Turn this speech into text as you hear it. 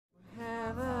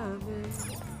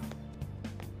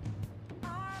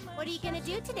What are you gonna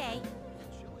do today?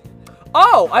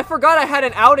 Oh, I forgot I had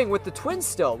an outing with the twins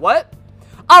still. What?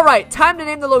 Alright, time to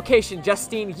name the location,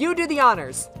 Justine. You do the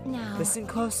honors. No. Listen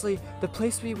closely. The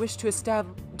place we wish to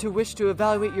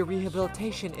evaluate your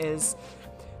rehabilitation is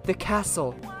the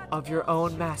castle of your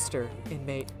own master,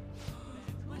 inmate.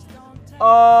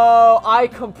 Oh, I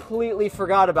completely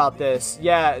forgot about this.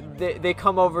 Yeah, they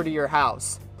come over to your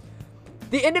house.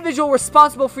 The individual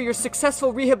responsible for your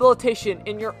successful rehabilitation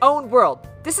in your own world.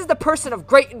 This is the person of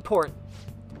great importance.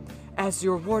 As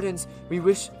your wardens, we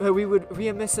would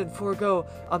remiss and forego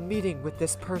a meeting with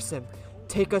this person.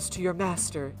 Take us to your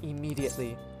master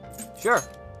immediately. Sure.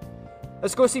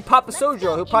 Let's go see Papa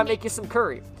Sojo. He'll probably make you some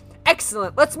curry.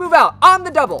 Excellent. Let's move out. On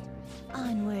the double.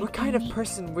 Onward. What kind of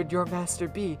person would your master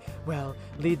be? Well,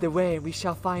 lead the way and we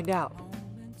shall find out.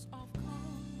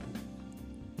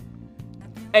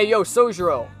 Hey, yo,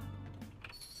 Sojiro.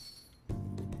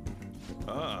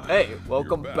 Hey,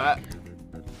 welcome back.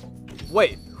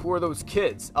 Wait, who are those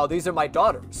kids? Oh, these are my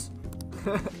daughters.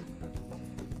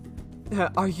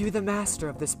 Are you the master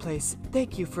of this place?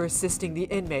 Thank you for assisting the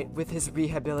inmate with his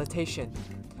rehabilitation.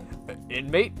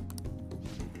 Inmate?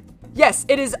 Yes,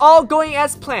 it is all going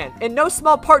as planned, in no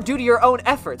small part due to your own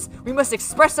efforts. We must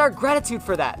express our gratitude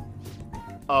for that.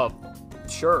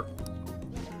 Sure.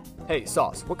 Hey,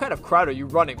 Sauce, what kind of crowd are you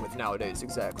running with nowadays,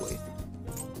 exactly?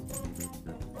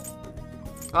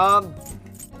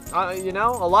 You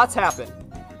know, a lot's happened.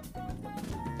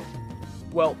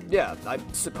 Well, yeah, I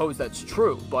suppose that's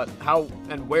true, but how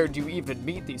and where do you even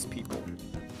meet these people?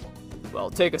 Well,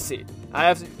 take a seat.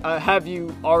 Have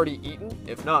you already eaten?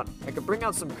 If not, I could bring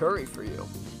out some curry for you.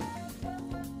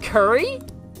 Curry?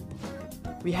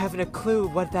 We haven't a clue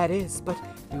what that is, but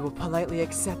we will politely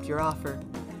accept your offer.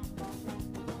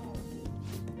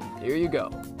 Here you go.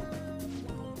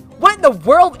 What in the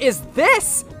world is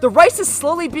this? The rice is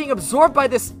slowly being absorbed by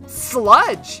this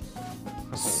sludge.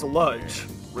 Sludge?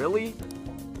 Really?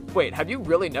 Wait, have you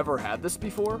really never had this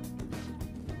before?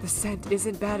 The scent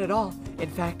isn't bad at all. In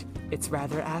fact, it's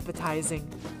rather appetizing.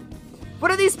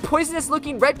 What are these poisonous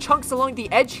looking red chunks along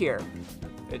the edge here?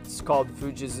 It's called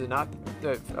Fujinzuke?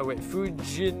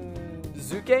 Is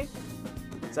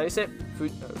that how you say it?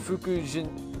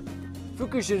 Fukujinzuke.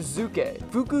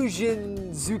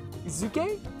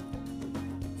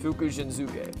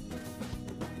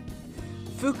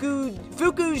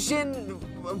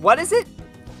 What is it?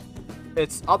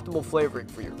 It's optimal flavoring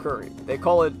for your curry. They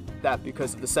call it that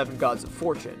because of the 7 gods of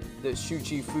fortune, the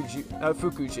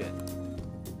Fukujin.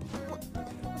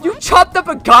 You chopped up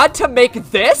a god to make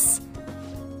this?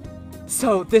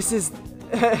 So this is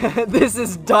this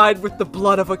is dyed with the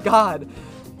blood of a god.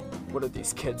 What are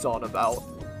these kids on about?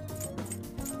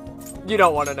 You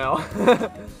don't want to know.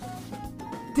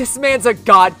 This man's a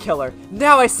god killer.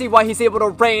 Now I see why he's able to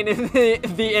reign in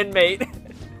the inmate.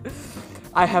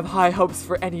 I have high hopes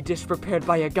for any dish prepared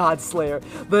by a god slayer.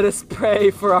 Let us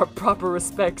pray for our proper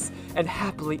respects and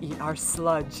happily eat our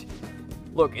sludge.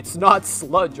 Look, it's not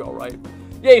sludge, alright?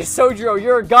 Yay, Sojiro,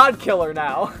 you're a god killer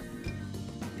now.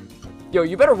 Yo,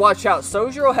 you better watch out.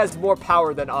 Sojiro has more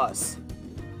power than us.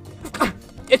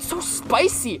 It's so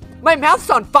spicy. My mouth's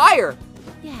on fire.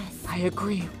 Yes. I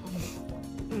agree.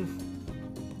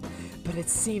 But it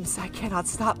seems I cannot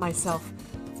stop myself.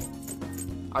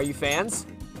 Are you fans?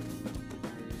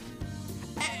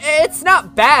 It's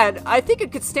not bad. I think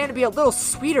it could stand to be a little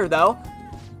sweeter, though.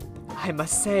 I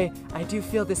must say, I do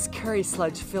feel this curry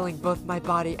sludge filling both my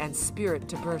body and spirit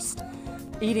to burst.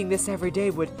 Eating this every day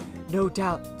would, no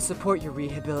doubt, support your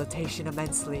rehabilitation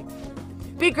immensely.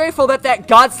 Be grateful that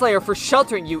Godslayer for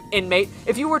sheltering you, inmate.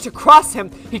 If you were to cross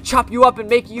him, he'd chop you up and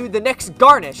make you the next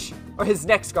garnish. Or his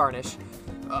next garnish.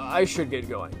 I should get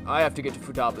going. I have to get to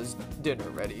Futaba's dinner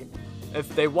ready.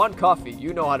 If they want coffee,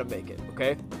 you know how to make it,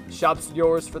 okay? Shop's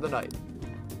yours for the night.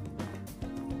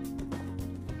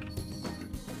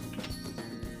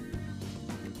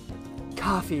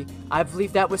 Coffee. I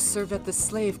believe that was served at the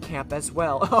slave camp as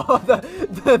well. Oh,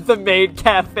 the maid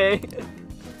cafe.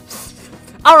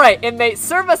 Alright, inmate,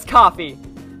 serve us coffee.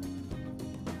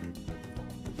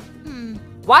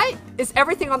 Why is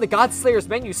everything on the Godslayer's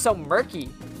menu so murky?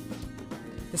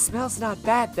 The smell's not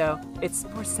bad, though. It's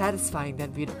more satisfying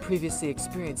than we'd previously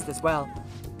experienced as well.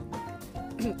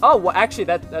 Oh, well, actually,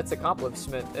 that's a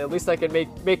compliment. At least I can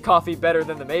make coffee better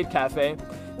than the maid cafe.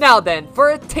 Now then,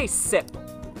 for a taste sip.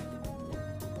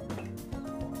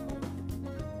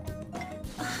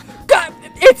 God,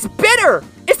 it's bitter!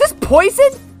 Is this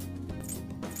poison?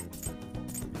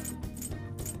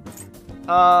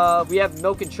 We have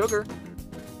milk and sugar.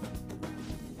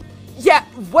 Yeah,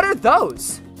 what are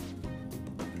those?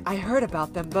 I heard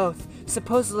about them both.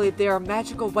 Supposedly, they are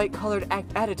magical white-colored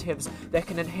additives that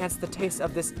can enhance the taste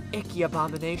of this icky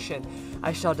abomination.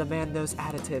 I shall demand those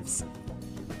additives.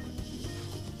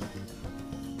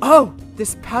 Oh!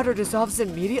 This powder dissolves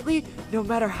immediately, no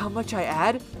matter how much I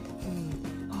add?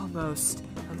 Almost.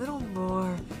 A little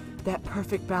more. That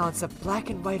perfect balance of black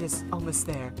and white is almost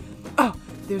there. Oh!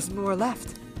 There's more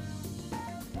left.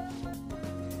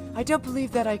 I don't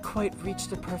believe that I quite reached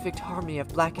the perfect harmony of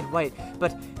black and white,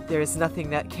 but there is nothing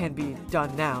that can be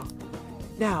done now.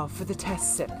 Now, for the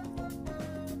test sip.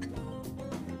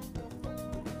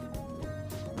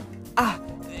 Ah,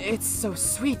 it's so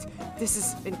sweet. This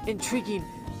is an intriguing,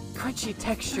 crunchy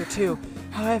texture too.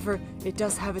 However, it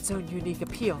does have its own unique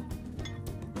appeal.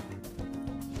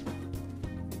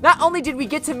 Not only did we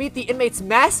get to meet the inmate's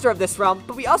master of this realm,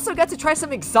 but we also got to try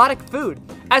some exotic food.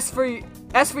 As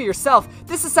for yourself,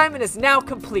 this assignment is now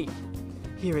complete.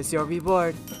 Here is your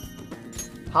reward.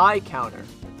 High counter.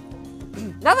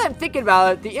 Now that I'm thinking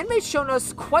about it, the inmate's shown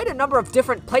us quite a number of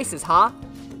different places, huh?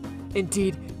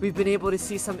 Indeed, we've been able to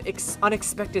see some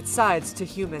unexpected sides to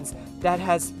humans. That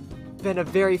has been a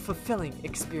very fulfilling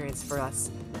experience for us.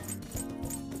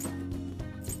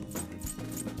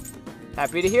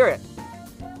 Happy to hear it.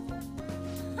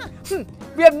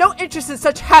 We have no interest in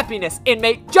such happiness,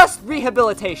 inmate, just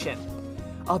rehabilitation.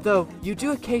 Although, you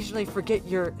do occasionally forget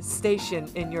your station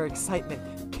in your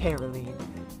excitement, Caroline.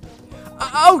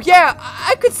 Oh yeah,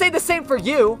 I could say the same for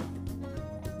you.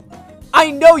 I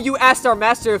know you asked our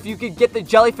master if you could get the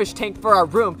jellyfish tank for our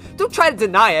room. Don't try to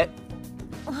deny it.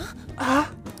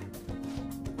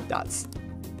 Dots.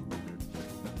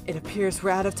 It appears we're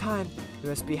out of time. We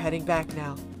must be heading back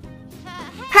now.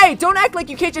 Hey, don't act like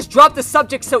you can't just drop the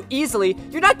subject so easily.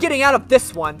 You're not getting out of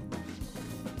this one.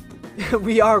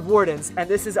 We are wardens, and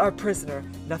this is our prisoner.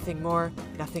 Nothing more,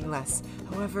 nothing less.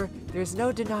 However, there's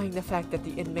no denying the fact that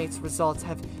the inmates' results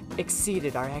have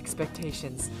exceeded our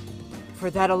expectations. For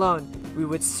that alone, we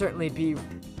would certainly be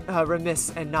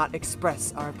remiss and not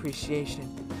express our appreciation.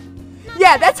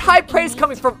 Yeah, that's high praise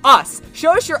coming from us.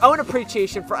 Show us your own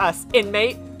appreciation for us,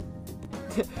 inmate.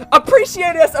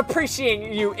 Appreciate us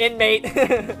appreciating you, inmate.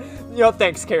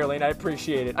 Thanks, Caroline. I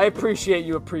appreciate it. I appreciate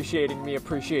you appreciating me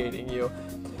appreciating you.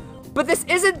 But this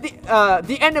isn't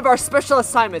the end of our special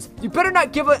assignments. You better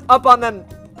not give up on them.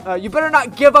 You better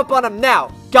not give up on them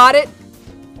now. Got it?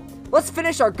 Let's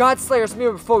finish our Godslayer's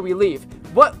meal before we leave.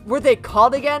 What were they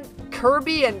called again?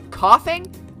 Kirby and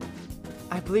Coughing?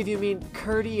 I believe you mean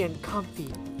Curdy and Comfy.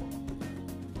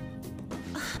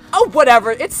 Oh,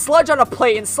 whatever. It's sludge on a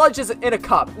plate and sludge is in a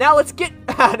cup. Now let's get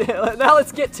at it. Now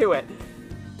let's get to it.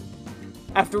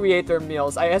 After we ate their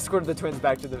meals, I escorted the twins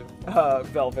back to the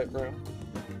velvet room.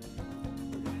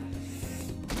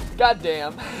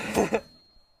 Goddamn.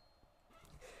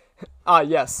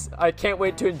 Yes. I can't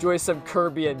wait to enjoy some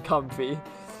Kirby and Comfy.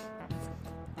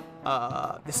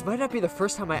 This might not be the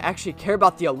first time I actually care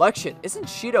about the election. Isn't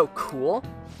Shido cool?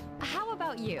 How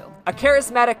about you? A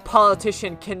charismatic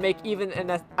politician can make even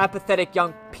an apathetic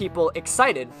young people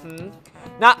excited,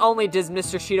 Not only does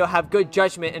Mr. Shido have good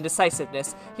judgment and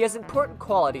decisiveness, he has important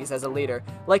qualities as a leader,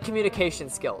 like communication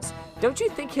skills. Don't you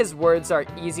think his words are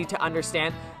easy to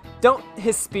understand? Don't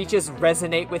his speeches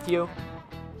resonate with you?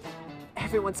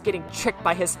 Everyone's getting tricked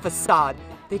by his facade.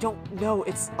 They don't know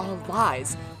it's all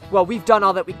lies. Well, we've done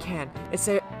all that we can. It's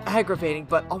aggravating,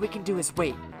 but all we can do is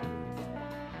wait.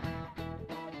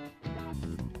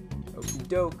 Okie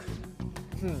doke.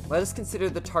 Let us consider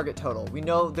the target total. We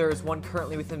know there is one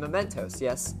currently within Mementos,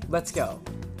 yes? Let's go.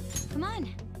 Come on,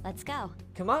 let's go.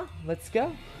 Come on, let's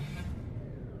go.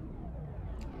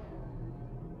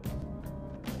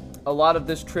 A lot of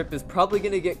this trip is probably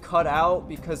going to get cut out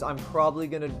because I'm probably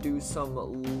going to do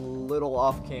some little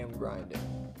off-cam grinding.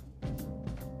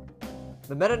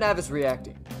 The meta-nav is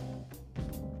reacting.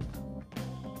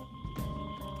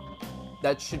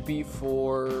 That should be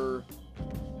for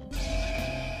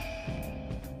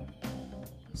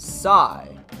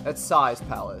Sai. That's Sai's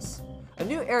palace. A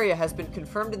new area has been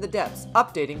confirmed in the depths,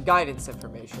 updating guidance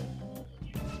information.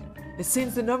 It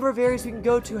seems the number of areas we can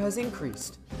go to has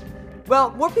increased.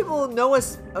 Well, more people know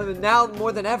us now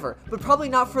more than ever, but probably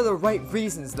not for the right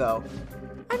reasons, though.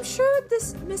 I'm sure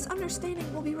this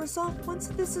misunderstanding will be resolved once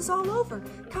this is all over.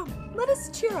 Come, let us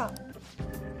cheer up.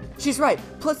 She's right.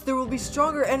 Plus, there will be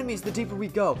stronger enemies the deeper we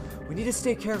go. We need to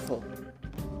stay careful.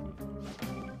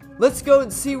 Let's go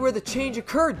and see where the change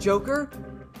occurred, Joker.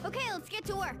 Okay, let's get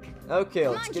to work. Okay,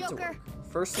 let's get to work.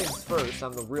 First things first,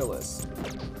 I'm the realist.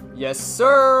 Yes,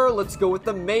 sir. Let's go with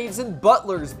the maids and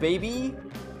butlers, baby.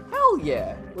 Hell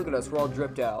yeah. Look at us, we're all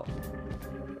dripped out.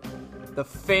 The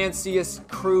fanciest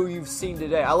crew you've seen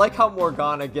today. I like how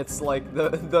Morgana gets like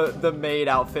the maid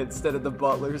outfit instead of the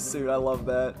butler's suit. I love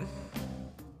that.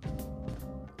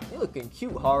 You're looking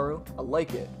cute, Haru. I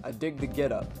like it. I dig the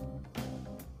getup.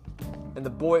 And the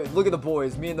boy, look at the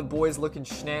boys. Me and the boys looking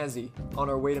snazzy on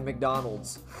our way to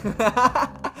McDonald's.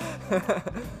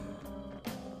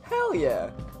 Hell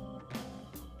yeah.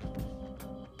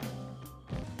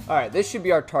 Alright, this should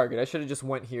be our target. I should have just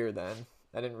went here then.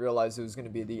 I didn't realize it was going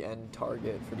to be the end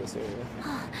target for this area.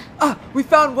 Ah! We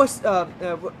found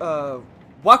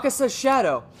Wakasa's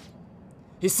shadow.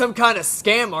 He's some kind of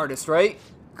scam artist, right?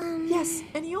 Yes,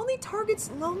 and he only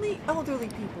targets lonely elderly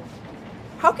people.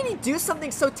 How can he do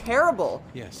something so terrible?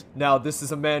 Yes. Now this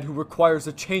is a man who requires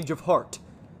a change of heart.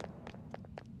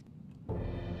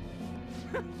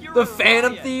 The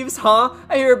Phantom Thieves, huh?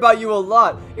 I hear about you a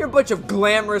lot. You're a bunch of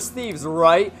glamorous thieves,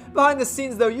 right? Behind the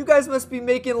scenes, though, you guys must be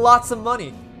making lots of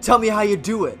money. Tell me how you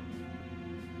do it.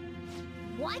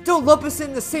 What? Don't lump us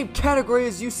in the same category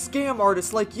as you scam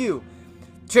artists like you.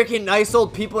 Tricking nice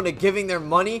old people into giving their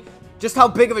money? Just how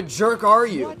big of a jerk are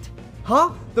you? What?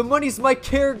 Huh? The money's my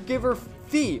caregiver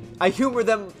fee. I humor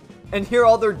them and hear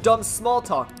all their dumb small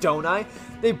talk, don't I?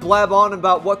 They blab on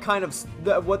about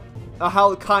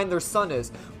how kind their son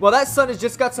is. Well, that son has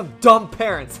just got some dumb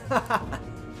parents.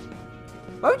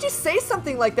 Why would you say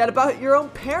something like that about your own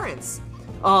parents?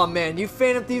 Oh man, you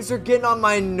Phantom Thieves are getting on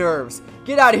my nerves.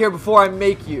 Get out of here before I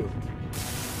make you.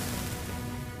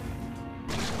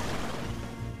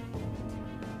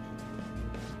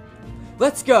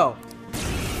 Let's go.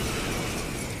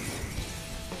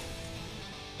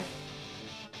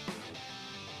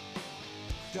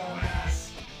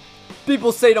 Dumbass.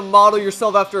 People say to model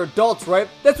yourself after adults, right?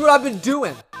 That's what I've been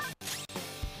doing.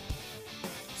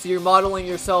 So you're modeling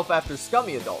yourself after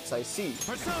scummy adults, I see.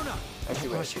 Persona.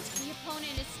 Anyway. The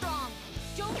opponent is strong.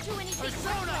 Don't do anything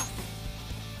Persona. reckless.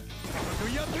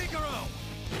 Kuya Picaro.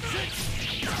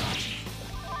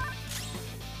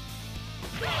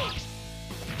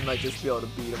 You might just be able to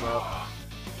beat him up.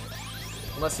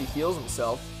 Unless he heals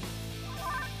himself.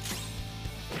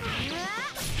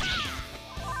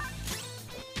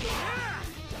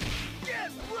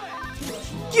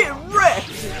 Get wrecked!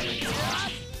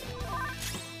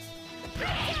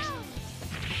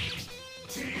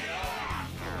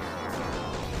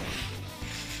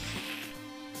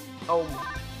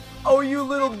 Oh, you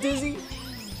little dizzy.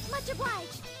 Much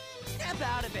obliged. Step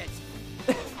out of it.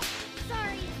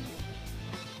 Sorry.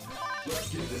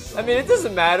 I mean, it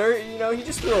doesn't matter. You know, he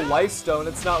just threw a life stone.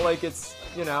 It's not like it's,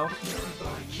 you know,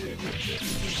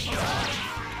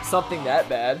 something that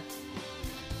bad.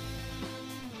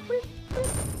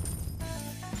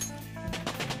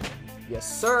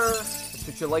 Yes, sir. That's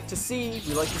what you like to see.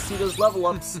 We like to see those level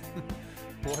ups.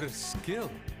 What a skill.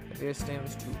 Advanced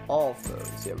damage to all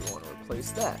foes. Yeah, we want to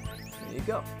replace that. There you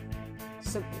go.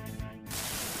 Simple.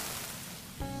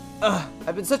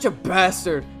 I've been such a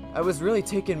bastard. I was really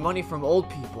taking money from old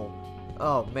people.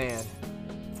 Oh, man.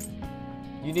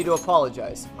 You need to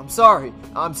apologize. I'm sorry.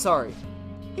 I'm sorry.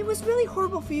 It was really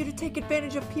horrible for you to take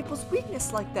advantage of people's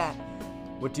weakness like that.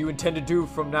 What do you intend to do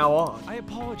from now on? I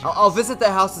apologize. I'll visit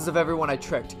the houses of everyone I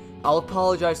tricked. I'll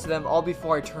apologize to them all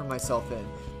before I turn myself in.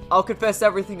 I'll confess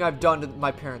everything I've done to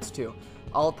my parents too.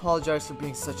 I'll apologize for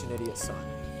being such an idiot son.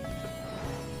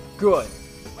 Good.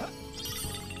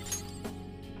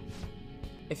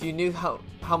 If you knew how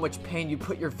much pain you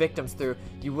put your victims through,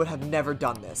 you would have never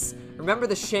done this. Remember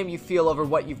the shame you feel over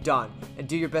what you've done, and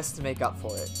do your best to make up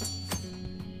for it.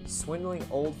 Swindling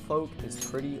old folk is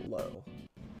pretty low.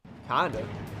 Kinda.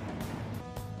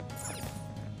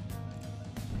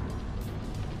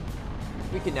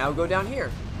 We can now go down here.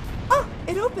 Oh,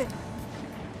 it opened!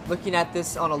 Looking at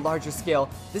this on a larger scale,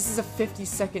 this is a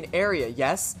 50-second area,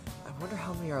 yes? I wonder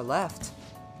how many are left.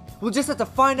 We'll just have to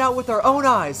find out with our own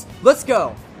eyes. Let's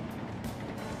go!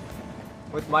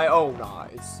 With my own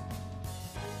eyes.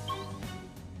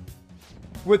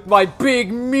 With my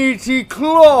big meaty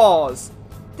claws!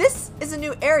 This is a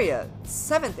new area,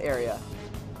 7th area.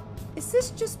 Is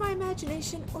this just my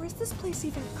imagination, or is this place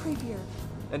even creepier?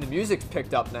 And the music's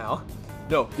picked up now.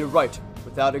 No, you're right.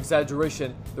 Without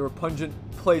exaggeration, the repugnant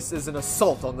place is an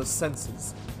assault on the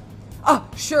senses. Ah,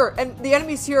 sure, and the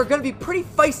enemies here are gonna be pretty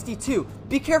feisty too.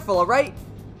 Be careful, alright?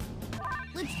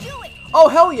 Let's do it. Oh,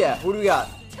 hell yeah! What do we got?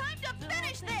 Time to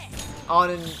finish this. On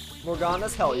in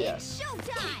Morgana's? Hell yeah.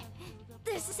 Showtime.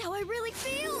 This is how I really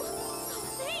feel. Oh,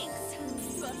 thanks.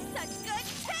 You have such good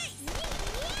taste.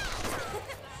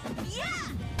 Yeah.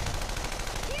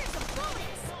 Here's a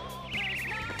bonus.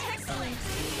 Excellent.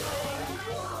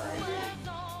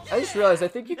 I just realized I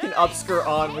think you can upskirt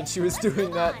on when she was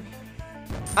doing that.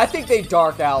 I think they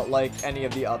dark out like any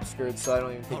of the upskirts, so I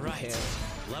don't even think you can.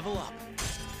 Level up.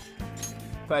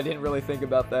 But I didn't really think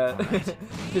about that.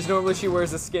 Because normally she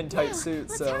wears a skin-tight suit,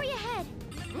 Let's so. hurry ahead.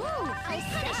 Ooh, I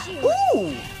punish you.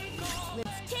 Ooh!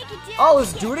 Let's take it down. Oh,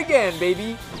 let's do it again,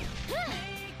 baby.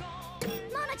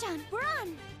 Nana-chan, we're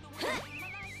on.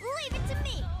 Leave it to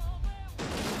me.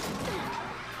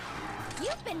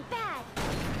 You've been bad.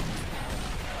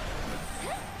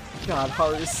 God,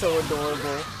 Haru's so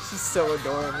adorable. She's so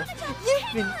adorable.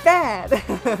 You've been bad.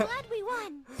 Glad we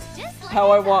won. Just like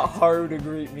How I want Haru to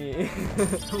greet me.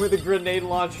 With a grenade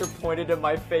launcher pointed at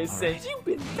my face saying, you've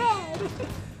been bad.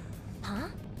 Huh?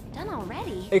 Done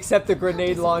already? Except the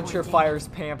grenade launcher fires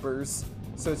Pampers.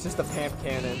 So it's just a Pamp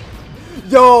cannon.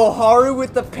 Yo, Haru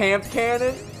with the Pamp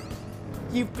cannon?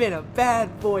 You've been a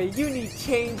bad boy. You need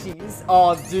changes.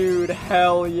 Oh, dude.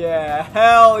 Hell yeah.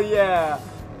 Hell yeah.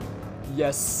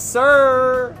 Yes,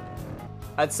 sir.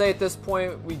 I'd say at this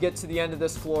point, we get to the end of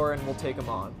this floor and we'll take them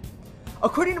on.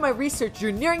 According to my research,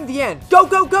 you're nearing the end. Go,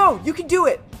 go, go. You can do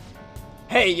it.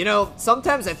 Hey, you know,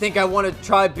 sometimes I think I want to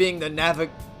try being the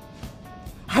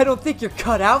I don't think you're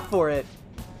cut out for it.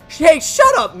 Hey,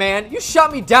 shut up, man. You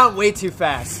shot me down way too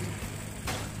fast.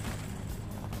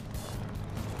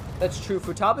 That's true.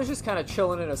 Futaba's just kind of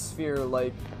chilling in a sphere,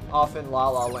 like, off in La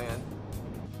La Land.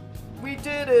 We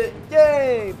did it!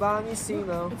 Yay!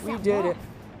 Bonissimo. We did it.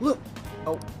 Look!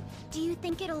 Oh. Do you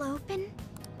think it'll open?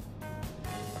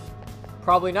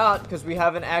 Probably not, because we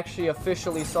haven't actually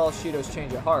officially saw Shido's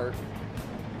change of heart.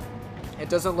 It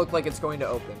doesn't look like it's going to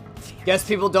open. Guess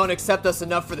people don't accept us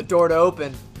enough for the door to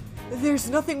open. There's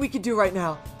nothing we can do right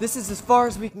now. This is as far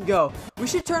as we can go. We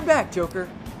should turn back, Joker.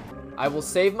 I will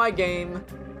save my game.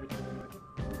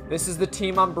 This is the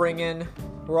team I'm bringing.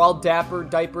 We're all dapper,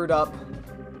 diapered up.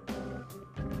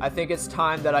 I think it's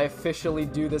time that I officially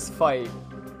do this fight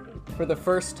for the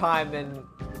first time and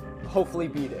hopefully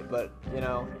beat it, but, you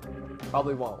know,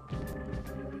 probably won't.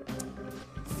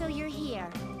 So you're here.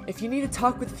 If you need to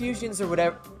talk with fusions or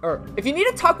whatever, or if you need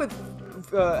to talk with,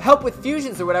 help with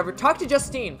fusions or whatever, talk to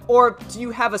Justine. Or do you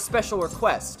have a special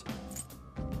request?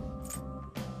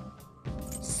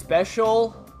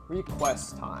 Special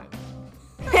request time.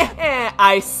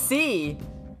 I see.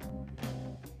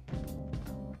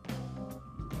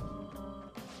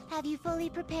 Have you fully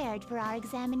prepared for our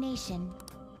examination?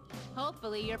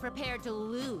 Hopefully you're prepared to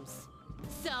lose.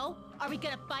 So, are we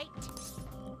gonna fight?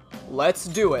 Let's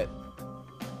do it.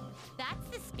 That's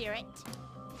the spirit.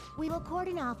 We will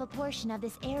cordon off a portion of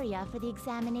this area for the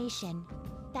examination.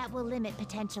 That will limit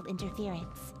potential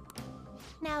interference.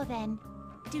 Now then,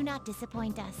 do not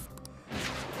disappoint us.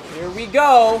 Here we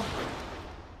go.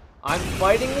 I'm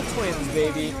fighting the twins,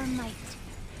 baby. Your might.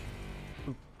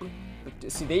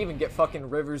 See, they even get fucking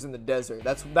rivers in the desert.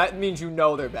 That means you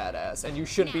know they're badass, and you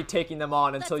shouldn't be taking them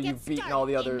on until you've beaten all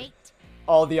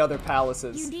the other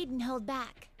palaces. You needn't hold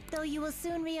back, though you will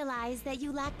soon realize that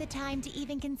you lack the time to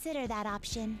even consider that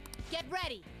option. Get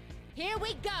ready. Here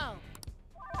we go.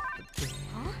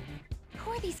 Huh?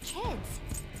 Who are these kids?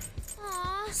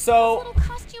 Aw, So- those little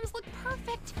costumes look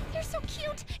perfect. They're so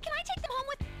cute. Can I take them home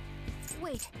with...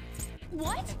 Wait,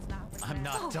 what? I'm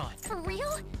not done. For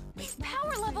real? These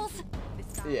power levels.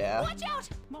 Yeah. Watch out.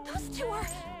 Those two are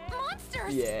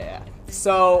monsters. Yeah.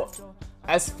 So,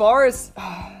 as far as...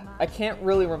 I can't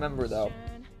really remember, though.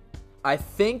 I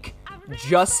think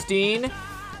Justine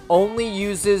only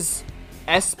uses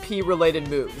SP-related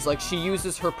moves. Like, she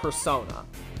uses her persona.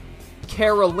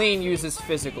 Caroline uses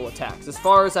physical attacks, as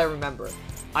far as I remember.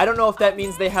 I don't know if that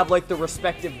means they have, like, the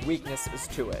respective weaknesses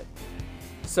to it.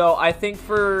 So, I think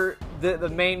for the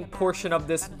main portion of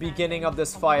this beginning of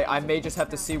this fight, I may just have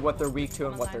to see what they're weak to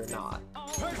and what they're not.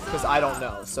 Because I don't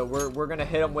know. So, we're gonna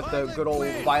hit them with the good old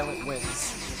violent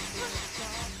winds.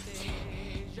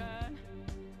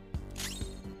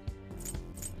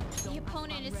 The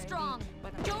opponent is strong.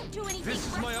 Don't do anything. This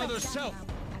is my other self.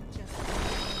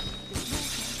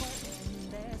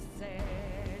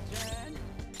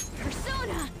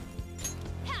 Persona.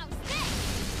 How's this?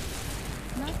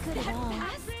 Not good at all.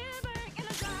 Pass.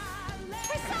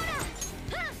 Persona.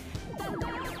 Huh.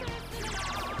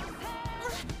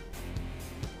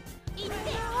 Eat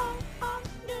this.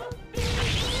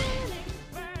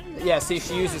 Yeah, see,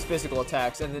 she uses physical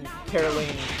attacks, and then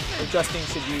Caroline or Justine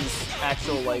should use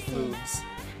actual, like, moves.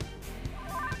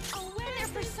 Oh, and they're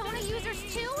Persona users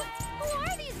too? Who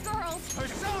are these girls?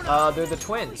 Persona. They're the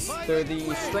twins. They're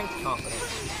the strength company.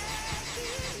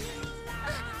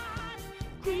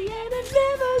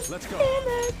 Let's go.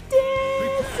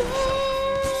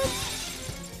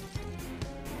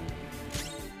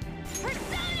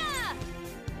 Persona.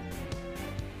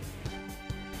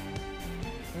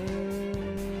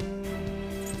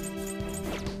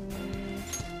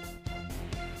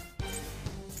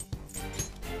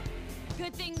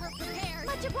 Good thing we're prepared.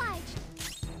 Much obliged.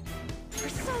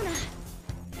 Persona.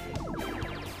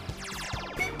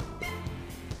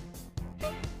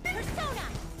 Persona.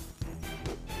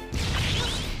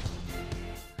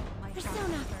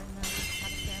 Persona.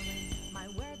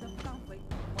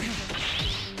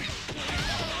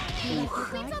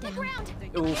 Queen's on the ground.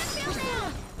 Oof.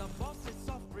 Persona.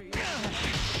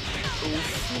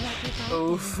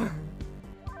 Oof.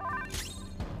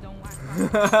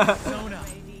 Persona.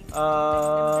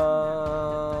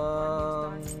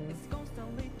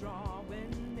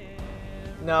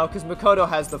 No, because Makoto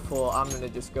has the full. I'm gonna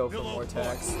just go for more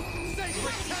attacks.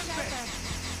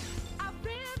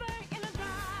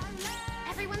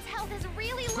 Everyone's health is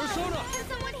really low. Persona. Can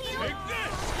someone heal? Take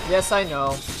this. Yes, I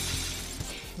know.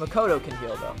 Makoto can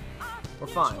heal though. We're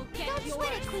fine. Don't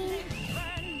sweat it, Queen.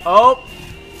 Oh!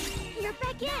 You're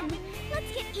back in.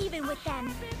 Let's get even with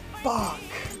them. Fuck.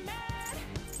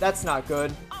 That's not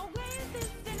good.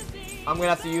 I'm gonna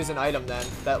have to use an item then.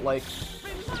 That like...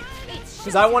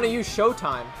 Because I want to use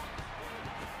Showtime.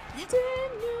 Pardon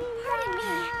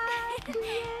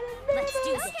me. Let's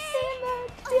do this.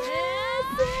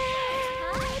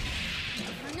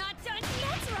 We're not done.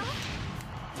 That's right.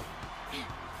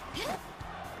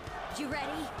 You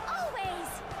ready? Always.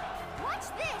 Watch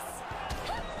this.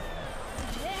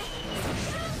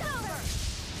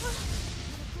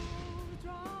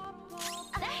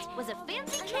 That was a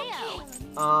fancy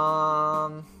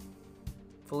KO.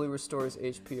 Fully restores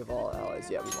HP of all allies.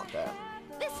 Yeah, we want that.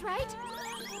 This right?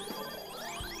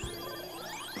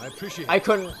 I appreciate I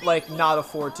couldn't, like, not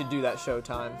afford to do that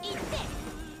Showtime. Eat this.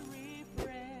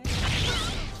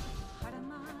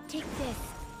 Take this.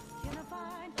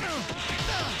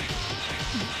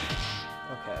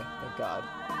 Okay, thank God.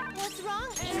 What's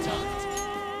wrong?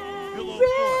 Below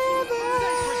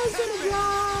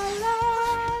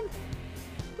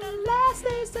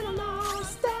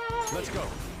Let's go.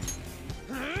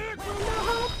 I'm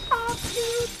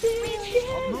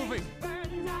moving.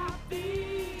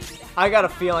 I got a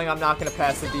feeling I'm not gonna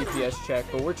pass the DPS check,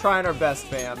 but we're trying our best,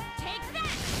 fam. Take that.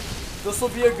 This will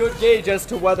be a good gauge as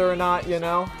to whether or not, you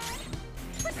know.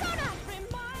 Persona.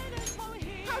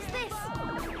 How's this?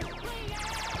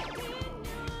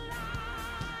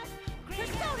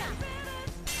 Persona.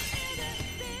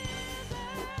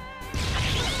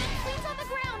 Queen's on the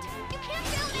ground. You can't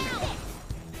fail now.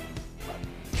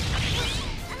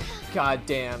 God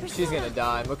damn, she's gonna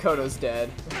die. Makoto's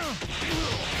dead.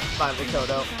 Fine,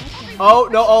 Makoto. Oh,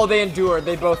 no, oh, they endured.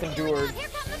 They both endured. Here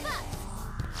comes the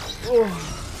bus.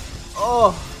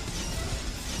 Oh.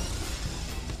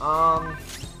 Come.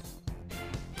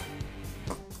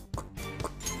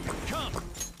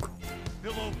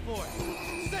 Below fort.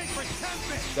 Sacred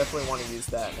tempest. Definitely want to use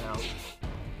that now.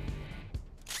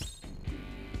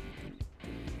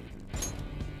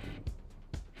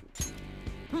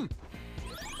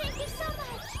 Thank you so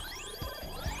much.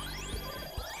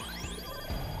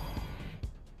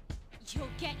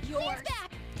 You'll get yours. Queen's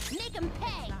back. Make them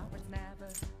pay.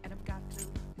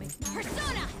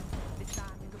 Persona.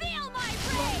 Feel my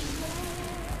rage.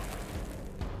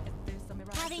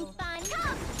 Having fun?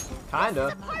 Come. Kinda.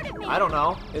 Part of me. I don't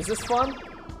know. Is this fun?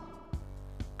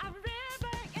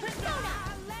 Persona.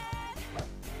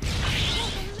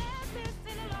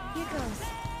 Here goes.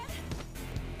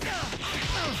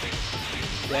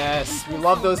 Yes, we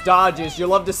love those dodges. You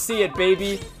love to see it,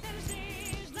 baby.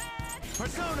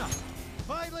 Persona.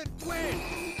 Violent wind.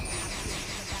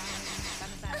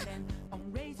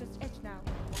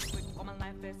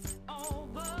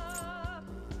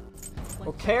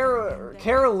 Well,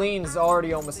 Caroline's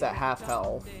already almost at half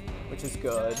health, which is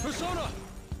good. Persona.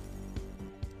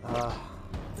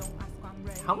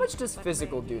 How much does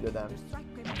physical do to them?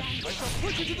 I shall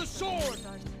put you to the sword.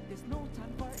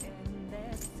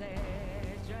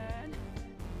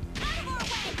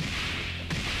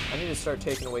 I need to start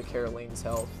taking away Caroline's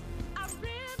health.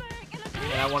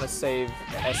 And I want to save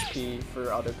SP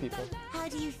for other people. How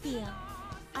do you feel?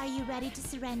 Are you ready to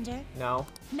surrender? No?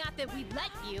 Not that we'd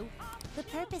let you. The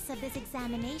purpose of this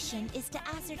examination is to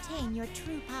ascertain your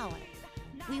true power.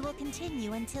 We will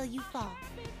continue until you fall.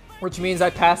 Which means I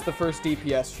passed the first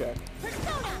DPS check.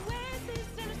 Persona!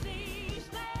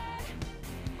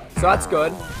 So that's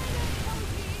good.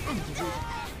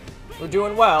 We're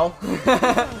doing well.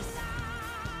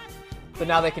 But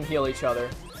now they can heal each other.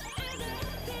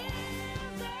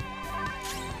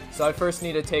 So I first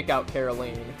need to take out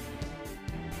Caroline.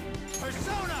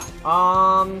 Persona.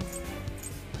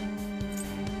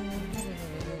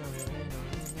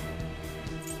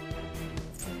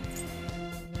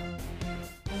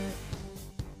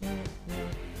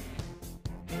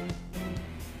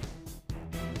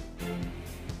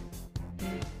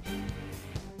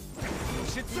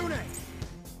 Shitsune!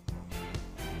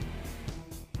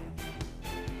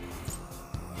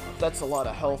 That's a lot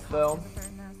of health, though.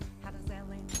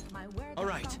 All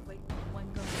right.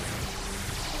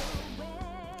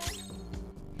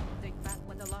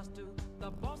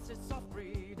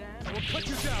 I will cut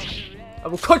you down. I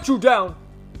will cut you down.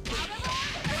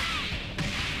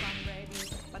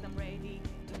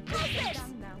 Persona!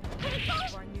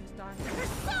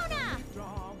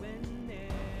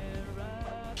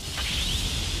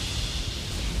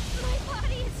 My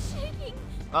body is shaking.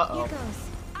 Uh-oh. Here goes.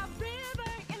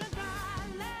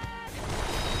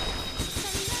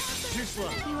 Too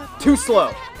slow. Too slow.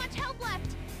 I don't have much help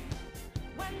left.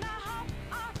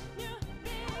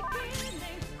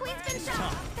 Queen's been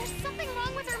shot. There's something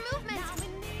wrong with her movement.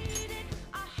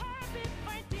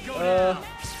 Go now.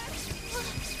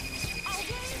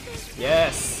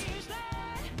 Yes.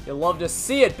 You love to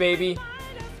see it, baby.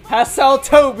 Hassou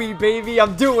Tobi, baby.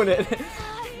 I'm doing it.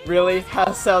 Really?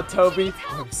 Hassou Tobi?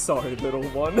 I'm sorry, little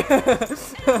one.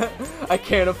 I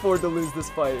can't afford to lose this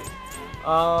fight.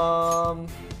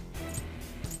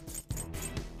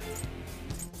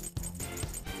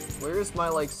 Where's my,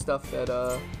 like, stuff that,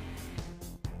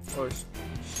 or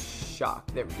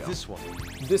shock. There we go. This one.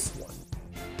 This one.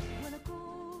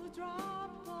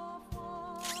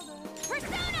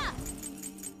 Persona!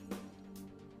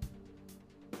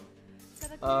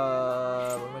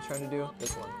 What am I trying to do?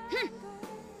 This one.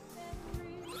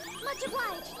 Much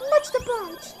obliged. Much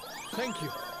obliged. Thank you.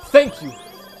 Thank you.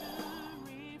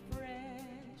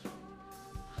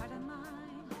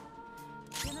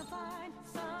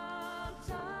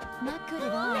 Not good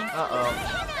at all. Uh-oh.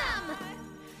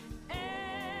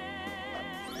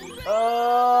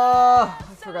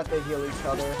 I forgot they heal each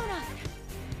other. Persona.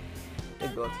 They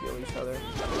both heal each other.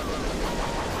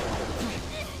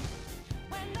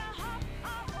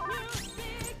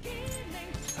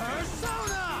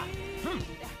 Persona!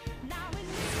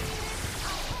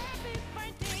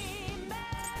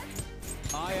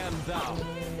 I am thou.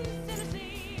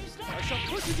 I shall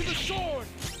push you to the sword.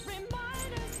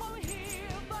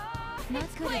 Not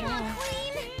good at all.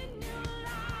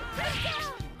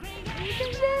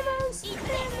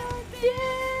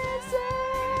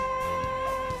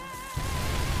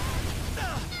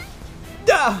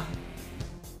 Duh!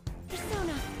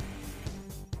 Persona.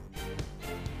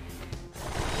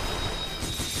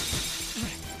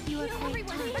 You are quite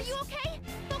Everyone, are tough. you okay?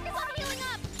 Focus on healing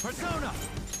up. Persona!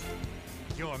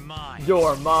 You're mine.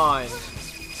 You're mine.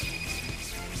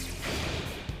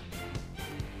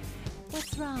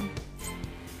 What's wrong?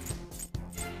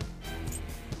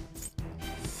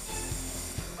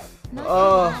 Not good at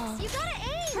all. You gotta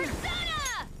aim. Persona!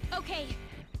 Okay.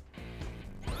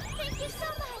 Thank you so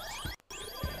much.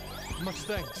 Much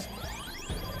thanks.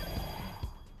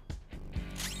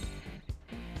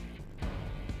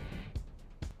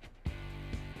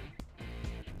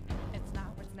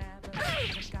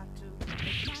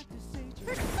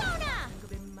 Persona!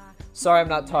 Sorry I'm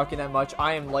not talking that much.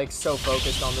 I am like so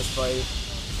focused on this fight.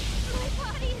 My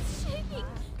body is shaking.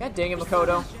 God dang it,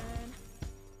 Makoto.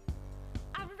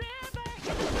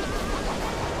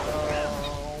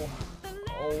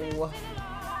 Oh.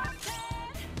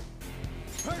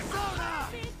 Persona!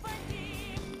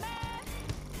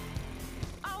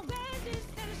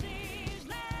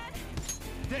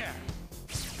 There.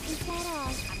 Is that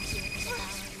all?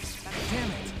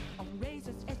 Damn it.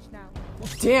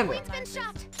 Damn it. Queen's been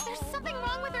shot. There's something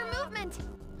wrong with her movement.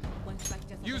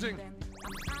 Using.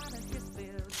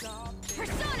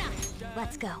 Persona!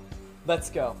 Let's go. Let's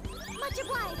go. Much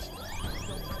obliged.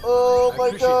 Oh I my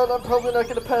appreciate god, it. I'm probably not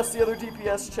gonna pass the other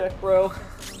DPS check, bro.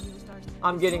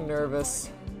 I'm getting nervous.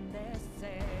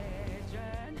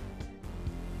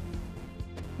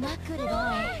 Not good at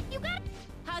all. You got.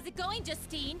 How's it going,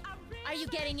 Justine? Are you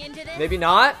getting into this? Maybe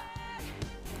not?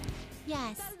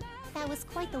 Yes, that was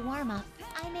quite the warm-up.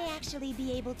 I may actually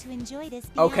be able to enjoy this.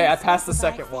 Okay, beyond I passed the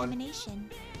scope of our second one.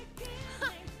 examination.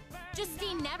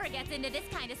 Justine never gets into this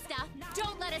kind of stuff.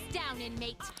 Don't let us down,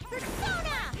 inmate.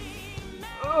 Persona!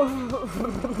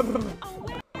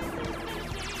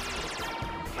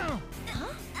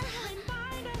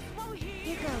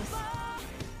 Here goes.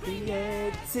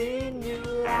 Creating new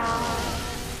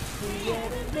life,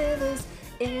 creating rivers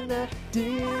in the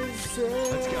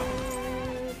desert. Let's go.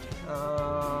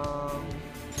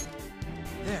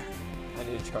 There. I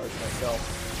need to charge myself.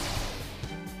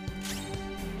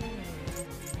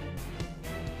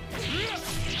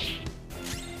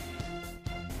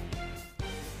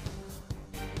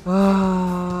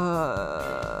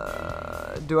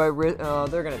 Do I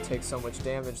they're gonna take so much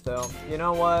damage though. You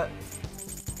know what?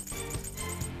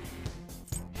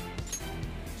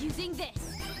 Using this.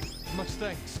 Much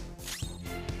thanks.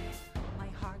 My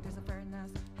heart is a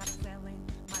furnace, half selling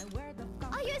my word of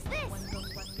God. I'll use this.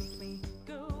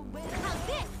 How's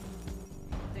this?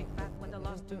 Take back what I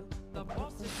lost to the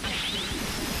bosses.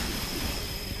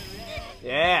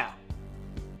 Yeah.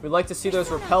 We'd like to see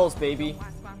those repels, baby.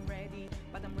 I'm ready,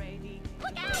 but I'm ready.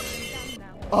 Look out!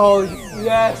 Oh,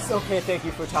 yes. Okay, thank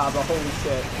you, Futaba. Holy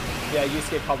shit. Yeah,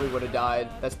 Yusuke probably would have died.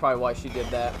 That's probably why she did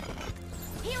that.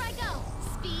 Here I go.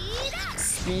 Speed up.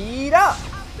 Speed up!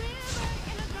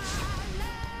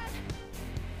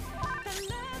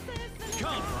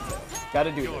 Come.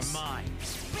 Gotta do You're this. mine.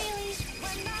 Really?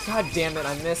 God damn it,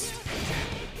 I missed.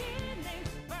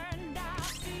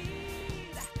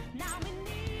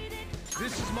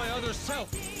 This is my other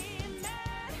self.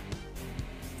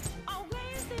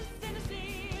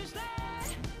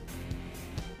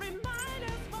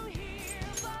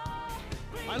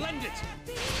 I lend it.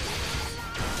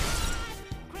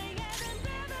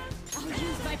 I'll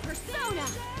use my persona.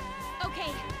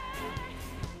 Okay.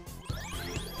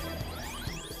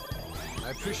 I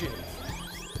appreciate it.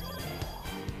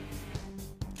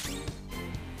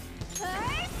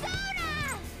 Persona!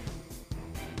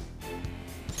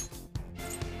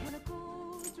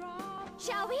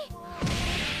 Shall we?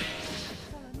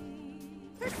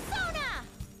 Persona!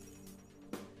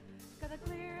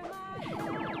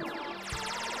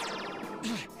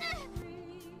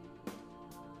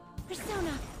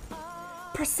 Persona.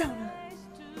 Persona.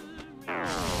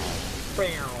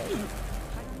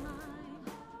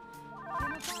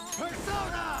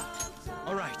 Persona.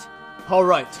 All right. All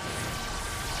right.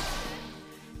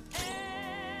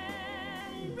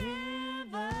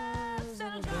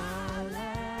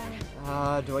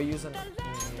 Do I use an...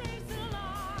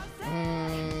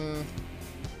 I'm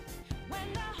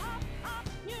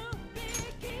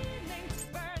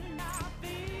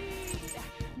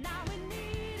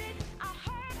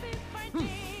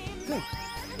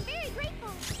very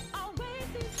grateful.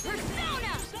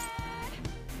 Persona!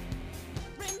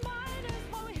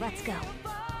 Let's go.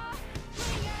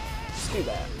 Let's do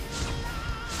that.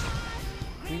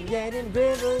 Creating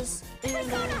rivers in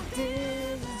the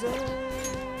desert.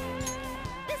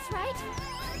 This right?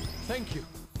 Thank you.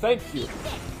 Thank you.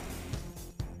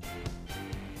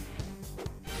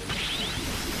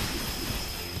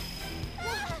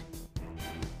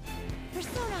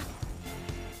 Persona.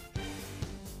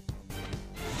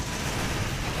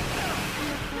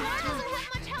 Doesn't have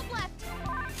much help left.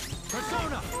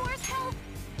 Persona. Where's help?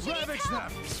 She needs Ravage help.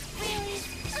 them. Really?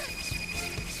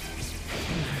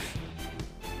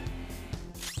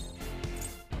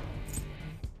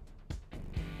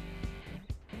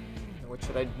 What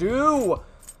should I do?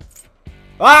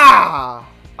 Ah!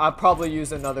 I'll probably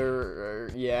use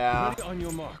another... yeah. Ready on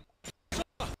your mark.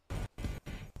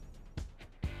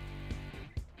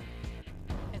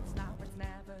 It's now or it's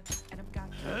never, and I've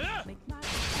got to make my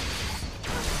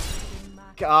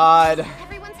God.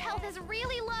 Everyone's health is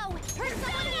really low.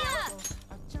 Persona!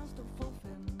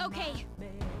 Okay.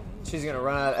 She's gonna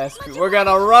run out of SP. We're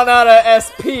gonna run out of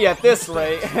SP at this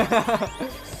rate.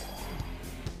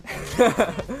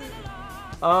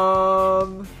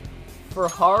 For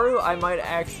Haru, I might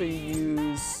actually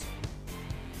use...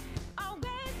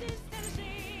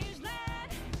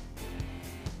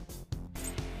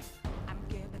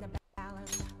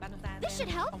 This should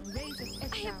help.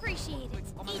 I appreciate it.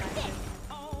 Eat this.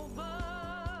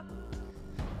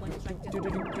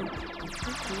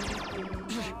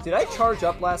 Did I charge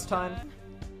up last time?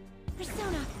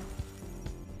 Persona.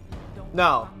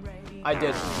 No, I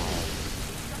didn't.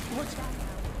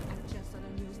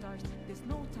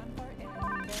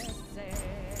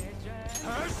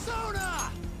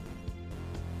 Persona.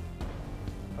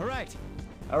 All right.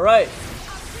 All right.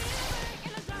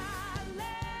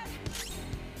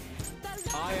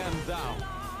 I am thou.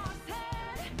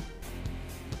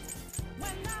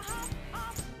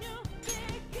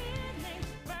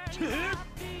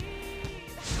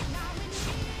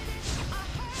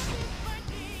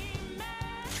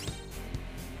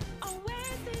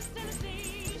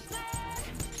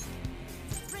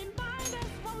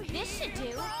 This should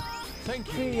do. Thank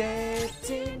you.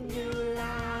 Creating new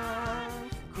life,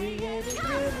 creating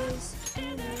rivers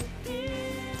in the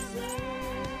desert.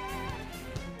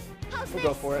 How's We'll this?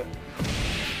 go for it.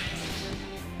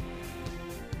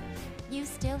 You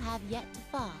still have yet to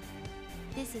fall.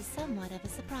 This is somewhat of a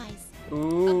surprise.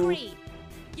 Ooh. Agreed.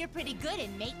 You're pretty good,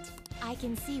 inmate. I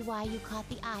can see why you caught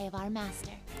the eye of our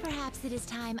master. Perhaps it is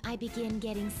time I begin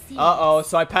getting serious. Uh-oh,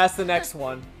 so I passed the next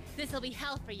one. This'll be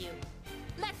hell for you.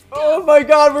 Let's go! Oh my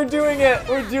god, we're doing it!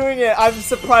 We're doing it! I'm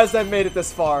surprised I made it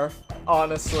this far,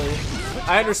 honestly.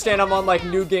 I understand I'm on like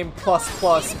New Game Plus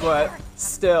Plus, but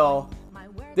Still.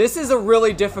 This is a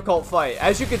really difficult fight.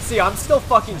 As you can see, I'm still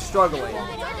fucking struggling.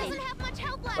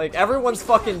 Like, everyone's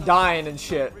fucking dying and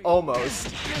shit.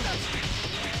 Almost.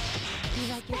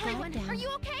 Everyone, are you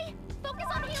okay? Focus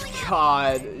on healing up.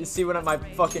 God. You see what at my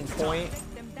fucking point?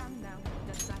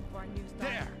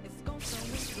 There.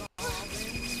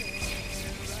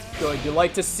 Good. You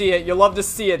like to see it. You love to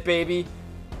see it, baby.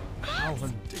 How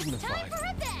Time undignified. for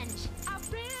revenge.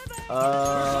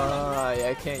 Yeah,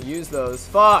 I can't use those.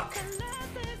 Fuck.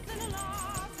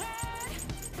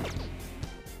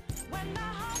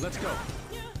 Let's go.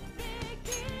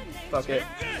 Fuck it.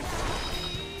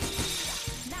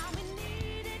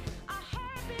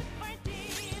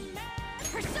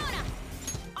 Persona.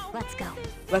 Let's go.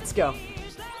 Let's go.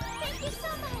 Thank you so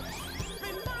much.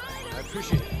 I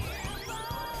appreciate it.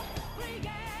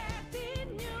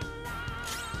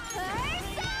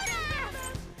 Persona.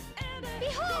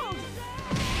 Behold.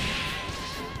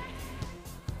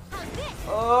 How's this?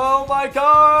 Oh my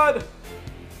god!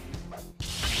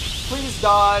 Please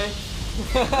die.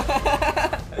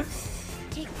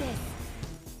 Take this.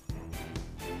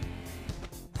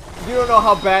 You don't know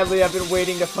how badly I've been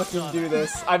waiting to fucking do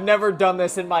this. I've never done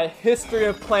this in my history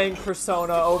of playing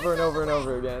Persona over and over and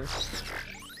over again.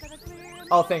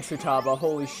 Oh, thanks, Futaba.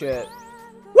 Holy shit.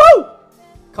 Woo!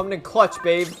 Coming in clutch,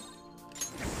 babe.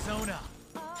 Persona.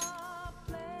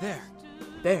 There.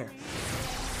 There.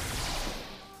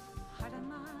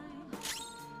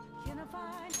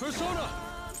 Persona.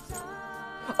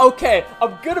 Okay,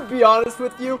 I'm gonna be honest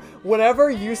with you.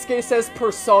 Whenever Yusuke says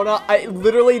Persona,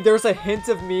 there's a hint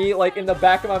of me, like, in the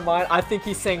back of my mind. I think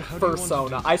he's saying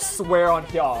Persona. I swear on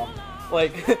y'all.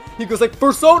 Like, he goes like,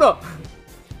 Persona!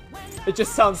 It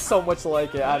just sounds so much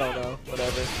like it. I don't know.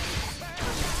 Whatever.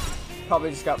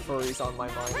 Probably just got furries on my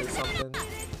mind or something.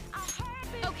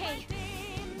 Okay.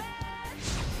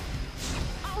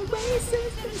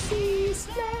 Oasis the Seas,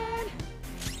 man.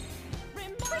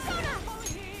 Persona.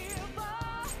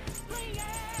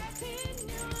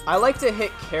 I like to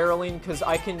hit Caroline because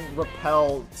I can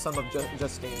repel some of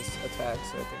Justine's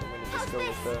attacks. So I think I'm gonna just go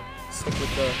with stick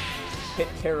with the hit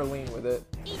Caroline with it.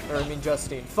 Or I mean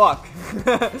Justine. Fuck.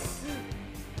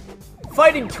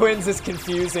 Fighting twins is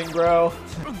confusing, bro.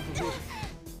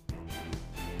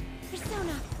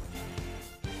 Persona.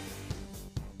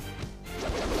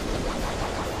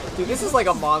 Dude, this is like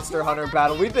a Monster Hunter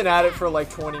battle. We've been at it for like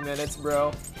 20 minutes,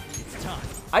 bro. It's time.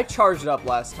 I charged up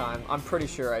last time. I'm pretty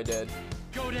sure I did.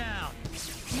 Go down.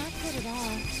 Not good at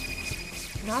all.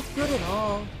 Not good at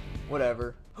all.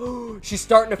 Whatever. She's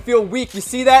starting to feel weak. You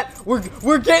see that?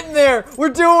 We're getting there. We're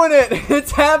doing it.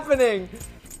 It's happening.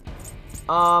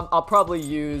 I'll probably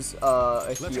use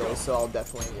a heal, so I'll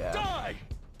definitely Die.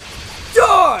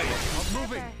 Die. I'm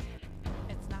moving.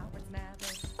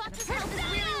 Fox's health is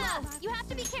really low. You have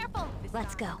to be careful.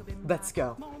 Let's go. Let's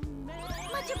go.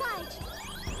 Much obliged.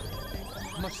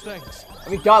 Much thanks. I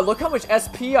mean, God, look how much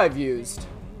SP I've used.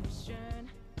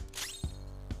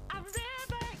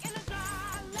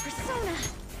 Persona.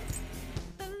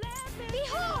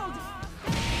 Behold.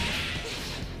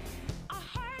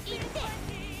 Eat this.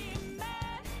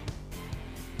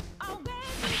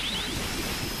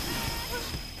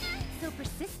 So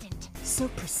persistent. So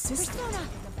persistent. Persona.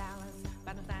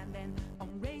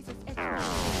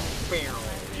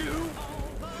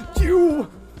 You.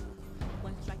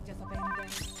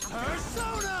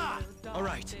 Persona. All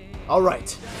right. All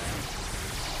right.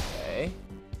 Okay.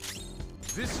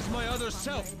 This is my other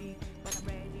self.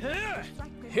 Here.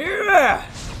 Here.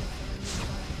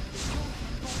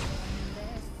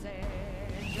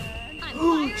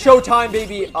 Showtime,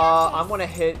 baby. I'm gonna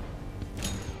hit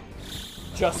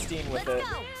Justine with it. Let's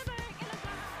go.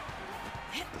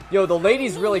 Yo, the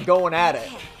lady's really going at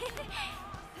it.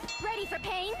 Ready for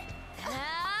pain?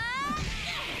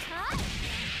 Huh?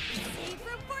 Save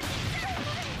room for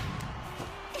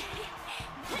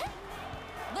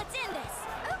Let's end this.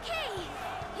 Okay,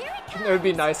 here it comes. It would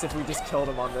be nice if we just killed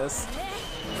him on this.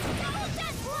 Double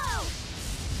death blow.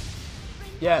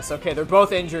 Yes, okay, they're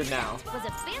both injured now. Was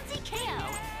a fancy KO.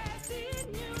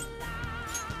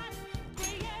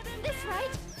 This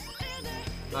right?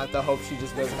 I have to hope she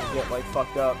just doesn't get, like,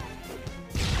 fucked up.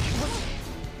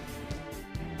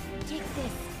 Take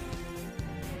this.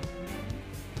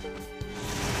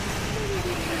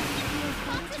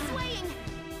 Fox is swaying.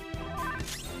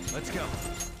 Let's go.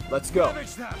 Let's go.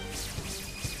 Ravage them.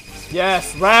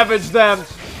 Yes, ravage them!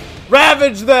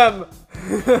 Ravage them!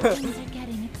 Things are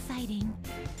getting exciting.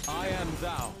 I am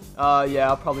thou. Yeah,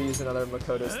 I'll probably use another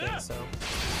Makoto's thing, so.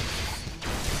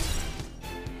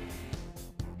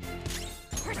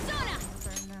 Persona.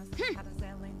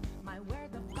 I'm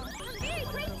very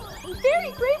grateful. I'm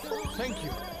very grateful. Thank you.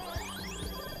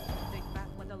 Take back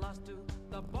what I lost to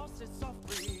the boss is so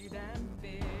free and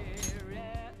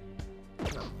fair.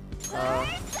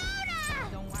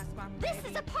 Don't ask my This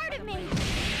is a part of me!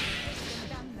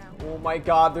 Oh my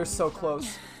god, they're so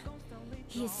close.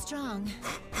 He is strong.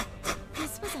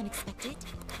 This was unexpected.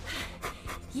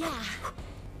 Yeah,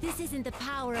 this isn't the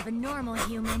power of a normal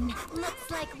human.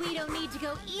 Looks like we don't need to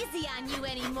go easy on you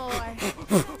anymore.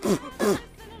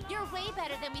 You're way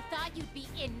better than we thought you'd be,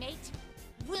 inmate.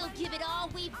 We'll give it all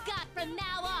we've got from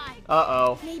now on.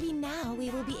 Uh-oh. Maybe now we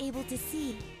will be able to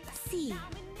see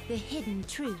the hidden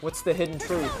truth. What's the hidden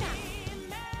truth?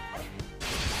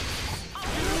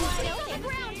 Stay on the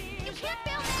ground. You can't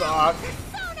build Fuck.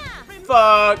 persona.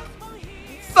 Fuck.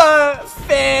 Fuck.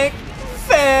 Fang.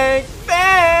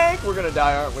 We're gonna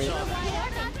die, aren't we? You're not the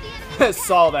enemy.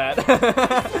 Saw that.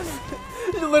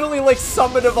 You literally like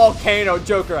summoned a volcano.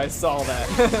 Joker, I saw that.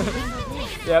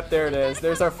 Yep, there it is.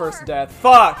 There's our first death.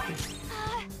 Fuck!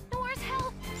 Nora's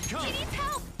help. She needs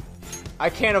help. I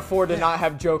can't afford to not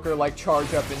have Joker like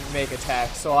charge up and make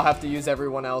attacks, so I'll have to use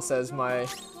everyone else as my...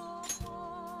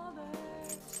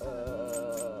 No.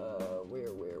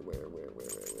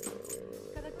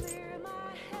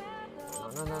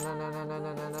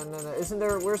 Isn't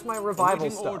there... Where's my revival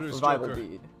Awaiting stuff? orders, Revival Joker.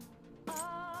 bead.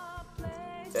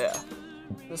 Yeah.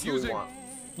 This is what we Using. want.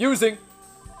 Using!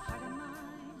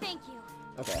 Thank you.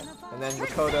 Okay. And then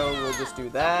Makoto will just do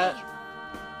that.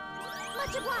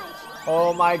 Much obliged.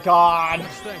 Oh my god!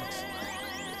 Thanks.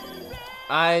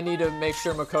 I need to make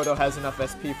sure Makoto has enough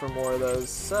SP for more of those,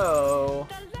 so...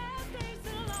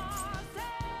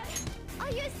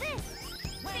 I'll use this.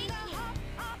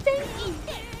 Thank you.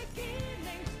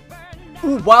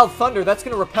 Ooh, Wild Thunder, that's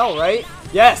gonna repel, right?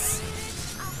 Yes!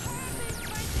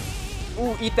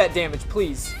 Ooh, eat that damage,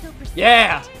 please.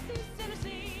 Yeah!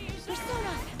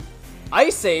 Persona.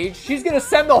 Ice Age? She's gonna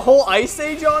send the whole Ice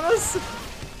Age on us?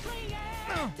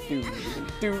 Do.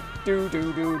 Go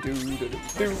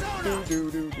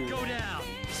down.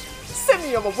 Send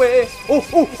me on my way!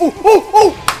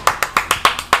 Oh!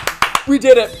 We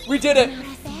did it!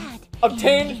 Not bad.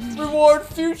 Obtain reward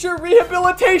future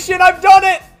rehabilitation! I've done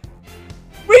it!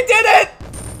 We did it!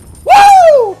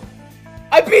 Woo!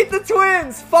 I beat the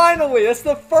twins! Finally! It's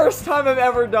the first time I've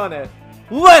ever done it.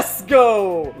 Let's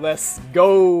go! Let's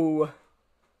go!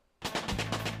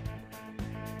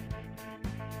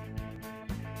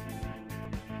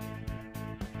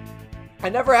 I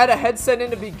never had a headset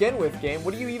in to begin with, game.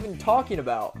 What are you even talking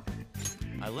about?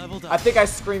 I leveled up. I think I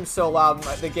screamed so loud,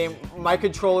 my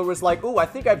controller was like, ooh, I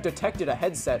think I've detected a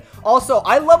headset. Also,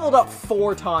 I leveled up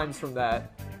 4 times from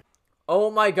that.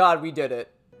 Oh my god, we did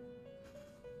it.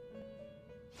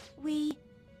 We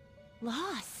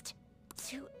lost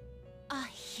to a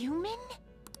human?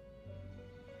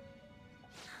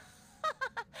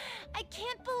 I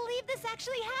can't believe this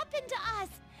actually happened to us.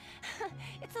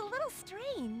 It's a little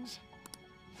strange.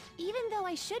 Even though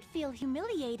I should feel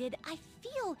humiliated, I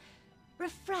feel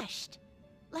refreshed.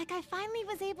 Like I finally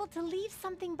was able to leave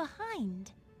something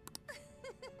behind.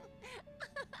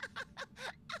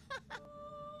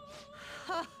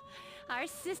 Our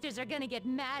sisters are gonna get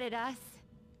mad at us.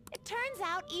 It turns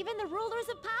out even the rulers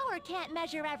of power can't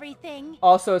measure everything.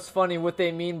 Also, it's funny, what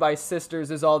they mean by sisters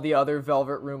is all the other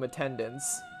Velvet Room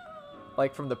attendants.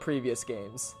 Like from the previous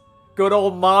games. Good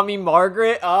old Mommy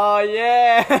Margaret? Oh,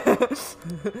 yeah!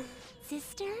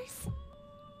 Sisters?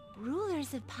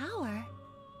 Rulers of power?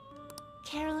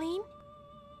 Caroline?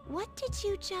 What did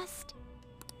you just...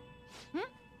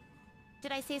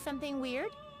 Did I say something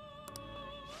weird?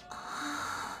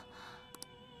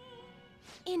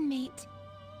 Inmate,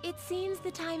 it seems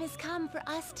the time has come for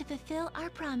us to fulfill our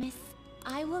promise.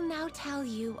 I will now tell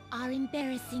you our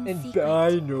embarrassing secret.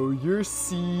 I know your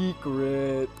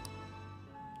secret.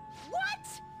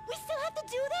 What? We still have to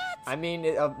do that? I mean,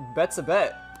 a bet's a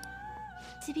bet.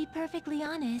 To be perfectly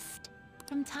honest,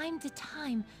 from time to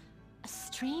time, a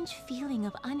strange feeling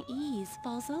of unease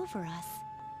falls over us.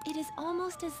 It is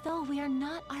almost as though we are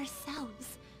not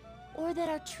ourselves, or that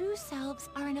our true selves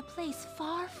are in a place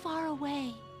far, far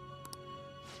away.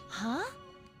 Huh?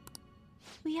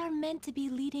 We are meant to be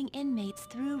leading inmates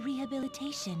through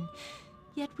rehabilitation,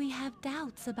 yet we have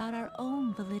doubts about our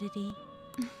own validity.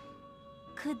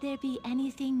 Could there be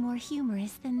anything more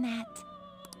humorous than that?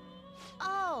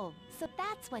 Oh, so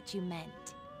that's what you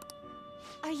meant.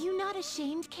 Are you not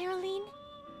ashamed, Caroline?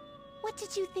 What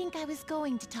did you think I was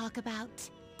going to talk about?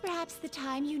 Perhaps the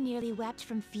time you nearly wept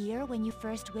from fear when you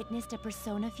first witnessed a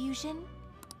persona fusion?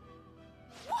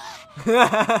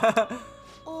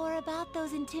 Or about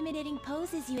those intimidating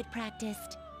poses you had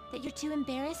practiced that you're too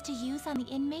embarrassed to use on the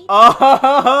inmates?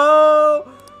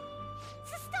 Oh!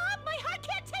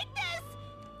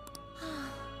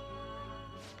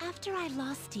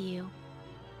 lost you.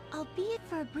 Albeit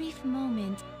for a brief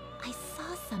moment, I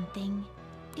saw something.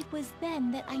 It was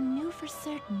then that I knew for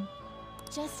certain.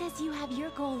 Just as you have your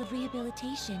goal of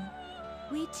rehabilitation,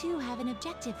 we too have an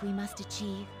objective we must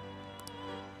achieve.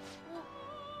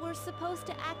 We're supposed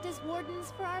to act as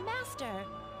wardens for our master,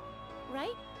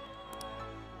 right?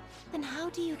 Then how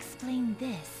do you explain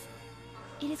this?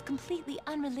 It is completely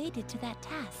unrelated to that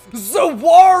task.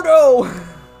 Zawardo!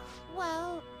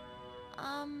 Well,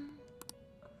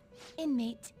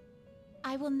 Inmate,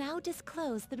 I will now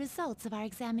disclose the results of our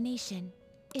examination.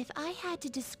 If I had to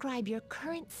describe your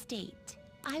current state,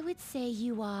 I would say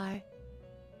you are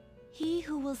he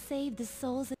who will save the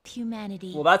souls of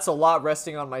humanity. Well, that's a lot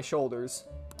resting on my shoulders.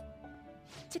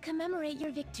 To commemorate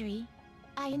your victory,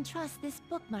 I entrust this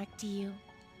bookmark to you.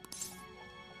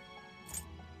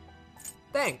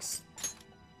 Thanks.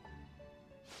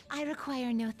 I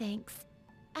require no thanks.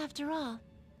 After all,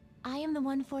 I am the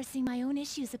one forcing my own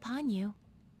issues upon you.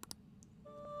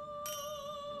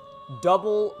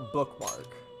 Double bookmark.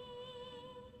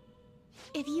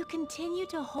 If you continue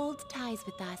to hold ties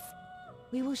with us,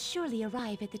 we will surely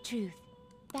arrive at the truth.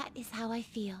 That is how I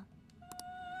feel.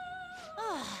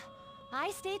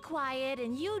 I stay quiet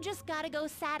and you just gotta go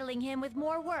saddling him with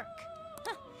more work.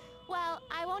 Well,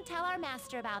 I won't tell our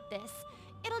master about this.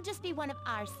 It'll just be one of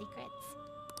our secrets.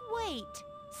 Wait,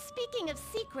 speaking of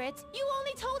secrets, you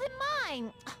only told him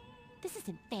mine! This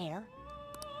isn't fair.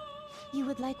 You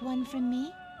would like one from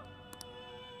me?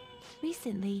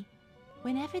 Recently,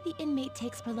 whenever the inmate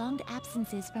takes prolonged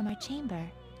absences from our chamber,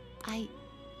 I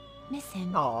miss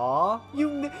him. Aww,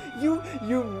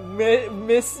 you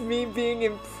miss me being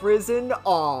in prison?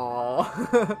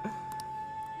 Aww.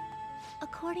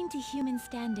 According to human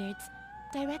standards,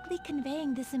 directly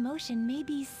conveying this emotion may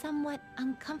be somewhat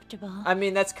uncomfortable. I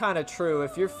mean, that's kind of true.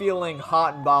 If you're feeling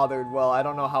hot and bothered, well, I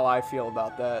don't know how I feel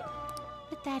about that.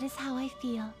 But that is how I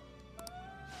feel.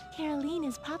 Caroline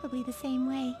is probably the same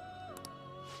way.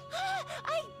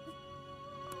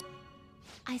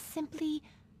 I simply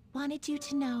wanted you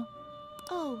to know.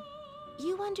 Oh,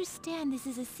 you understand this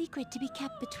is a secret to be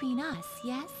kept between us,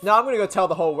 yes? No, I'm gonna go tell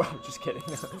the whole world. Just kidding.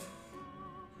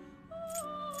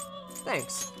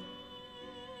 Thanks.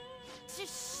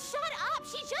 Shut up!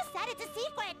 She just said it's a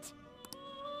secret!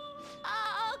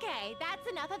 Okay, that's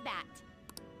enough of that.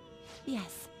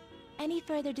 Yes. Any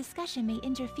further discussion may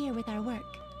interfere with our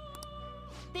work.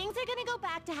 Things are gonna go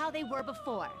back to how they were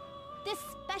before. This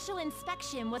special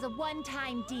inspection was a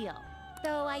one-time deal.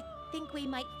 Though I think we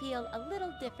might feel a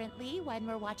little differently when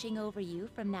we're watching over you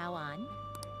from now on.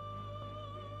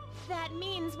 That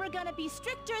means we're gonna be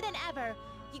stricter than ever.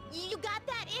 You got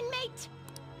that, inmate?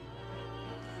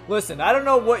 Listen, I don't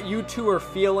know what you two are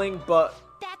feeling, but...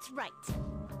 That's right.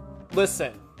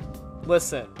 Listen.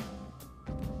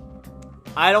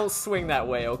 I don't swing that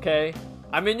way, okay?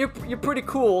 I mean, you're pretty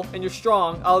cool and you're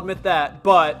strong, I'll admit that,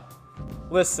 but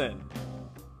listen.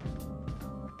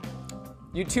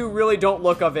 You two really don't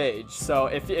look of age, so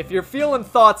if you're feeling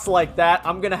thoughts like that,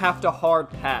 I'm gonna have to hard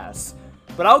pass.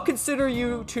 But I'll consider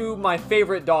you two my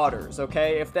favorite daughters,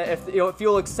 okay? If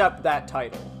you'll accept that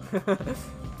title.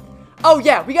 Oh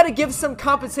yeah, we gotta give some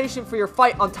compensation for your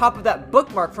fight on top of that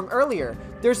bookmark from earlier.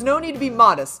 There's no need to be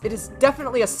modest. It is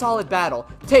definitely a solid battle.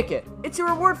 Take it. It's your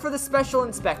reward for the special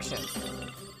inspection.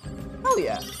 Hell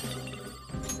yeah.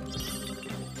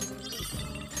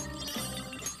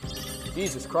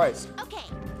 Jesus Christ. Okay.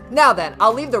 Now then,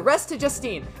 I'll leave the rest to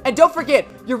Justine. And don't forget,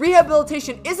 your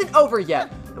rehabilitation isn't over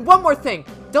yet. And one more thing,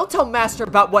 don't tell Master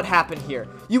about what happened here.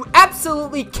 You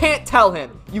absolutely can't tell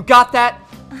him. You got that?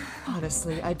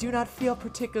 Honestly, I do not feel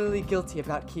particularly guilty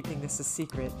about keeping this a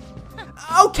secret.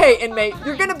 Okay, inmate,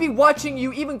 you're gonna be watching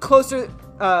you even closer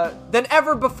than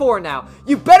ever before now.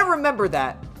 You better remember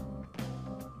that.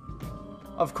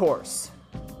 Of course.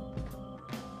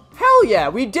 Hell yeah,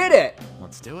 we did it!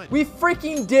 Let's do it. We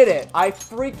freaking did it!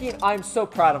 I'm so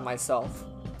proud of myself.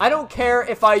 I don't care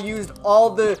if I used all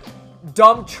the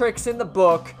dumb tricks in the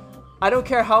book. I don't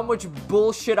care how much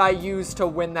bullshit I used to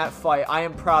win that fight. I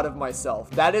am proud of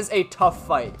myself. That is a tough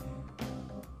fight.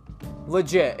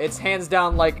 Legit. It's hands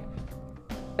down, like,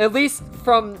 at least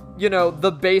from, you know,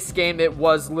 the base game, it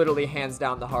was literally hands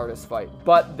down the hardest fight.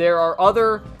 But there are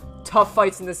other tough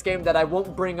fights in this game that I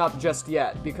won't bring up just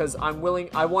yet because I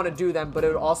want to do them, but it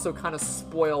would also kind of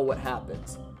spoil what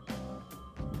happens.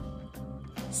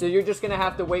 So you're just going to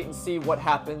have to wait and see what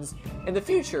happens in the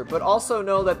future, but also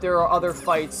know that there are other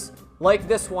fights like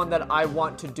this one that I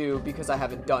want to do because I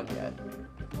haven't done yet.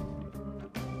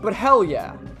 But hell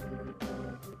yeah.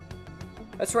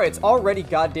 That's right, it's already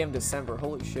goddamn December,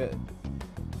 holy shit.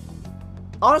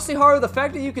 Honestly, Haru, the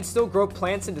fact that you can still grow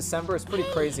plants in December is pretty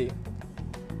crazy.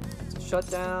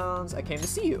 shutdowns. I came to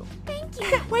see you. Thank you.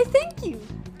 Why, thank you.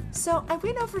 So, I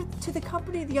went over to the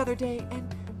company the other day,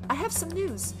 and I have some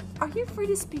news. Are you free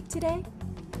to speak today?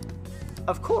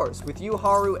 Of course, with you,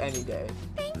 Haru, any day.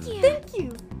 Thank you. Thank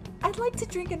you. I'd like to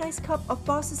drink a nice cup of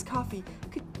Boss's coffee.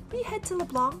 Could we head to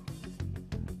LeBlanc?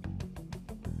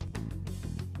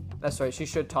 That's right, she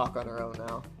should talk on her own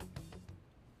now.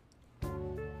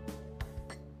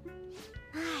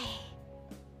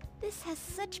 This has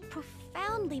such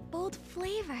profoundly bold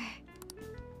flavor.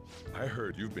 I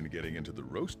heard you've been getting into the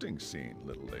roasting scene,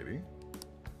 little lady.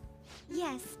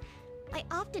 Yes, I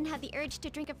often have the urge to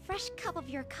drink a fresh cup of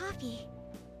your coffee.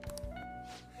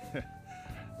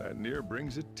 That near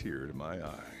brings a tear to my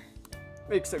eye.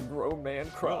 Makes a grown man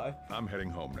cry. Well, I'm heading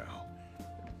home now.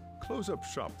 Close up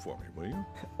shop for me, will you?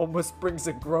 Almost brings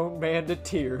a grown man to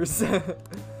tears.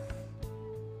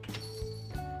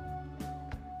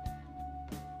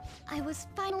 I was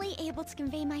finally able to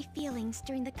convey my feelings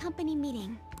during the company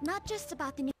meeting. Not just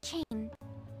about the new chain,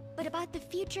 but about the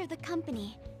future of the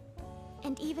company.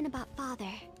 And even about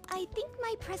Father. I think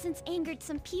my presence angered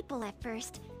some people at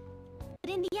first.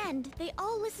 But in the end, they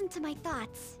all listened to my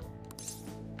thoughts.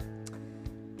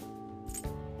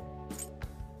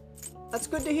 That's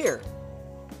good to hear.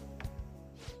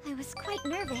 I was quite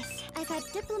nervous. I've had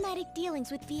diplomatic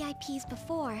dealings with VIPs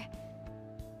before.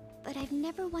 But I've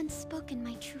never once spoken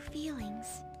my true feelings.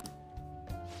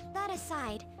 That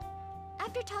aside,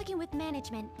 after talking with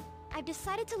management, I've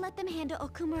decided to let them handle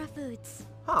Okumura Foods.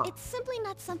 Huh. It's simply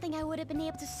not something I would have been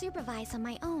able to supervise on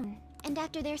my own. And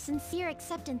after their sincere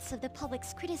acceptance of the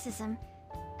public's criticism,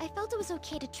 I felt it was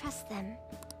okay to trust them.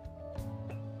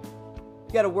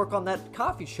 You gotta work on that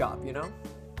coffee shop, you know?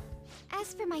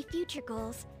 As for my future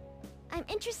goals, I'm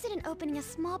interested in opening a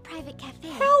small private cafe.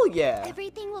 Hell yeah!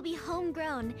 Everything will be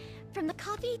homegrown. From the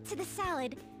coffee to the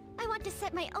salad, I want to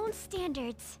set my own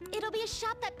standards. It'll be a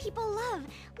shop that people love,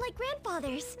 like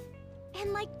grandfather's.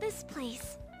 And like this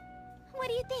place. What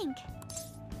do you think?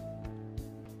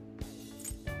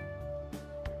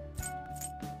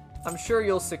 I'm sure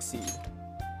you'll succeed.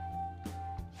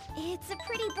 It's a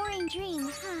pretty boring dream,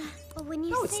 huh? But when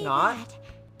you No, it's say not. that,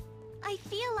 I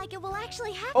feel like it will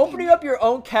actually happen. Opening up your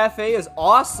own cafe is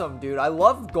awesome, dude. I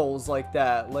love goals like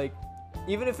that. Like,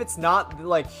 even if it's not,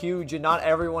 like, huge and not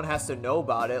everyone has to know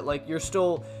about it, like, you're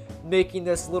still making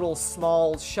this little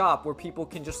small shop where people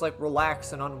can just, like,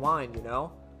 relax and unwind, you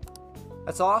know?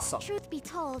 That's awesome. Truth be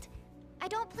told, I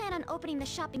don't plan on opening the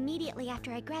shop immediately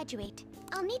after I graduate.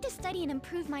 I'll need to study and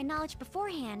improve my knowledge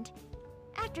beforehand.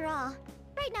 After all,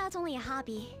 right now it's only a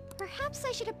hobby. Perhaps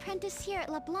I should apprentice here at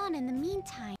LeBlanc in the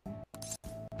meantime.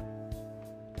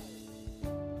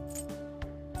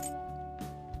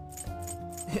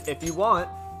 If you want.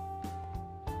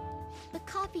 The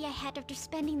coffee I had after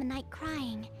spending the night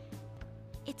crying.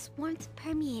 Its warmth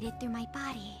permeated through my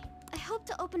body. I hope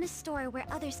to open a store where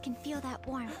others can feel that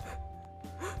warmth.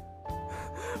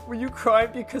 Were you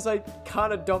crying because I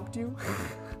kinda dumped you?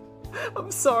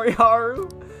 I'm sorry, Haru.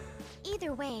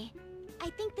 Either way, I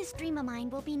think this dream of mine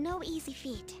will be no easy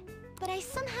feat. But I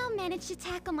somehow managed to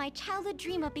tackle my childhood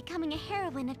dream of becoming a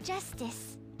heroine of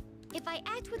justice. If I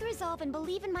act with resolve and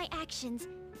believe in my actions,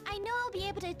 I know I'll be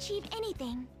able to achieve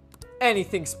anything.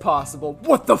 Anything's possible.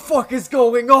 What the fuck is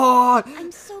going on?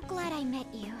 I'm so glad I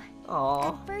met you.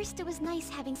 Aww. At first, it was nice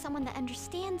having someone that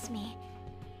understands me.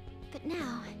 But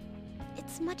now,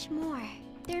 it's much more.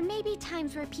 There may be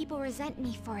times where people resent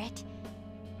me for it.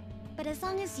 But as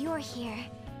long as you're here,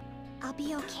 I'll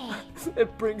be okay.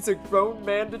 It brings a grown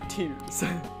man to tears.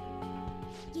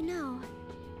 You know,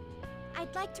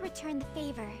 I'd like to return the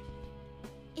favor.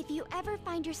 If you ever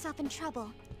find yourself in trouble,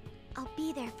 I'll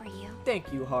be there for you.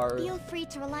 Thank you, Haru. Feel free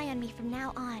to rely on me from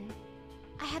now on.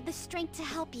 I have the strength to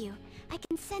help you. I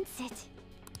can sense it.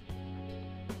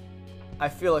 I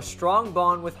feel a strong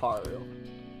bond with Haru.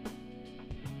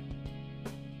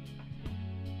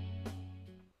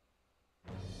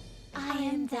 I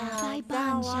am thou, thy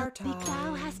bond shalt be.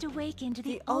 Thou hast awakened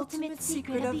the ultimate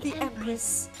secret of the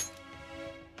Empress.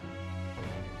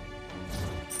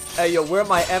 Hey, yo, where are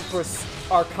my Empress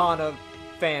Arcana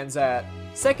fans at?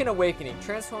 Second Awakening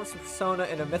transforms Persona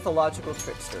into mythological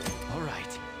trickster.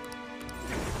 Alright.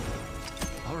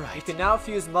 You Alright. can now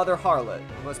fuse Mother Harlot,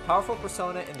 the most powerful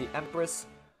persona in the Empress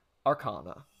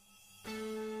Arcana.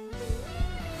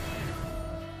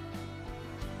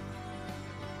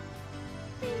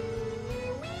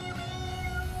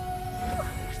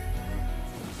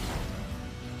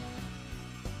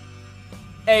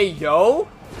 Hey, yo!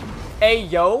 Hey,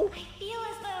 yo! I feel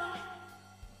as though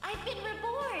I've been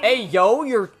reborn. Hey, yo,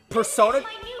 your persona My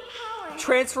new power.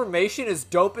 transformation is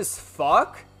dope as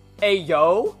fuck. Hey,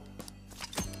 yo.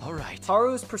 All right.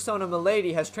 Haru's persona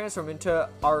Milady has transformed into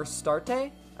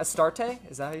Astarte? Astarte?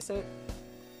 Is that how you say it?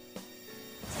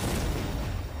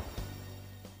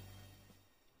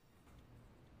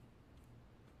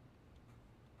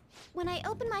 When I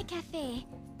open my cafe,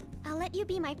 I'll let you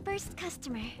be my first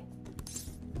customer.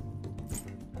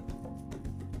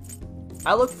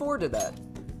 I look forward to that.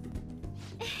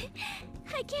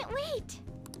 I can't wait.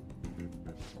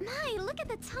 My, look at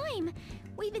the time.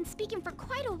 We've been speaking for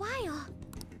quite a while.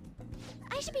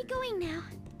 I should be going now.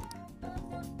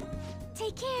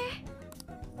 Take care.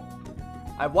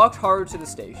 I walked Haru to the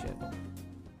station.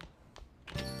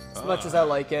 As much as I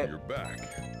like it. You're back.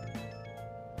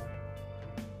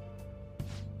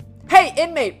 Hey,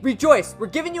 inmate, rejoice! We're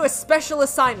giving you a special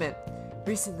assignment.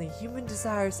 Recently, human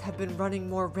desires have been running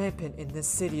more rampant in this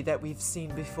city that we've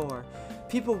seen before.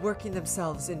 People working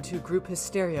themselves into group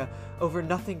hysteria over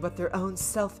nothing but their own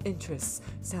self-interests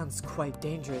sounds quite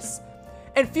dangerous.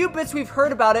 And few bits we've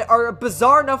heard about it are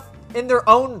bizarre enough in their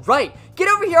own right. Get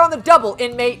over here on the double,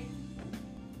 inmate!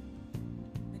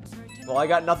 Well, I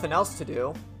got nothing else to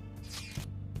do.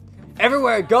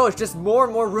 Everywhere I go, it's just more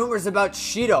and more rumors about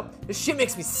Shido. This shit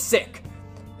makes me sick.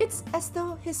 It's as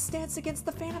though his stance against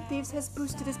the Phantom Thieves has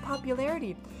boosted his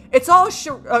popularity. It's all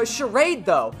a charade,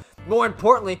 though. More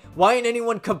importantly, why ain't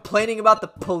anyone complaining about the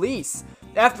police?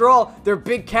 After all, their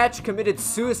big catch committed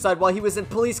suicide while he was in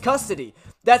police custody.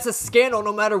 That's a scandal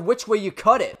no matter which way you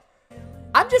cut it.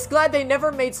 I'm just glad they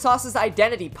never made Sauce's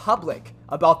identity public.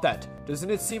 About that, doesn't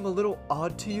it seem a little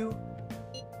odd to you?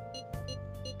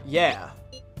 Yeah.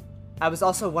 I was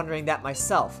also wondering that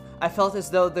myself. I felt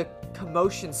as though the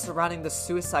commotion surrounding the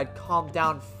suicide calmed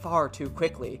down far too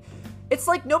quickly. It's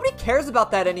like nobody cares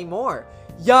about that anymore.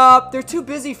 Yup, they're too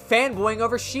busy fanboying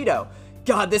over Shido.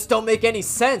 God, this don't make any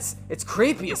sense. It's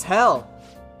creepy as hell.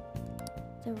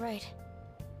 They're right.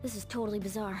 This is totally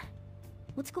bizarre.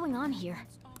 What's going on here?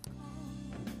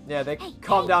 Yeah, they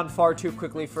calmed down far too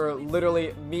quickly for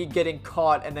literally me getting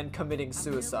caught and then committing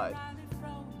suicide.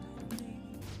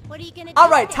 What are you gonna do?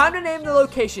 Alright, time to name the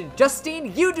location.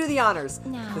 Justine, you do the honors.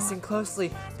 No. Listen closely.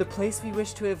 The place we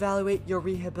wish to evaluate your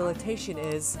rehabilitation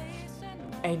is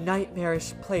a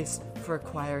nightmarish place for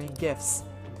acquiring gifts.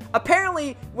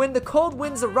 Apparently, when the cold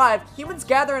winds arrive, humans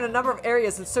gather in a number of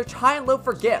areas and search high and low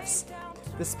for gifts.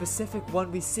 The specific one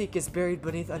we seek is buried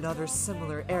beneath another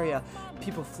similar area.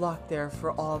 People flock there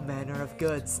for all manner of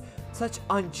goods. Such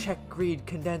unchecked greed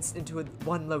condensed into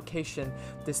one location.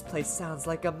 This place sounds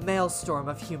like a maelstrom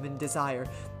of human desire.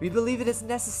 We believe it is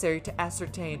necessary to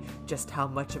ascertain just how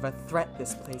much of a threat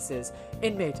this place is.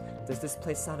 Inmate, does this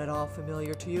place sound at all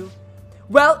familiar to you?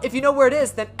 Well, if you know where it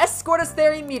is, then escort us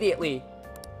there immediately.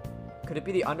 Could it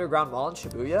be the underground mall in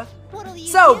Shibuya? What'll you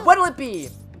So, do? what'll it be?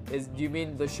 Do you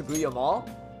mean the Shibuya Mall?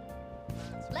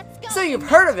 Let's go. So you've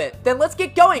heard of it. Then let's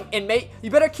get going, inmate.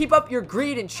 You better keep up your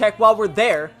greed in check while we're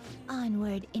there.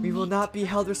 Onward, inmate. We will not be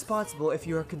held responsible if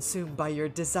you are consumed by your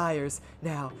desires.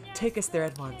 Now, take us there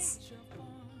at once.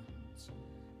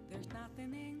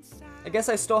 I guess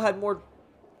I still had more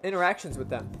interactions with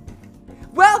them.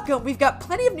 Welcome! We've got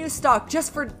plenty of new stock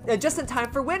just in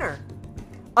time for winter.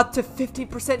 Up to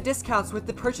 50% discounts with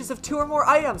the purchase of 2 or more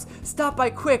items. Stop by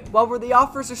quick while the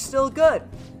offers are still good.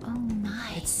 Oh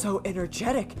my. It's so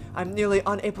energetic. I'm nearly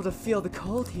unable to feel the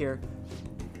cold here.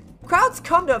 Crowds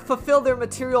come to fulfill their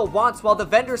material wants while the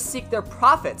vendors seek their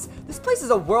profits. This place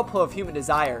is a whirlpool of human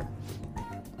desire.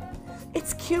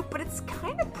 It's cute, but it's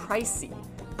kind of pricey.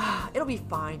 It'll be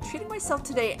fine. Treating myself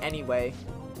today anyway.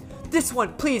 This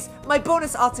one, please. My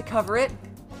bonus ought to cover it.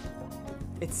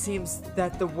 It seems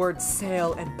that the words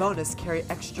sale and bonus carry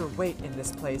extra weight in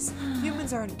this place.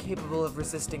 Humans are incapable of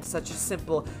resisting such a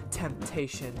simple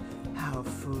temptation. How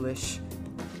foolish.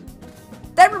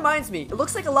 That reminds me, it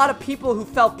looks like a lot of people who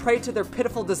fell prey to their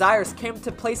pitiful desires came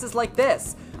to places like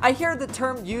this. I hear the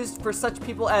term used for such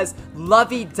people as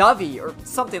lovey-dovey or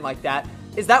something like that.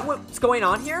 Is that what's going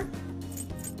on here?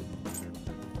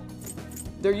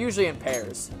 They're usually in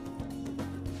pairs.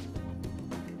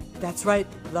 That's right,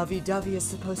 lovey-dovey is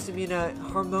supposed to mean a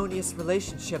harmonious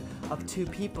relationship of two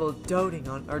people doting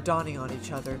on or dawning on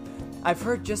each other. I've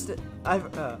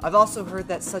also heard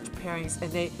that such pairings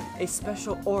innate a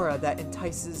special aura that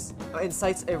incites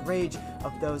a rage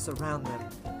of those around them.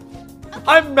 Okay.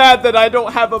 I'm mad that I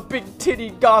don't have a big titty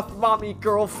goth mommy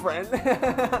girlfriend.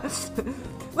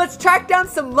 Let's track down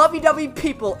some lovey-dovey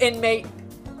people, inmate.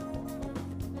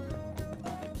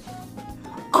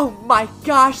 Oh my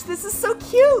gosh, this is so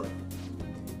cute!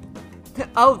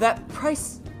 Oh, that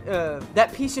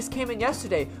piece just came in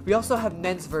yesterday. We also have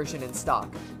men's version in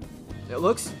stock. It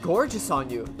looks gorgeous on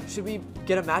you. Should we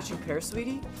get a matching pair,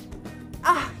 sweetie?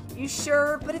 You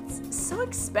sure? But it's so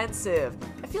expensive.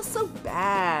 I feel so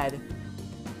bad.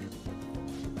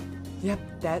 Yep,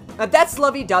 that's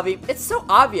lovey-dovey. It's so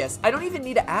obvious. I don't even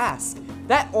need to ask.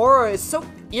 That aura is so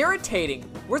irritating.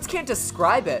 Words can't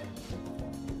describe it.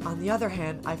 On the other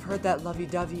hand, I've heard that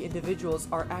lovey-dovey individuals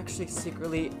are actually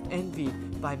secretly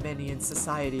envied by many in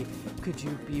society. Could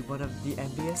you be one of the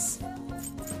envious?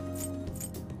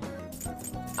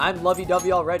 I'm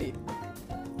lovey-dovey already.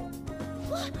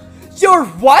 You're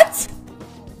what?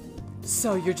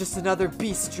 So you're just another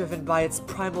beast driven by its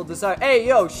primal desire. Hey,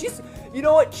 yo, you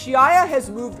know what? Chiaya has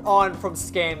moved on from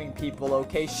scamming people,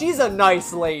 okay? She's a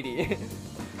nice lady.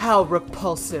 How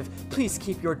repulsive. Please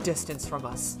keep your distance from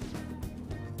us.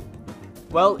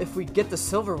 Well, if we get the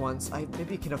silver ones, I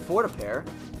maybe can afford a pair.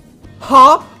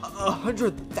 Huh?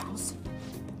 100,000?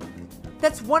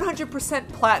 That's 100%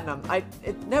 platinum.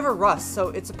 It never rusts, so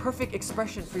it's a perfect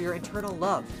expression for your eternal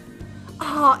love.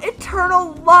 Ah,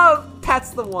 eternal love! That's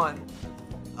the one.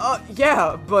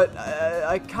 Yeah, but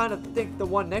I kind of think the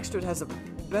one next to it has a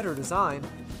better design.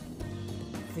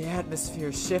 The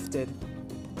atmosphere shifted.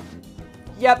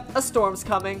 Yep, a storm's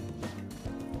coming.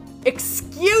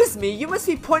 Excuse me, you must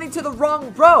be pointing to the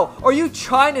wrong row. Or are you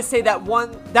trying to say that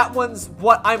one's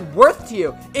what I'm worth to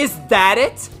you? Is that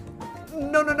it?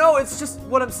 No, it's just,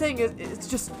 what I'm saying is,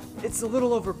 it's a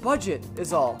little over budget,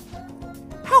 is all.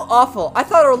 How awful. I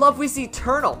thought our love was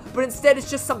eternal, but instead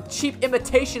it's just some cheap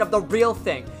imitation of the real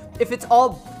thing. If it's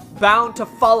all bound to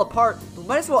fall apart, we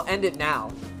might as well end it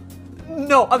now.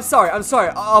 No, I'm sorry,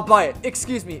 I'll buy it.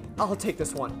 Excuse me, I'll take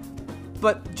this one.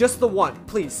 But just the one,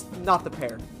 please, not the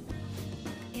pair.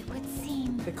 It would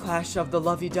seem... The clash of the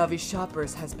lovey-dovey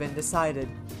shoppers has been decided.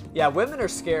 Yeah, women are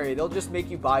scary. They'll just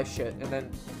make you buy shit and then,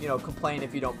 you know, complain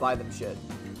if you don't buy them shit.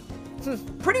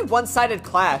 Pretty one-sided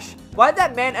clash. Why'd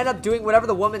that man end up doing whatever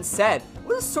the woman said?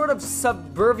 What sort of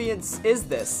subservience is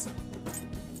this?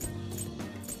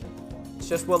 It's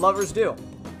just what lovers do.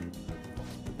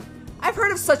 I've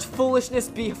heard of such foolishness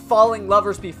befalling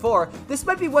lovers before. This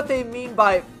might be what they mean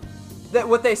by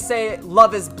what they say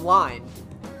love is blind.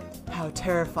 How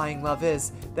terrifying love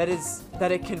is, that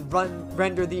it can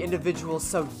render the individual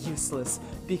so useless.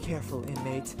 Be careful,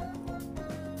 inmate.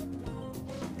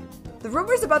 The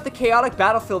rumors about the chaotic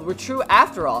battlefield were true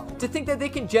after all. To think that they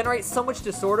can generate so much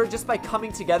disorder just by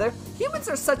coming together, humans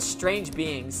are such strange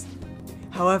beings.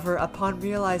 However, upon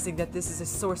realizing that this is a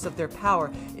source of their power,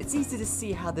 it's easy to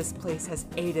see how this place has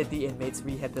aided the inmates'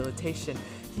 rehabilitation.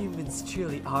 Humans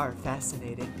truly are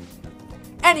fascinating.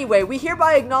 Anyway, we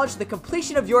hereby acknowledge the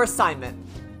completion of your assignment.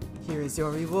 Here is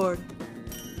your reward.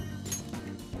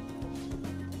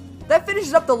 That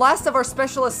finishes up the last of our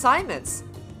special assignments.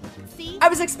 See? I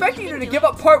was expecting you to give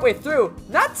up partway through.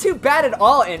 Not too bad at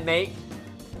all, inmate.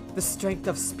 The strength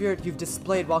of spirit you've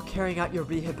displayed while carrying out your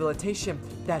rehabilitation,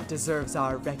 that deserves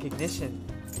our recognition.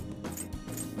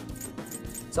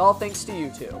 It's all thanks to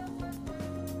you two.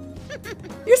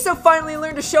 You so finally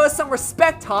learned to show us some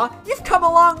respect, huh? You've come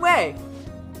a long way.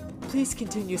 Please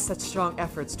continue such strong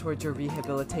efforts towards your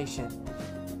rehabilitation.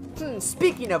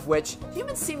 Speaking of which,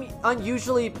 humans seem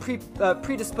unusually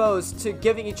predisposed to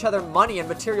giving each other money and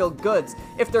material goods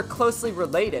if they're closely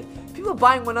related. People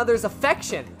buying one another's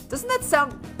affection. Doesn't that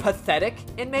sound pathetic,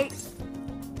 inmate?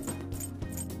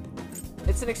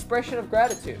 It's an expression of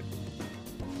gratitude.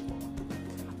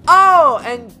 Oh,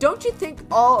 and don't you think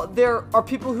there are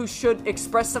people who should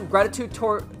express some gratitude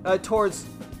towards...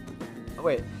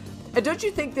 Wait. And don't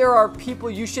you think there are people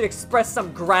you should express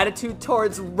some gratitude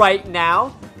towards right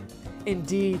now?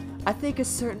 Indeed, I think a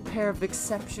certain pair of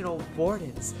exceptional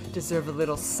wardens deserve a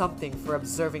little something for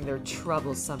observing their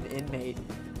troublesome inmate.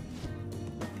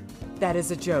 That is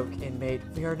a joke, inmate.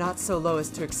 We are not so low as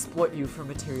to exploit you for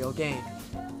material gain.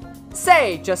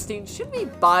 Say, Justine, shouldn't we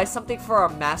buy something for our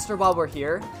master while we're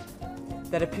here?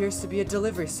 That appears to be a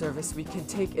delivery service we can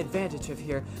take advantage of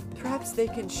here. Perhaps they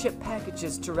can ship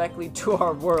packages directly to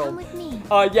our world. Come with me.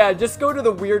 Yeah, just go to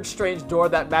the weird, strange door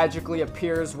that magically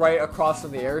appears right across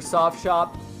from the airsoft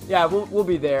shop. Yeah, we'll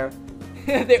be there.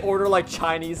 They order like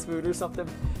Chinese food or something.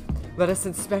 Let us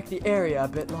inspect the area a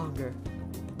bit longer.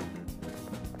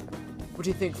 What do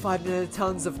you think? 5 million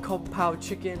tons of kung pao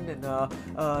chicken and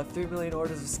 3 million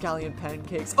orders of scallion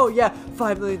pancakes. Oh yeah,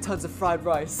 5 million tons of fried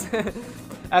rice.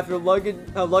 After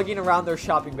lugging around their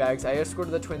shopping bags, I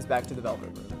escorted the twins back to the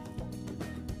Velvet Room.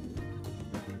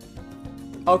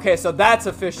 Okay, so that's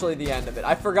officially the end of it.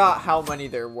 I forgot how many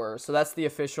there were, so that's the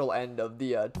official end of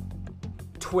the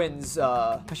twins,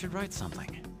 I should write something.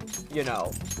 you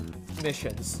know,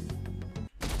 missions.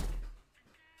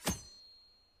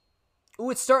 Ooh,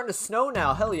 it's starting to snow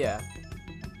now. Hell yeah.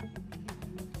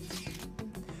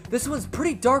 This one's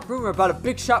pretty dark rumor about a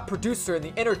big shot producer in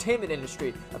the entertainment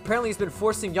industry. Apparently he's been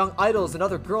forcing young idols and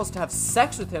other girls to have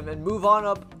sex with him and move on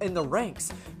up in the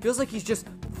ranks. Feels like he's just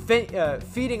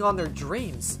feeding on their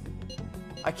dreams.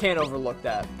 I can't overlook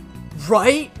that.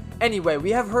 Right? Anyway,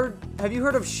 have you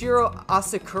heard of Shiro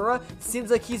Asakura? Seems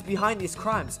like he's behind these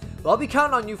crimes. Well, I'll be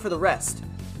counting on you for the rest.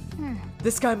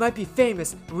 This guy might be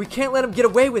famous, but we can't let him get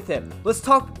away with it. Let's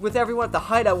talk with everyone at the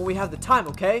hideout when we have the time,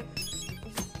 okay?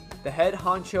 The head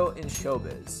honcho in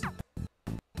showbiz.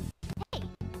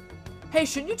 Hey,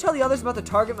 shouldn't you tell the others about the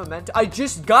target memento? I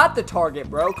just got the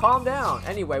target, bro. Calm down.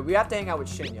 Anyway, we have to hang out with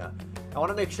Shinya. I want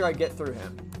to make sure I get through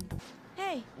him.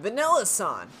 Hey.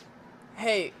 Vanilla-san.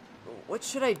 Hey, what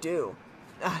should I do?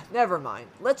 Never mind.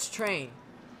 Let's train.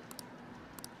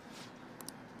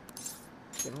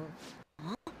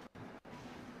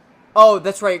 Oh,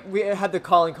 that's right. We had the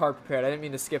calling card prepared. I didn't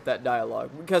mean to skip that dialogue.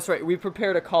 That's right. We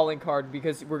prepared a calling card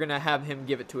because we're going to have him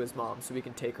give it to his mom so we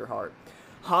can take her heart.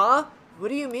 Huh? What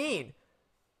do you mean?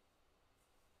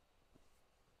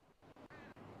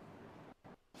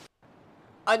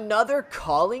 Another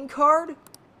calling card?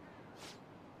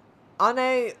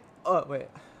 Hanae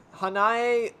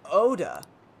Oda.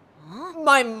 Huh?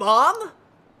 My mom?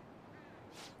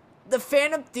 The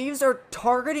Phantom Thieves are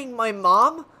targeting my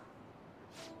mom?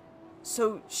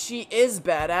 So she is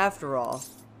bad after all.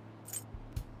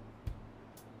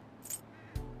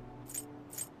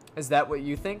 Is that what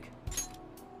you think?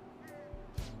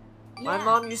 Yeah. My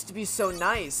mom used to be so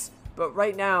nice, but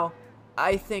right now,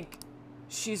 I think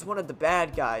she's one of the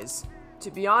bad guys.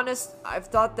 To be honest, I've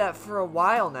thought that for a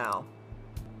while now.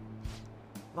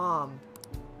 Mom,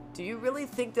 do you really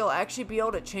think they'll actually be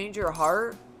able to change your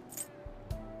heart?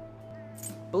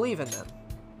 Believe in them,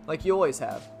 like you always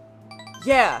have.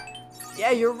 Yeah,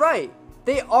 you're right.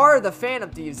 They are the Phantom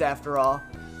Thieves after all.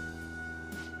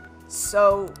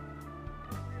 So,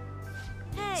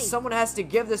 hey. Someone has to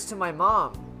give this to my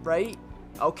mom, right?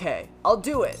 Okay, I'll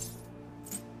do it.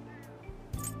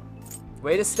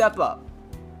 Way to step up.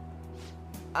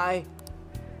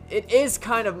 It is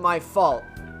kind of my fault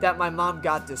that my mom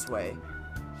got this way.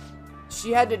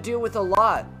 She had to deal with a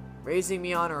lot, raising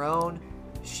me on her own.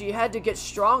 She had to get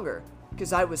stronger,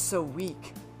 because I was so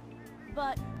weak.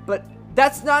 But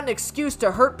that's not an excuse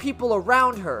to hurt people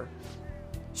around her.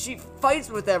 She fights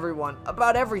with everyone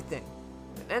about everything,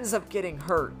 and ends up getting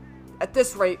hurt. At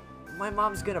this rate, my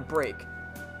mom's gonna break.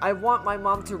 I want my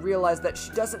mom to realize that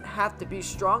she doesn't have to be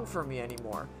strong for me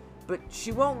anymore. But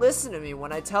she won't listen to me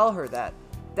when I tell her that.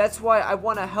 That's why I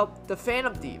want to help the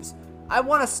Phantom Thieves. I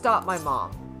want to stop my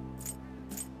mom.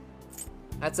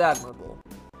 That's admirable.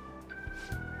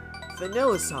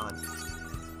 Vanilla-san.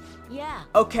 Yeah.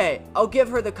 Okay, I'll give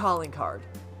her the calling card.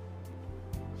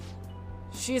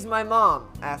 She's my mom,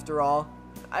 after all.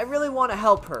 I really want to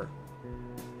help her.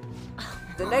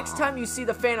 The next time you see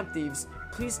the Phantom Thieves,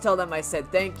 please tell them I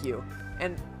said thank you.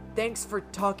 And thanks for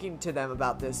talking to them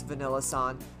about this,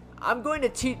 Vanilla-san. I'm going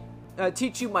to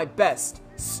teach you my best,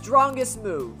 strongest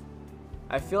move.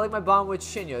 I feel like my bond with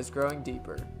Shinya is growing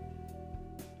deeper.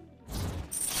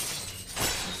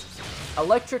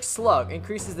 Electric Slug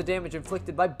increases the damage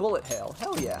inflicted by bullet hail.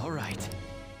 Hell yeah. Alright.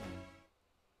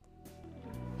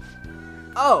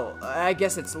 Oh, I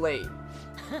guess it's late.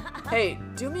 Hey,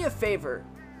 do me a favor.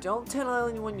 Don't tell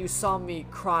anyone you saw me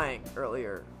crying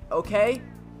earlier, okay?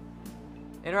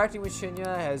 Interacting with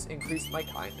Shinya has increased my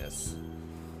kindness.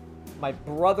 My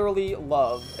brotherly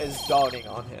love is dawning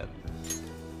on him.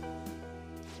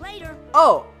 Later.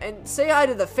 Oh, and say hi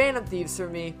to the Phantom Thieves for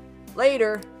me.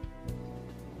 Later.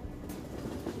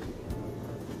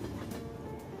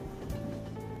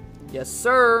 Yes,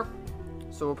 sir.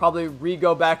 So we'll probably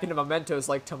re-go back into mementos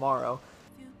like tomorrow.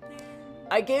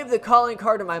 I gave the calling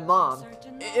card to my mom.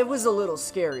 It was a little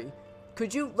scary.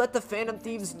 Could you let the Phantom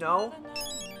Thieves know?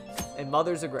 A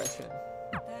mother's aggression.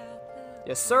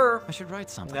 Yes, sir. I should write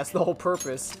something. And that's the whole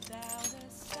purpose.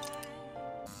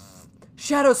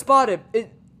 Shadow spotted.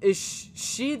 Is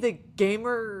she the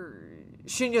gamer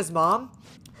Shinya's mom?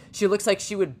 She looks like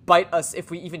she would bite us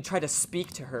if we even try to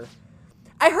speak to her.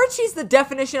 I heard she's the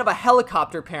definition of a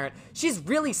helicopter parent. She's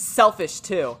really selfish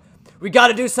too. We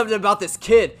gotta do something about this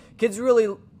kid. Kids really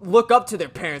look up to their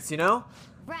parents, you know?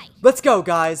 Right. Let's go,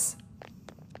 guys.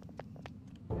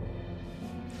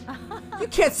 You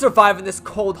can't survive in this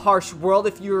cold, harsh world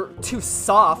if you're too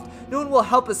soft. No one will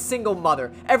help a single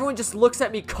mother. Everyone just looks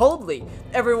at me coldly.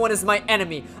 Everyone is my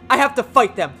enemy. I have to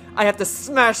fight them. I have to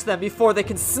smash them before they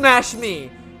can smash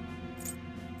me.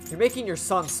 You're making your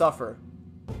son suffer.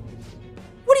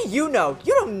 What do you know?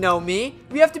 You don't know me.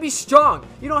 We have to be strong.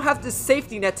 You don't have the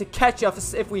safety net to catch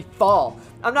us if we fall.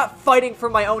 I'm not fighting for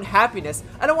my own happiness.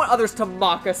 I don't want others to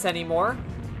mock us anymore.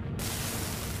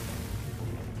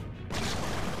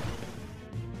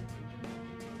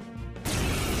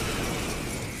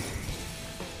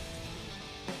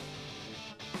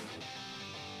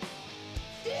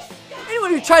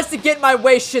 Anyone who tries to get in my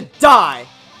way should die.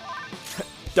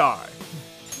 Die.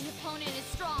 The opponent is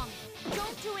strong.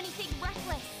 Don't do anything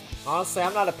reckless. Honestly,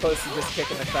 I'm not opposed to just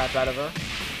kicking the crap out of her.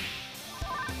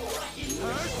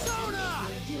 Persona!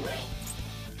 To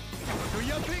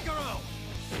your Figaro!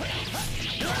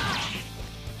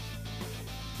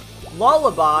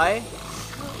 Lullaby?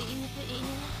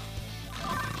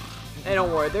 Hey,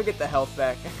 don't worry, they'll get the health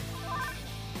back.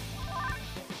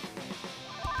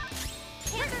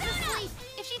 Hands are asleep.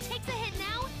 If she takes a hit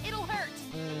now, it'll hurt.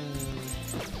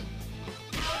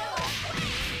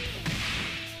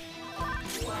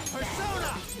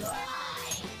 Persona!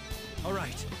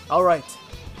 Alright. Alright.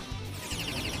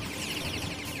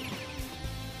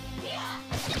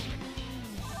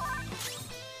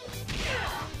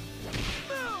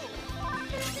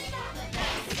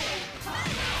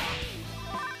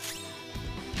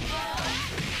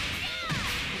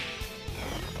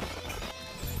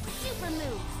 Super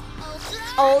move.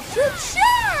 Ultra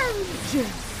Charge!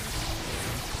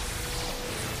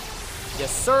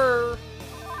 Yes, sir.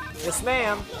 Yes,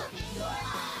 ma'am.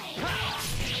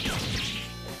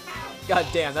 God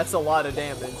damn, that's a lot of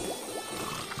damage.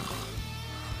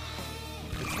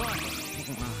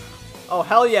 Oh,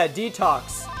 hell yeah,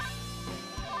 detox.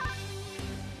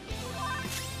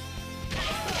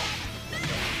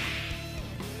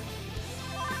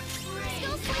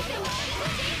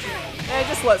 Hey,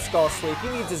 just let Skull sleep. He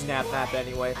needs his nap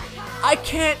anyway. I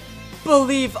can't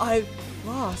believe I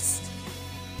lost.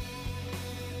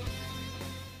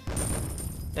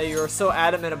 Hey, you were so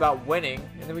adamant about winning,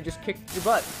 and then we just kicked your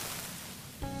butt.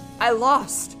 I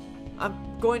lost.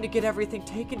 I'm going to get everything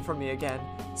taken from me again.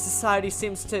 Society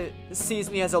seems to sees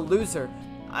me as a loser.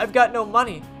 I've got no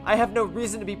money. I have no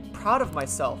reason to be proud of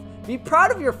myself. Be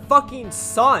proud of your fucking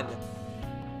son.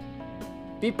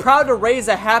 Be proud to raise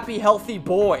a happy, healthy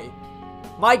boy.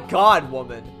 My God,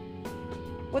 woman.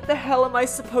 What the hell am I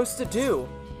supposed to do?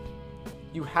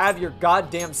 You have your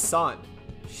goddamn son.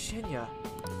 Shinya.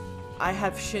 I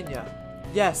have Shinya.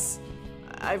 Yes,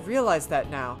 I realize that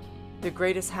now. The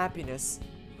greatest happiness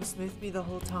was with me the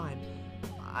whole time.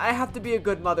 I have to be a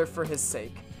good mother for his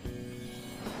sake.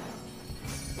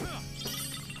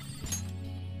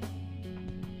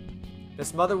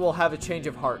 This mother will have a change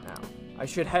of heart now. I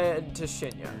should head to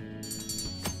Shinya.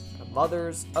 The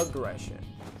mother's aggression.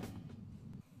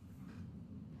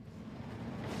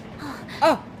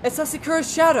 Oh, it's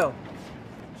Asakura's shadow.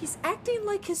 He's acting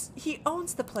like he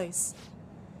owns the place.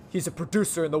 He's a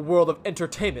producer in the world of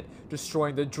entertainment,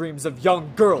 destroying the dreams of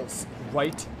young girls,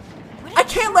 right? I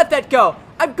can't let that go.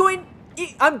 I'm going,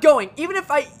 even if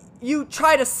you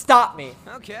try to stop me.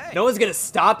 Okay. No one's gonna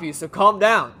stop you, so calm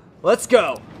down. Let's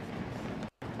go.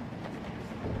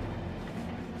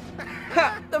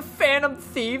 Ha, the Phantom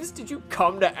Thieves, did you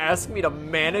come to ask me to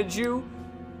manage you?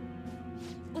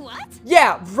 What?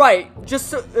 Yeah, right.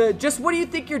 Just what do you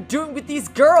think you're doing with these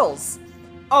girls?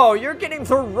 Oh, you're getting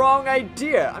the wrong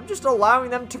idea. I'm just allowing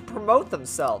them to promote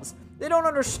themselves. They don't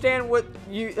understand what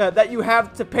that you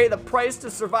have to pay the price to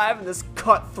survive in this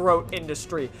cutthroat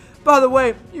industry. By the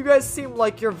way, you guys seem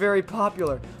like you're very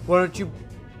popular. Why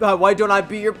don't I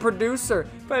be your producer?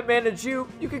 If I manage you,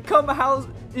 you become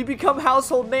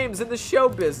household names in the show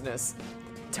business.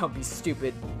 Don't be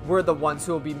stupid. We're the ones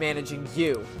who will be managing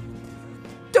you.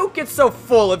 Don't get so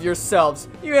full of yourselves,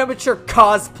 you amateur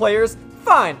cosplayers.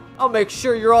 Fine, I'll make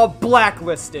sure you're all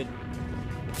blacklisted.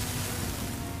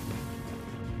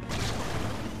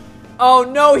 Oh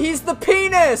no, he's the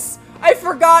penis! I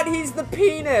forgot he's the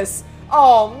penis!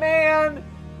 Oh man!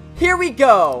 Here we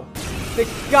go! The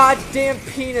goddamn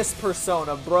penis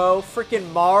persona, bro.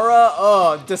 Freaking Mara?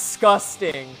 Ugh,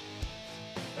 disgusting.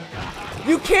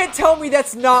 You can't tell me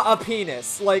that's not a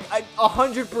penis. Like,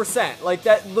 100%. Like,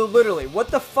 that, literally. What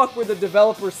the fuck were the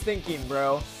developers thinking,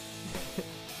 bro?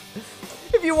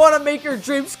 If you want to make your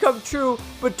dreams come true,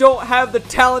 but don't have the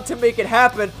talent to make it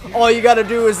happen, all you gotta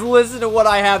do is listen to what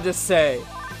I have to say.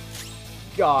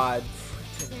 God.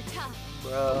 They're tough.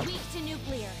 Bruh. Weak to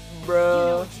nuclear. Bruh.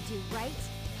 You know what to do, right?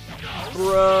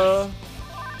 Bruh.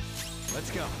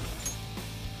 Let's go.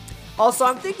 Also,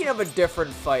 I'm thinking of a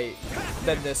different fight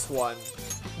than this one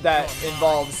that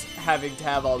involves having to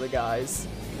have all the guys.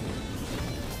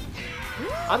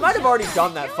 I might have already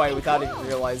done that fight without even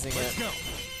realizing it.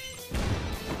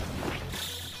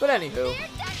 But anywho.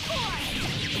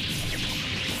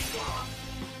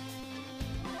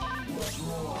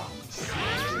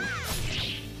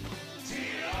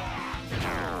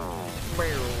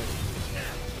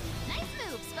 Nice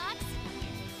moves, Fox.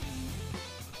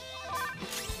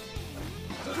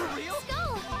 For real?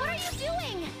 Skull, what are you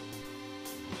doing?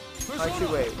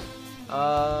 Actually, wait.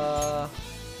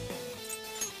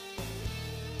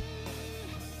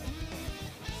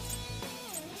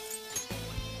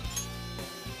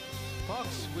 Fox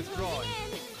withdrawing.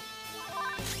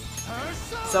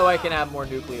 So I can have more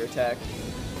nuclear tech.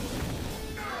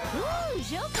 Ooh,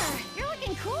 Joker, you're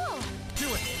looking cool. Do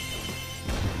it.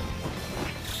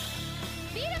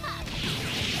 Beat him up.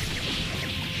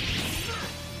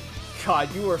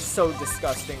 God, you are so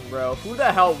disgusting, bro. Who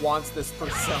the hell wants this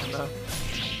persona?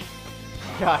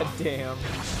 God damn.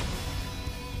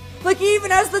 Like, he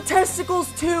even has the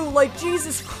testicles, too. Like,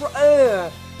 Jesus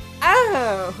Christ.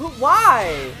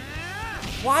 Why?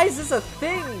 Why is this a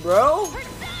thing, bro?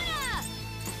 Persona!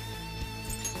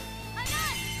 A nut!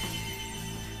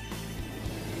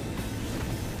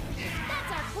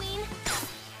 That's our queen.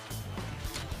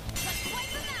 Let's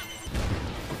wipe him out.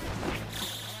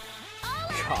 All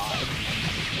out. God.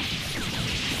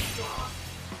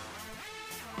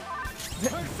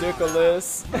 Ridiculous.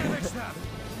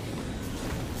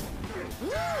 Ooh,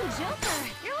 Joker,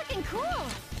 you're looking cool.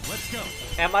 Let's go.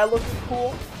 Am I looking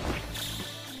cool?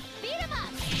 Beat him up.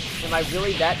 Am I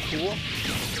really that cool?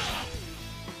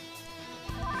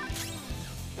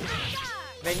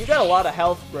 Man, you got a lot of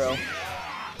health, bro.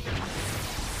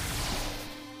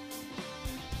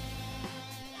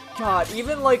 God,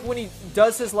 even like when he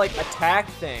does his like attack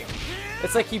thing,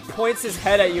 it's like he points his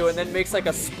head at you and then makes like a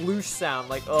sploosh sound.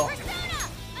 Like, oh,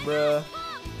 bruh.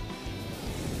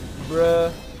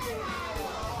 Bruh.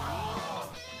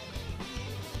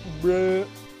 Bruh.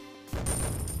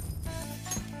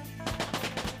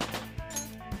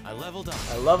 I leveled up.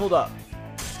 I leveled up.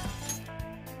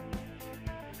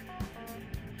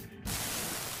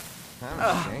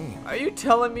 Are you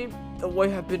telling me the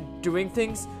way I've been doing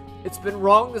things, it's been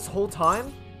wrong this whole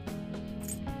time?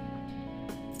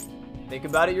 Think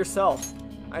about it yourself.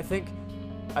 I think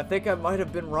I might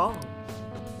have been wrong.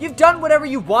 You've done whatever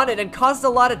you wanted and caused a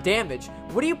lot of damage.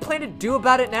 What do you plan to do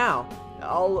about it now?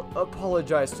 I'll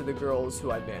apologize to the girls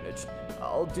who I managed.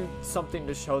 I'll do something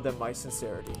to show them my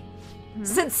sincerity.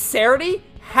 Sincerity?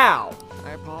 How?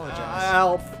 I apologize.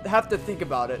 I'll have to think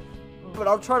about it, but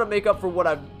I'll try to make up for what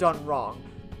I've done wrong,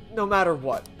 no matter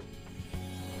what.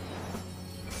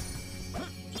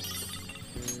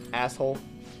 Asshole.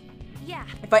 Yeah.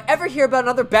 If I ever hear about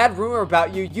another bad rumor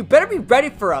about you, you better be ready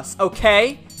for us,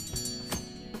 okay?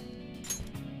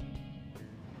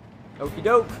 Okie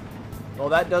doke. Well,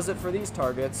 that does it for these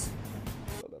targets.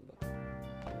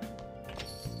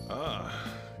 Ah,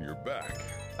 you're back.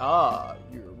 Ah,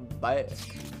 you're back.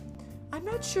 I'm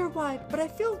not sure why, but I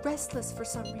feel restless for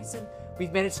some reason.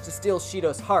 We've managed to steal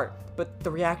Shido's heart, but the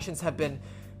reactions have been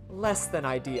less than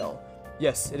ideal.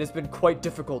 Yes, it has been quite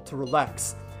difficult to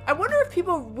relax. I wonder if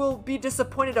people will be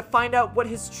disappointed to find out what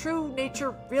his true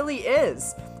nature really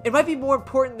is. It might be more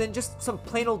important than just some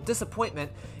plain old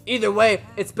disappointment. Either way,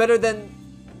 it's better than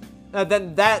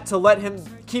that to let him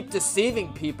keep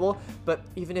deceiving people. But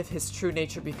even if his true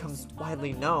nature becomes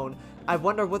widely known, I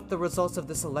wonder what the results of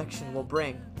this election will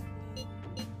bring.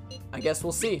 I guess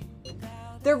we'll see.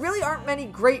 There really aren't many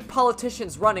great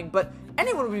politicians running, but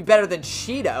anyone would be better than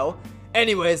Shido.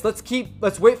 Anyways,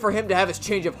 let's wait for him to have his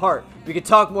change of heart. We could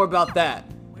talk more about that.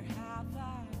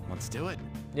 Let's do it.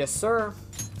 Yes, sir.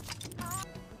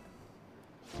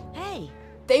 Hey.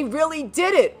 They really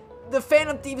did it! The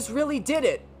Phantom Thieves really did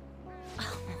it!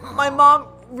 My mom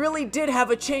really did have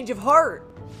a change of heart.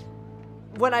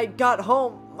 When I got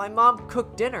home, my mom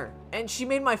cooked dinner, and she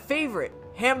made my favorite,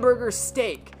 hamburger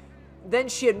steak. Then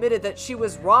she admitted that she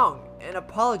was wrong and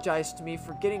apologized to me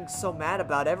for getting so mad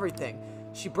about everything.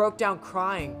 She broke down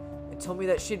crying and told me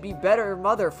that she'd be better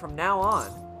mother from now on.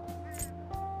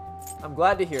 I'm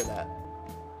glad to hear that.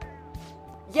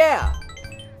 Yeah!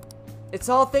 It's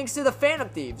all thanks to the Phantom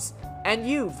Thieves. And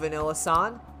you,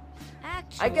 Vanilla-san.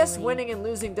 Actually, I guess winning and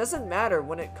losing doesn't matter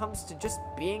when it comes to just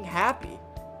being happy.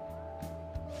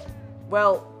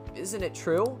 Well, isn't it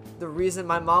true? The reason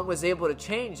my mom was able to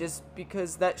change is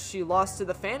because that she lost to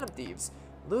the Phantom Thieves.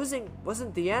 Losing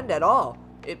wasn't the end at all.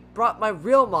 It brought my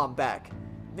real mom back.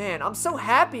 Man, I'm so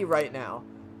happy right now.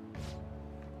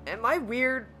 Am I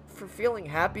weird for feeling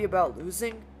happy about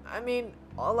losing? I mean,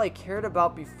 all I cared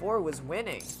about before was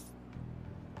winning.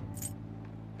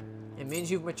 It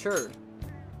means you've matured.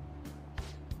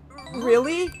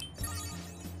 Really?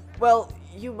 Well,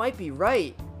 you might be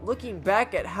right. Looking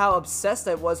back at how obsessed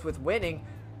I was with winning,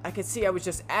 I could see I was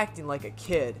just acting like a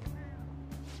kid.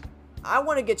 I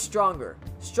want to get stronger.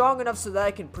 Strong enough so that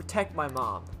I can protect my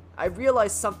mom. I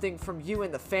realized something from you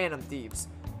and the Phantom Thieves.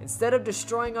 Instead of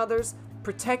destroying others,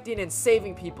 protecting and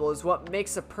saving people is what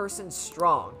makes a person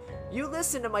strong. You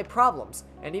listened to my problems,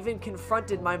 and even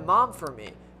confronted my mom for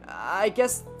me. I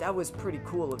guess that was pretty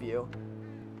cool of you.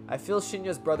 I feel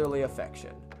Shinya's brotherly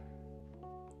affection.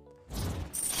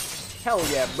 Hell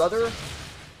yeah, brother.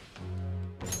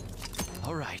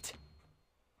 All right.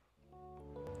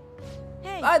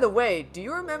 Hey. By the way, do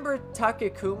you remember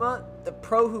Takekuma, the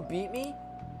pro who beat me?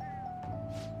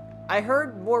 I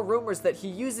heard more rumors that he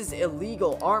uses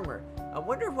illegal armor. I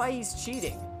wonder why he's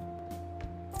cheating.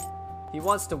 He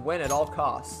wants to win at all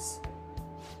costs.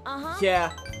 Uh-huh.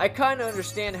 Yeah, I kinda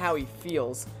understand how he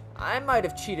feels. I might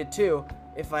have cheated too,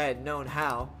 if I had known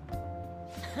how.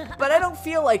 But I don't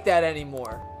feel like that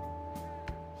anymore.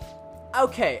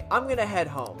 Okay, I'm gonna head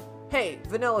home. Hey,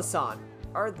 Vanilla-san,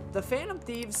 are the Phantom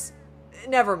Thieves...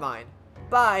 Never mind.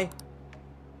 Bye.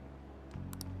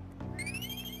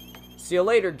 See you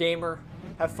later, gamer.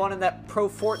 Have fun in that pro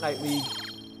Fortnite league.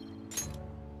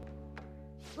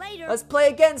 Later. Let's play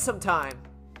again sometime.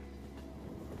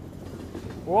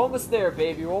 We're almost there,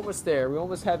 baby. We're almost there. We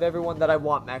almost have everyone that I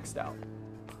want maxed out.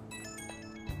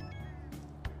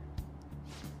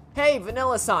 Hey,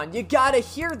 Vanilla-san, you gotta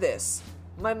hear this.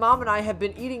 My mom and I have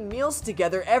been eating meals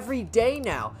together every day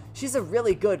now. She's a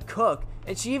really good cook,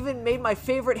 and she even made my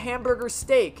favorite hamburger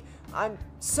steak. I'm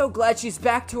so glad she's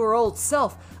back to her old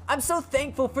self. I'm so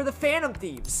thankful for the Phantom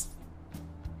Thieves.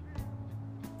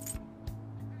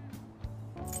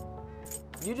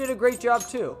 You did a great job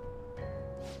too.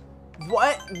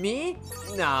 What? Me?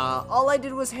 Nah, all I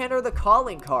did was hand her the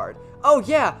calling card. Oh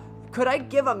yeah, could I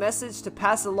give a message to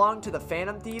pass along to the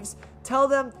Phantom Thieves? Tell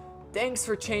them, thanks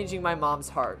for changing my mom's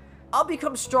heart. I'll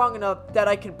become strong enough that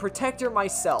I can protect her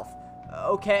myself.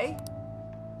 Okay?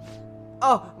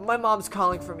 Oh, my mom's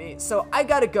calling for me, so I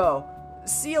gotta go.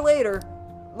 See you later.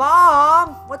 Mom,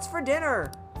 what's for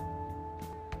dinner?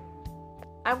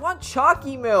 I want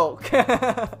chalky milk.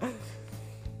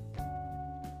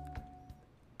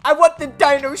 I want the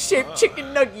dino-shaped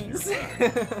chicken nuggies.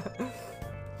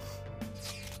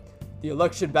 The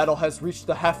election battle has reached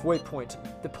the halfway point.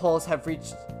 The polls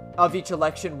of each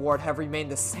election ward have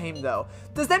remained the same, though.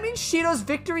 Does that mean Shido's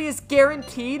victory is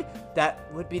guaranteed? That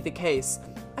would be the case.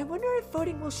 I wonder if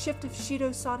voting will shift if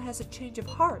Shido-san has a change of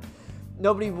heart.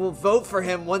 Nobody will vote for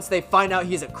him once they find out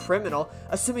he's a criminal,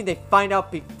 assuming they find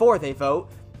out before they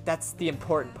vote. That's the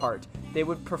important part. They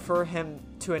would prefer him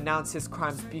to announce his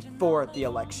crimes before the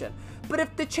election. But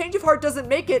if the change of heart doesn't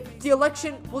make it, the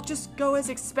election will just go as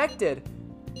expected.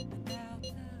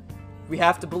 We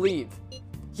have to believe.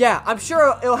 Yeah, I'm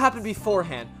sure it'll happen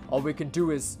beforehand. All we can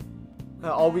do is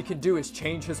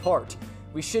change his heart.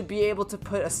 We should be able to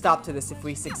put a stop to this if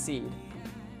we succeed.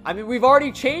 I mean, we've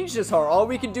already changed his heart. All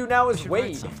we can do now is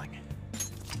wait.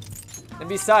 And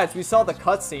besides, we saw the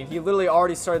cutscene. He literally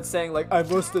already started saying, like, I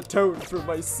must atone for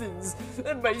my sins.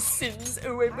 And my sins,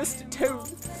 oh, I must atone.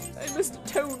 I must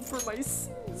atone for my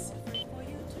sins.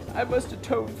 I must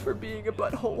atone for being a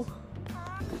butthole.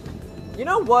 You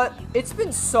know what? It's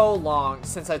been so long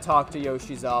since I talked to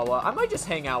Yoshizawa. I might just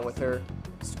hang out with her.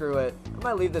 Screw it. I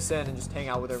might leave this in and just hang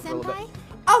out with her for a little bit.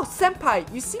 Oh,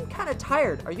 Senpai, you seem kind of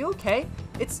tired. Are you okay?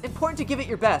 It's important to give it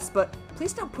your best, but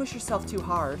please don't push yourself too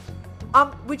hard.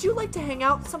 Would you like to hang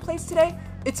out someplace today?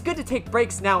 It's good to take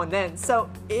breaks now and then, so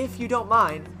if you don't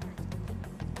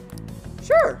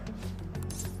Sure.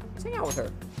 Let's hang out with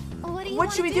her.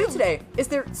 What should we do today? Is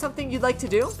there something you'd like to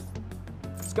do?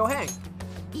 Let's go hang.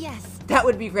 Yes. That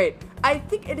would be great. I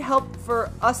think it'd help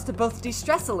for us to both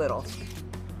de-stress a little.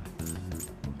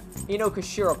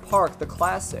 Inokashira Park, the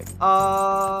classic.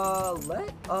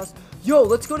 Let us... Yo,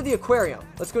 let's go to the aquarium.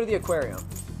 Let's go to the aquarium.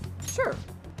 Sure.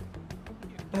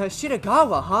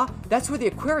 Shinagawa, huh? That's where the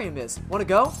aquarium is. Wanna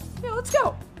go? Yeah, let's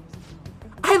go.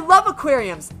 I love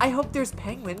aquariums. I hope there's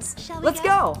penguins. Let's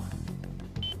go.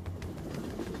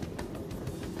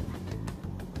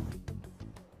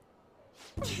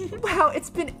 Wow, it's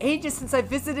been ages since I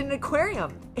visited an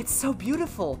aquarium. It's so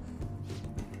beautiful.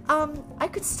 I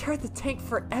could stare at the tank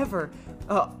forever.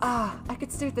 I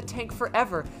could stare at the tank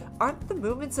forever. Aren't the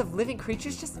movements of living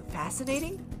creatures just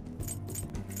fascinating?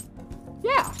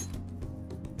 Yeah.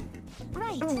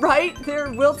 Right?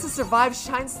 Their will to survive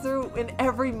shines through in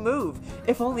every move.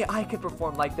 If only I could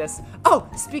perform like this. Oh,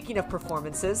 speaking of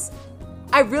performances,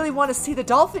 I really want to see the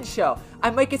dolphin show. I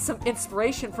might get some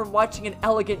inspiration from watching an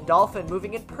elegant dolphin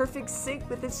moving in perfect sync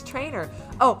with its trainer.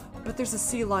 Oh, but there's a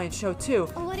sea lion show too.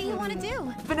 What do you want to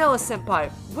do? Vanilla Senpai,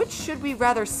 which should we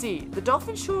rather see? The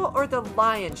dolphin show or the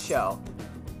lion show?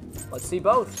 Let's see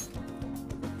both.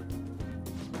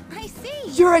 I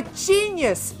You're a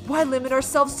genius! Why limit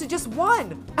ourselves to just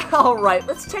one? Alright,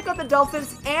 let's check out the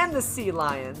dolphins and the sea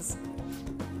lions.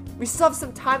 We still have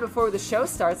some time before the show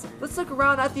starts. Let's look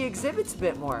around at the exhibits a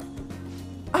bit more.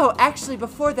 Oh, actually,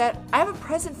 before that, I have a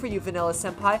present for you, Vanilla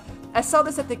Senpai. I saw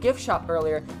this at the gift shop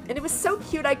earlier, and it was so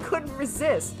cute I couldn't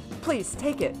resist. Please,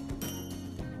 take it.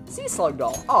 Sea slug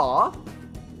doll. Aww.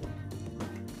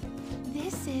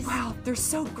 This is... Wow, they're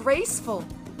so graceful.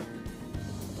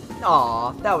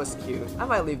 Aw, that was cute. I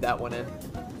might leave that one in.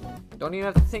 Don't even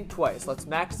have to think twice. Let's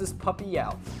max this puppy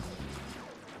out.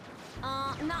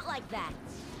 Not like that.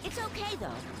 It's okay,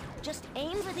 though. Just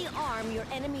aim for the arm your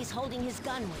enemy's holding his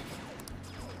gun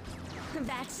with.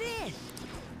 That's it.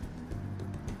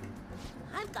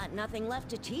 I've got nothing left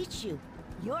to teach you.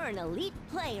 You're an elite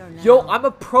player now. Yo, I'm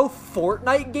a pro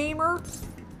Fortnite gamer?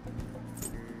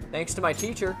 Thanks to my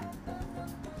teacher.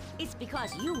 It's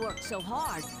because you worked so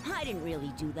hard. I didn't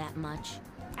really do that much.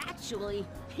 Actually,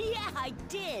 yeah, I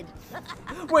did.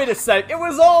 Wait a sec, it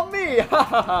was all me!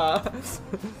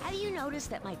 Have you noticed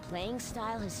that my playing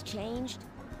style has changed?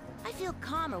 I feel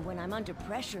calmer when I'm under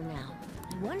pressure now.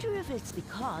 I wonder if it's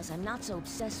because I'm not so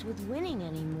obsessed with winning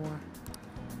anymore.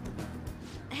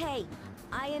 Hey,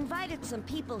 I invited some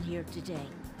people here today.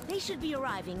 They should be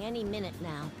arriving any minute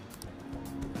now.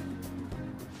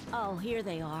 Oh, here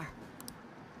they are.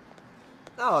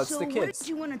 Oh, it's the So kids. what do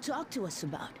you want to talk to us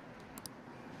about?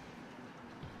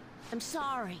 I'm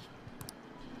sorry.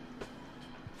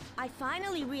 I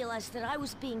finally realized that I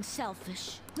was being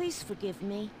selfish. Please forgive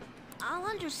me. I'll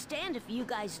understand if you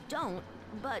guys don't,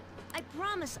 but I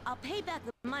promise I'll pay back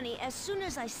the money as soon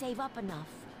as I save up enough.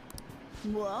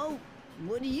 Whoa,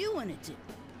 what do you want to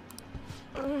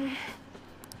do?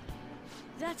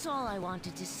 That's all I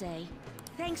wanted to say.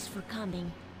 Thanks for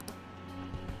coming.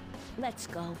 Let's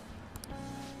go.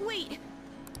 Wait!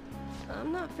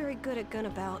 I'm not very good at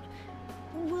Gunabout.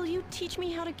 Will you teach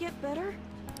me how to get better?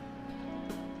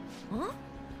 Huh?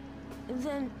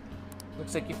 Then...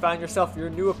 Looks like you found yourself your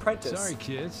new apprentice. Sorry,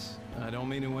 kids. I don't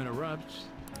mean to interrupt.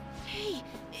 Hey,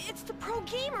 it's the pro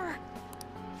gamer!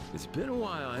 It's been a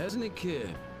while, hasn't it,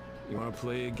 kid? You want to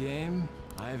play a game?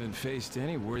 I haven't faced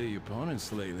any worthy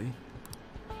opponents lately.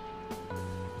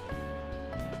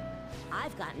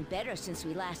 I've gotten better since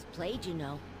we last played, you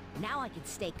know. Now I can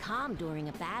stay calm during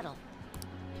a battle.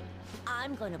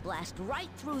 I'm gonna blast right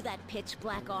through that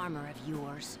pitch-black armor of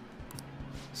yours.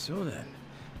 So then,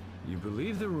 you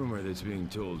believe the rumor that's being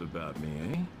told about me,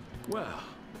 eh? Well,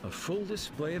 a full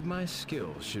display of my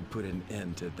skills should put an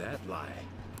end to that lie.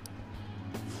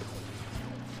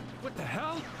 What the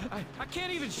hell? I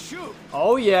can't even shoot!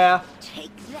 Oh yeah.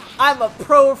 Take that! I'm a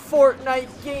pro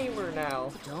Fortnite gamer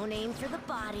now. Don't aim for the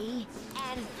body,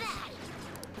 and that!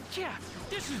 Yeah,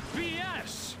 this is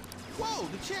BS! Whoa,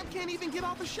 the champ can't even get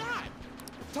off a shot!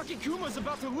 Takikuma's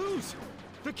about to lose!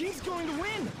 The king's going to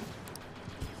win!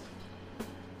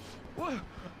 What?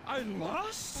 I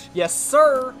lost? Yes,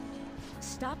 sir.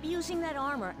 Stop using that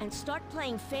armor and start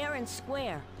playing fair and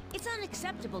square. It's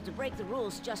unacceptable to break the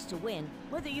rules just to win,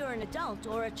 whether you're an adult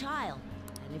or a child.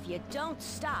 And if you don't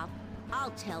stop,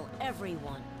 I'll tell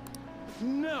everyone.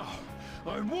 No,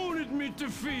 I won't admit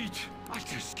defeat. I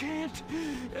just can't.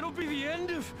 It'll be the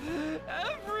end of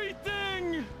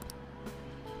everything.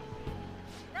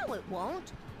 No, it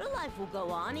won't. Your life will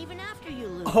go on even after you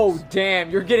lose. Oh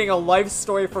damn, you're getting a life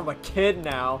story from a kid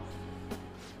now.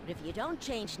 But if you don't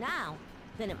change now,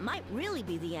 then it might really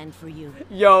be the end for you.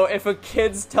 Yo, if a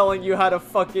kid's telling you how to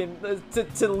fucking,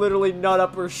 to literally nut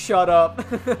up or shut up,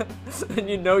 then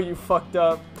you know you fucked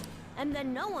up. And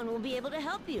then no one will be able to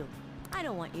help you. I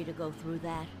don't want you to go through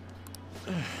that.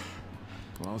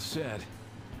 Well said.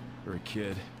 For a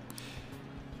kid.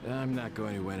 I'm not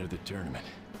going to enter the tournament.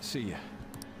 See ya.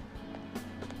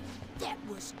 That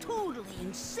was totally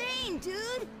insane,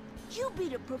 dude! You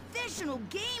beat a professional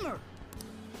gamer!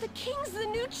 The king's the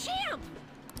new champ!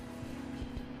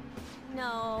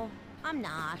 No, I'm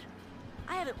not.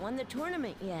 I haven't won the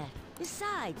tournament yet.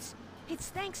 Besides, it's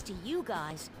thanks to you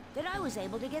guys that I was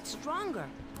able to get stronger.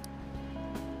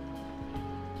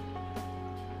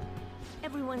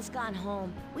 Everyone's gone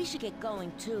home. We should get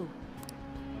going too.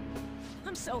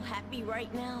 I'm so happy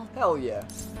right now. Hell yeah.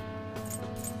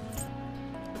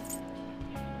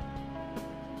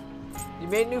 You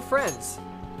made new friends.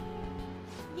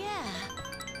 Yeah.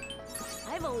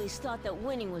 I've always thought that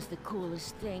winning was the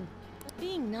coolest thing. But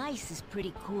being nice is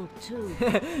pretty cool too.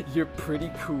 You're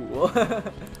pretty cool.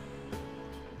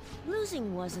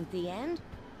 Losing wasn't the end.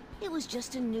 It was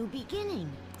just a new beginning.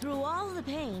 Through all the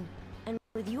pain, and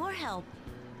with your help,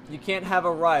 You can't have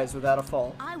a rise without a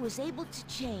fall. I was able to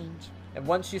change. And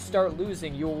once you start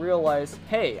losing, you'll realize,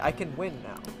 hey, I can win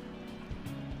now.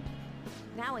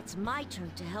 Now it's my turn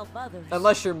to help others.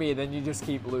 Unless you're me, then you just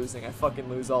keep losing. I fucking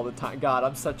lose all the time. God,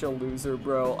 I'm such a loser,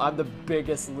 bro. I'm the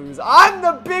biggest loser. I'm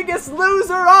the biggest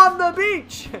loser on the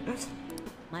beach!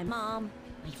 My mom,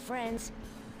 my friends,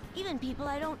 even people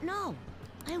I don't know.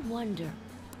 I wonder,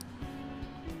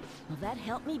 will that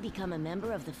help me become a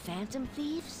member of the Phantom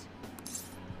Thieves?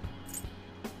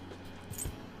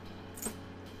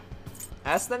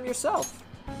 Ask them yourself.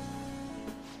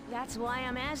 That's why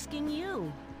I'm asking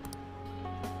you.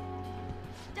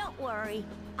 Don't worry,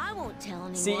 I won't tell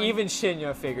anyone. See, even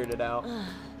Shinya figured it out.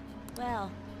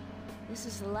 Well, this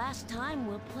is the last time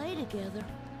we'll play together.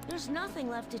 There's nothing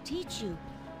left to teach you.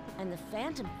 And the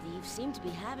Phantom Thieves seem to be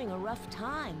having a rough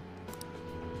time.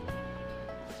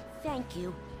 Thank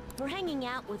you for hanging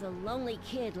out with a lonely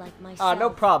kid like myself. No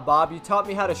problem, Bob. You taught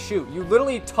me how to shoot. You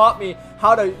literally taught me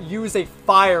how to use a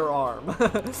firearm.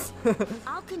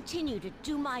 I'll continue to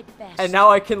do my best. And now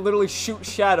I can literally shoot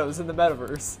shadows in the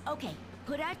metaverse. Okay,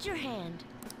 put out your hand.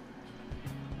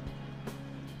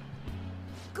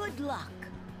 Good luck.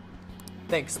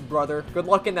 Thanks, brother. Good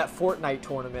luck in that Fortnite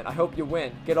tournament. I hope you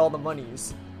win. Get all the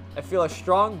monies. I feel a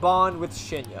strong bond with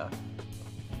Shinya.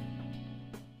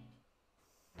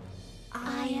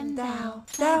 I am thou.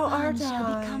 Thou Thy art bond shall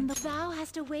I. become the thou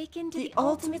hast awakened to The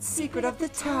ultimate secret of the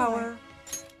tower.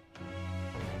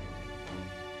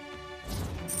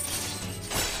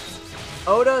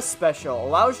 Oda Special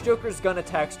allows Joker's gun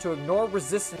attacks to ignore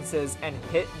resistances and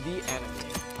hit the enemy.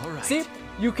 Alright. See,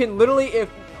 you can literally,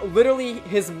 literally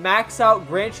his max out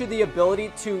grants you the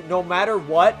ability to, no matter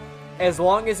what, as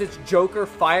long as it's Joker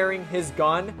firing his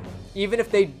gun, even if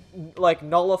they like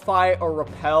nullify or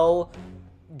repel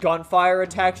gunfire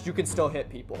attacks, you can still hit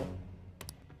people.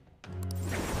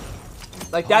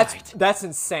 Like that's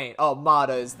insane. Oh,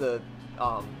 Mata is the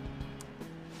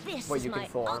This what is you can my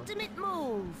form. ultimate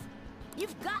move.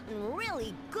 You've gotten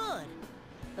really good,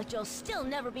 but you'll still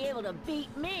never be able to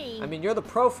beat me. I mean, you're the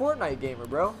pro Fortnite gamer,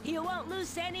 bro. You won't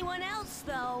lose to anyone else,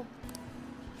 though.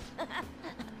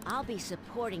 I'll be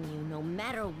supporting you no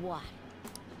matter what.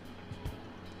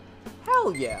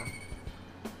 Hell yeah.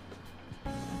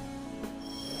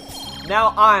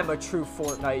 Now I'm a true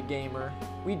Fortnite gamer.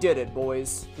 We did it,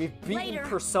 boys. We've beaten Later.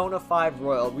 Persona 5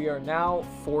 Royal. We are now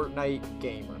Fortnite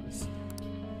gamers.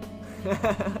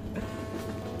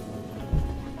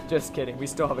 Just kidding. We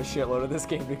still have a shitload of this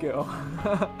game to go.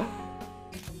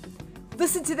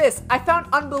 Listen to this. I found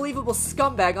unbelievable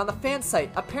scumbag on the fan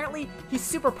site. Apparently, he's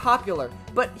super popular,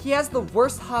 but he has the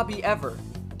worst hobby ever.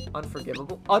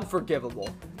 Unforgivable? Unforgivable.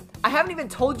 I haven't even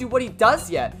told you what he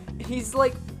does yet. He's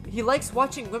like, he likes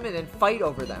watching women and fight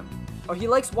over them. Or he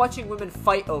likes watching women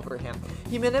fight over him.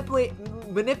 He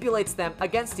manipulates them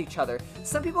against each other.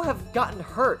 Some people have gotten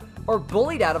hurt or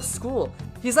bullied out of school.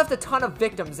 He's left a ton of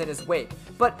victims in his wake,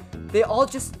 but they all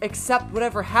just accept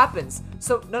whatever happens,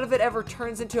 so none of it ever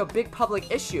turns into a big public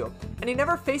issue. And he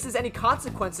never faces any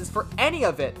consequences for any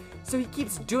of it, so he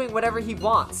keeps doing whatever he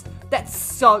wants. That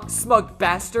smug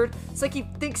bastard. It's like he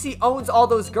thinks he owns all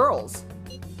those girls.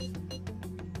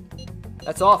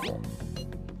 That's awful.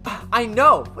 I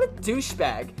know, what a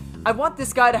douchebag. I want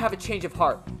this guy to have a change of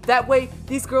heart. That way,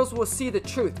 these girls will see the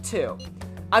truth, too.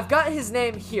 I've got his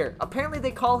name here. Apparently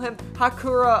they call him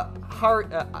Arihara.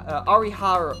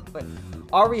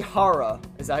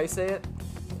 Is that how you say it?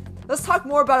 Let's talk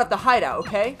more about it at the hideout,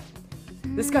 okay?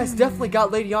 This guy's definitely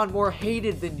got Lady On more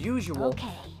hated than usual.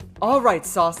 Okay. Alright,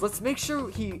 Sauce, let's make sure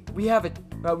we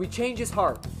change his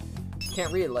heart.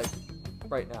 Can't read it like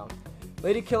right now.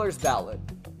 Lady Killer's ballad.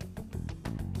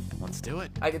 Let's do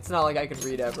it. It's not like I can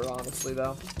read ever, honestly,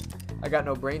 though. I got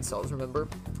no brain cells, remember?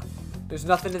 There's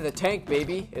nothing in the tank,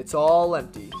 baby. It's all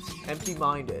empty.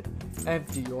 Empty-minded.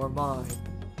 Empty your mind.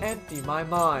 Empty my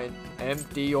mind.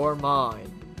 Empty your mind.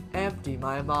 Empty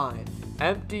my mind.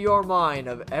 Empty your mind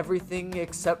of everything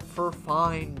except for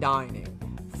fine dining.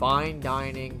 Fine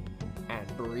dining and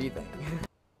breathing.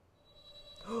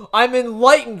 I'm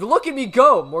enlightened. Look at me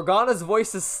go. Morgana's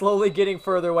voice is slowly getting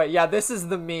further away. Yeah, this is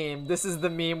the meme. This is the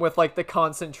meme with, like, the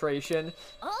concentration.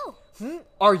 Oh.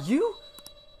 Are you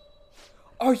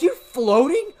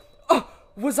floating?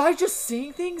 Was I just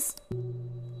seeing things?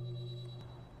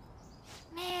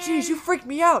 Man. Jeez, you freaked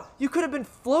me out. You could have been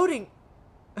floating.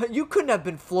 You couldn't have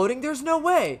been floating. There's no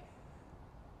way.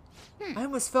 I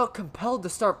almost felt compelled to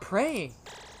start praying.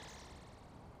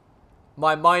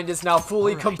 My mind is now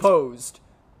fully composed.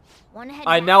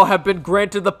 I now have been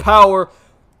granted the power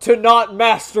to not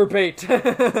masturbate.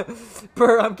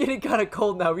 Brr, I'm getting kind of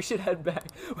cold now. We should head back.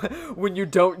 When you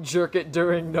don't jerk it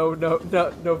during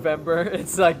November,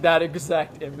 it's like that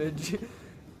exact image.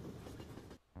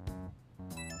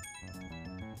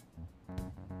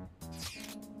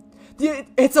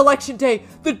 It's election day!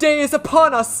 The day is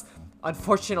upon us!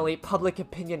 Unfortunately, public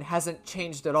opinion hasn't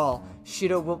changed at all.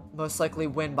 Shido will most likely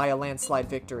win by a landslide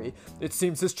victory. It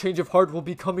seems this change of heart will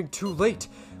be coming too late.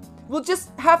 We'll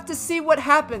just have to see what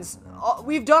happens.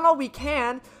 We've done all we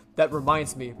can. That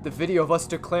reminds me, the video of us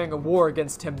declaring a war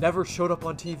against him never showed up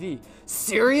on TV.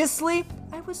 Seriously?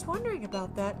 I was wondering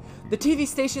about that. The TV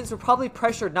stations were probably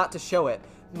pressured not to show it.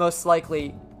 Most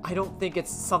likely, I don't think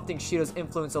it's something Shido's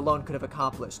influence alone could have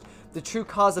accomplished. The true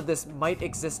cause of this might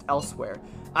exist elsewhere.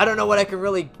 I don't know what you're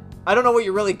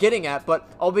really getting at, but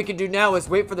all we can do now is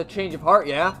wait for the change of heart,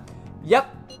 yeah?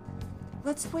 Yep.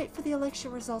 Let's wait for the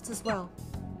election results as well.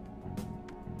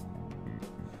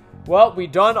 Well, we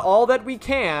done all that we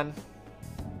can.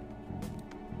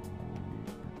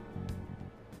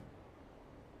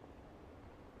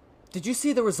 Did you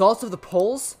see the results of the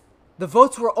polls? The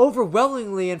votes were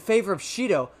overwhelmingly in favor of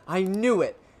Shido. I knew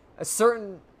it. I'm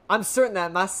certain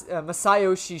that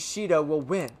Masayoshi Shido will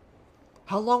win.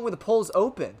 How long were the polls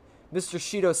open? Mr.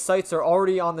 Shido's sights are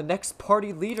already on the next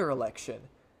party leader election.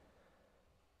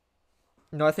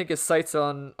 No, I think his sights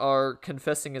are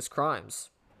confessing his crimes.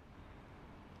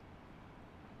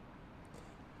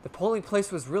 The polling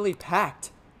place was really packed.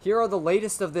 Here are the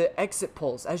latest of the exit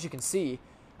polls, as you can see.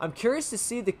 I'm curious to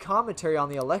see the commentary on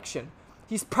the election.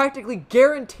 He's practically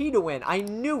guaranteed to win. I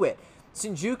knew it.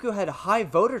 Shinjuku had a high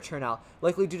voter turnout,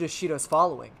 likely due to Shido's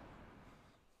following.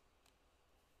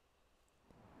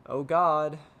 Oh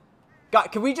God. God,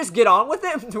 can we just get on with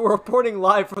it? We're reporting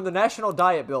live from the National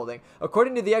Diet Building.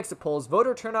 According to the exit polls,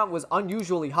 voter turnout was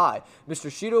unusually high. Mr.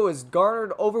 Shido has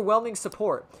garnered overwhelming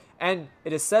support, and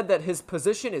it is said that his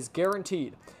position is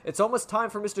guaranteed. It's almost time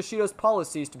for Mr. Shido's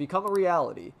policies to become a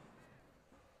reality.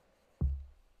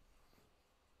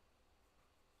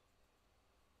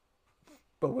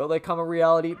 But will they come a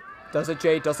reality? Does it,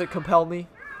 Jay? Does it compel me?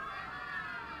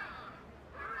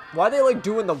 Why are they like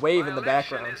doing the wave in the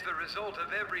background? Is the result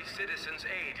of every citizen's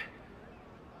aid.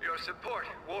 Your support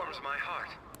warms my heart.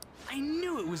 I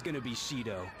knew it was gonna be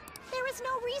Shido. There is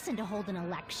no reason to hold an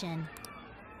election.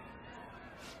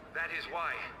 That is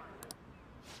why.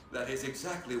 That is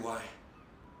exactly why.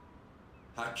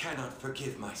 I cannot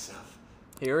forgive myself.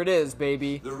 Here it is,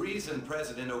 baby. The reason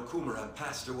President Okumura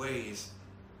passed away is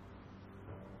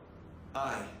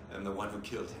I am the one who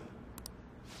killed him.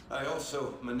 I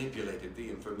also manipulated the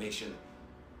information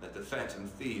that the Phantom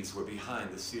Thieves were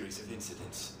behind the series of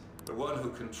incidents. The one who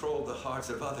controlled the hearts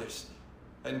of others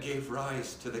and gave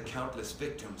rise to the countless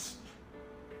victims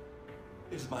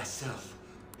is myself.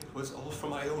 It was all for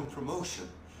my own promotion.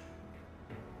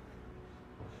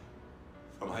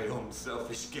 For my own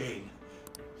selfish gain.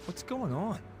 What's going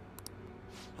on?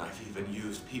 I've even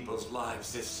used people's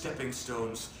lives as stepping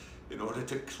stones in order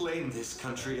to claim this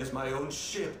country as my own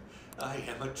ship. I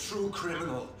am a true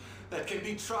criminal that can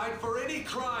be tried for any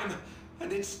crime,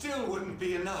 and it still wouldn't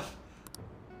be enough.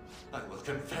 I will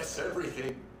confess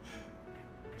everything.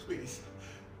 Please.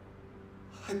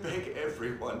 I beg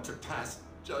everyone to pass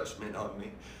judgment on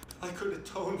me. I could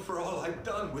atone for all I've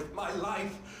done with my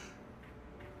life.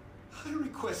 I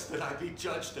request that I be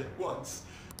judged at once.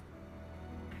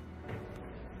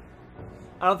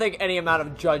 I don't think any amount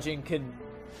of judging could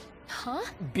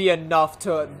be enough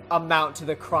to amount to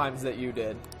the crimes that you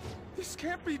did. This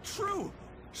can't be true!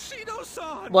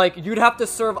 Shido-san! Like, you'd have to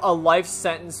serve a life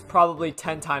sentence probably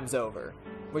 10 times over.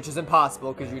 Which is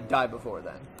impossible because you'd die before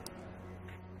then.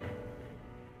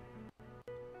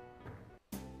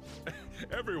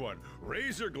 Everyone,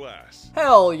 raise your glass.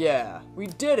 Hell yeah! We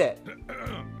did it!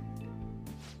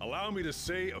 Allow me to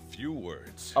say a few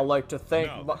words. I like to thank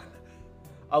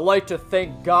I like to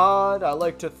thank God. I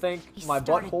like to thank my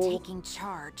butthole. Taking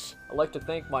charge. I like to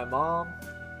thank my mom.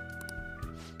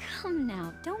 Come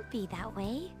now, don't be that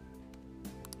way.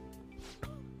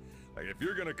 Like, if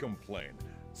you're gonna complain,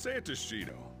 say it to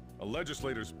Shido. A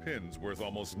legislator's pin's worth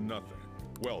almost nothing.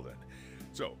 Well then,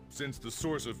 so since the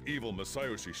source of evil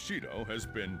Masayoshi Shido has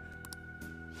been...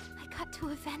 I got to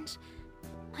avenge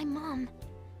my mom.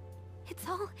 It's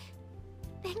all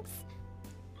thanks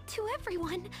to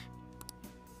everyone.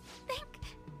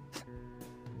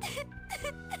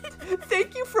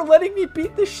 Thank you for letting me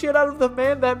beat the shit out of the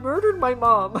man that murdered my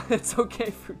mom. It's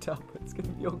okay, Fruitop. It's gonna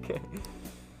be okay.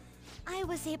 I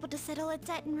was able to settle a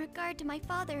debt in regard to my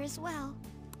father as well.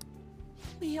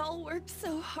 We all worked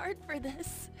so hard for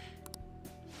this.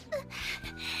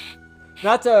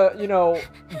 Not to, you know,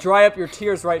 dry up your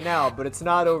tears right now, but it's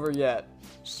not over yet.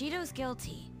 Shido's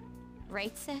guilty,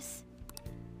 right, sis?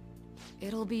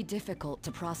 It'll be difficult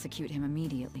to prosecute him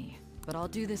immediately, but I'll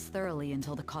do this thoroughly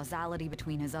until the causality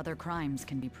between his other crimes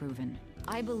can be proven.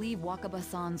 I believe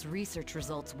Wakaba-san's research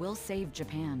results will save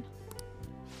Japan.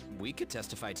 we could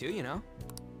testify too, you know?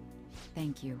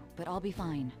 Thank you, but I'll be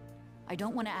fine. I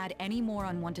don't want to add any more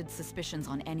unwanted suspicions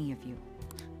on any of you.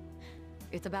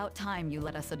 It's about time you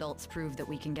let us adults prove that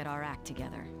we can get our act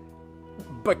together.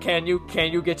 But can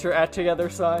you get your act together,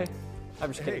 Sai?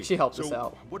 I'm just kidding. She helped us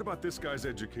out. What about this guy's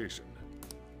education?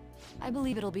 I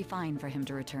believe it'll be fine for him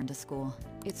to return to school.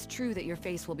 It's true that your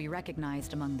face will be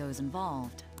recognized among those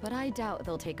involved, but I doubt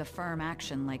they'll take a firm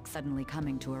action like suddenly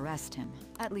coming to arrest him.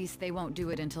 At least they won't do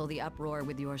it until the uproar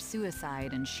with your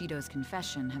suicide and Shido's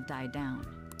confession have died down.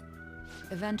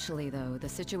 Eventually, though, the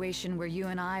situation where you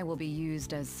and I will be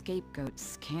used as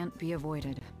scapegoats can't be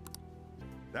avoided.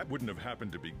 That wouldn't have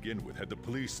happened to begin with had the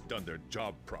police done their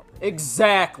job properly.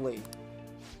 Exactly.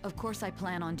 Of course I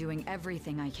plan on doing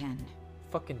everything I can.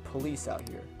 Fucking police out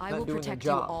here. I will protect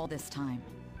you all this time.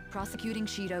 Prosecuting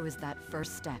Shido is that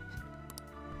first step.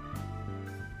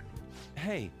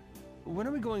 Hey, when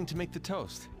are we going to make the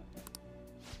toast?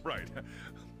 Right.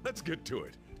 Let's get to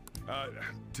it.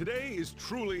 Today is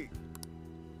truly...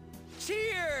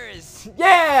 Cheers!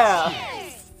 Yeah!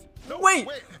 Cheers! No, wait!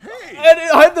 Hey!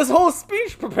 I had this whole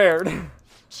speech prepared.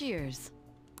 Cheers.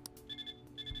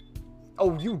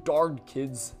 Oh, you darn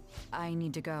kids. I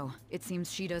need to go. It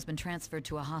seems Shido's been transferred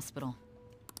to a hospital.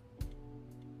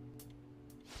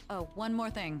 Oh, one more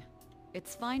thing.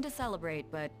 It's fine to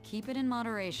celebrate, but keep it in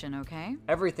moderation, okay?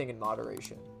 Everything in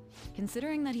moderation.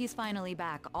 Considering that he's finally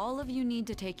back, all of you need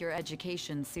to take your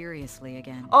education seriously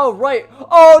again. Oh, right.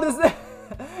 Oh, does that...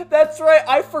 That's right.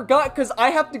 I forgot because I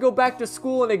have to go back to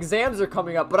school and exams are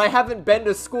coming up, but I haven't been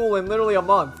to school in literally a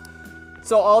month.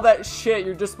 So all that shit,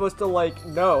 you're just supposed to, like,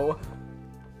 know.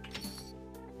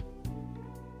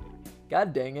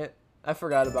 God dang it. I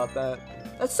forgot about that.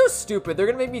 That's so stupid. They're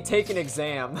gonna make me take an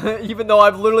exam, even though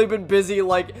I've literally been busy,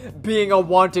 like, being a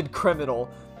wanted criminal.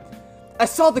 I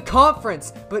saw the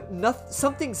conference, but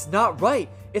something's not right.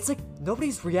 It's like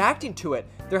nobody's reacting to it.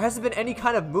 There hasn't been any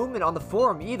kind of movement on the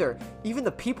forum either. Even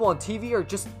the people on TV are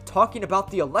just talking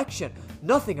about the election.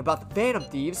 Nothing about the Phantom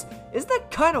Thieves. Isn't that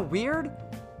kind of weird?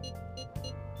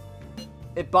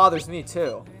 It bothers me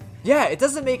too. Yeah, it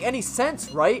doesn't make any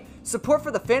sense, right? Support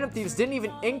for the Phantom Thieves didn't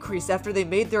even increase after they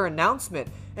made their announcement.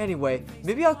 Anyway,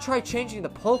 maybe I'll try changing the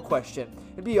poll question.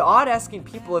 It'd be odd asking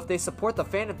people if they support the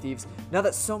Phantom Thieves now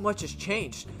that so much has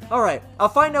changed. Alright, I'll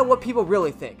find out what people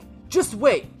really think. Just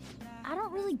wait! I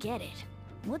don't really get it.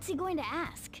 What's he going to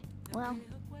ask? Well,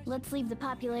 let's leave the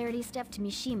popularity stuff to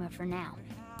Mishima for now.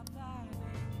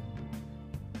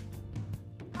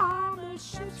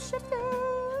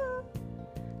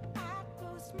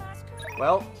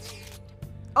 Well,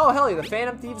 oh hell yeah, the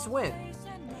Phantom Thieves win.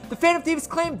 The Phantom Thieves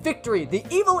claim victory. The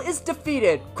evil is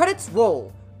defeated. Credits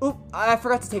roll. Oop, I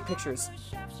forgot to take pictures.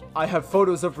 I have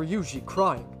photos of Ryuji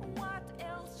crying.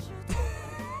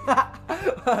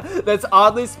 That's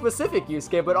oddly specific,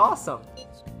 Yusuke, but awesome.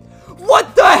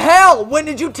 What the hell? When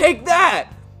did you take that?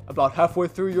 About halfway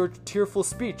through your tearful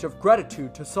speech of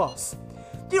gratitude to Sauce.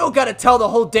 You don't gotta tell the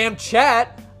whole damn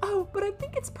chat. Oh, but I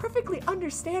think it's perfectly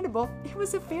understandable. It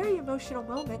was a very emotional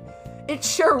moment. It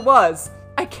sure was.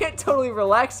 I can't totally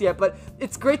relax yet, but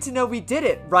it's great to know we did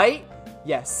it, right?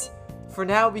 Yes. For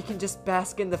now, we can just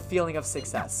bask in the feeling of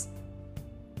success.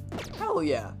 Hell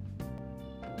yeah.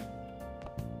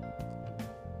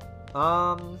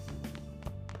 I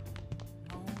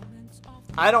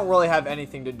don't really have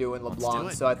anything to do in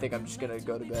LeBlanc, so I think I'm just gonna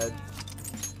go to bed.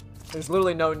 There's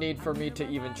literally no need for me to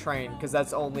even train, because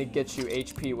that's only gets you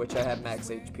HP, which I have max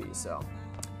HP, so.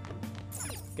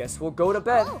 Guess we'll go to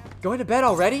bed. Oh. Going to bed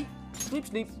already? Sleep,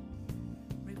 sleep.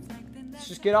 Let's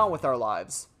just get on with our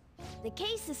lives. The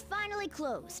case is finally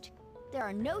closed. There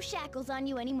are no shackles on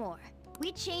you anymore.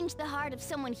 We changed the heart of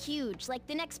someone huge, like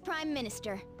the next Prime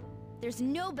Minister. There's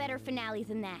no better finale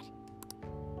than that.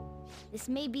 This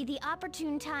may be the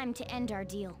opportune time to end our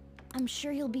deal. I'm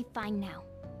sure you'll be fine now.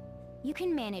 You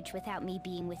can manage without me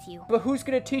being with you. But who's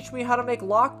gonna teach me how to make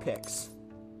lockpicks?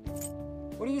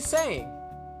 What are you saying?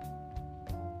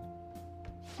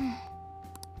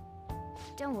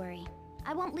 Don't worry.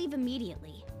 I won't leave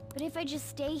immediately. But if I just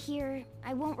stay here,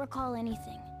 I won't recall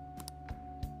anything.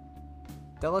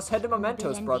 Then let's head to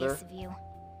Mementos, brother. Of you.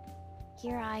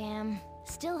 Here I am.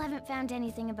 Still haven't found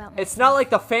anything about myself. It's not like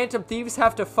the Phantom Thieves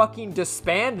have to fucking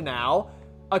disband now.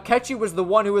 Akechi was the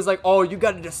one who was like, oh, you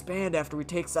gotta disband after we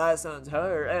take Sae-san's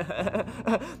heart.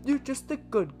 You're just the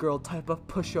good girl type of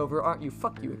pushover, aren't you?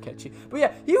 Fuck you, Akechi. But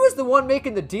yeah, he was the one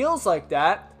making the deals like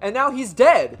that, and now he's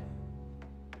dead.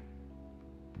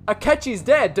 Akechi's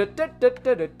dead.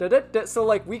 So,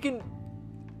 like, we can...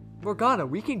 Morgana,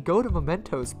 we can go to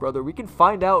Mementos, brother. We can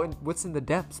find out what's in the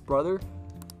depths, brother.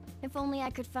 If only I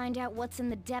could find out what's in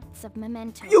the depths of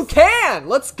mementos. You can!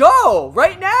 Let's go!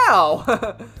 Right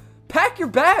now! Pack your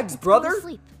bags, brother! Go to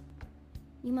sleep.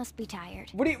 You must be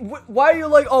tired. Why are you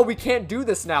like, oh, we can't do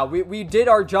this now? We did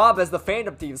our job as the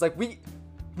Phantom Thieves. Like,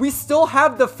 we still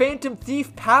have the Phantom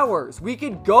Thief powers. We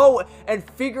could go and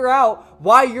figure out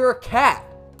why you're a cat.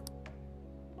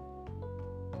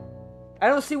 I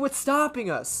don't see what's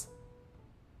stopping us.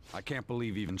 I can't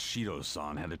believe even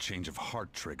Shido-san had a change of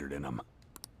heart triggered in him.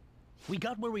 We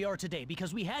got where we are today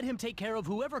because we had him take care of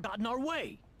whoever got in our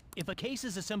way. If a case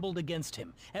is assembled against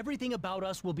him, everything about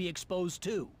us will be exposed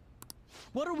too.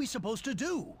 What are we supposed to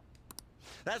do?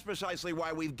 That's precisely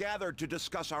why we've gathered to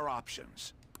discuss our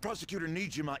options. Prosecutor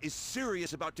Nijima is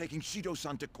serious about taking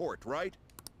Shido-san to court, right?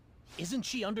 Isn't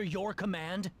she under your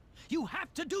command? You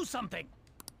have to do something!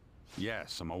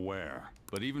 Yes, I'm aware.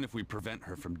 But even if we prevent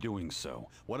her from doing so,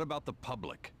 what about the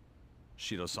public?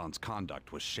 Shido-san's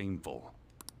conduct was shameful.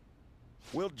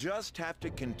 We'll just have to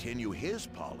continue his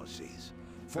policies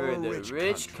for the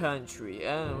rich country.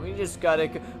 We just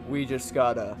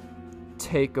gotta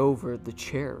take over the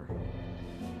chair.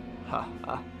 Ha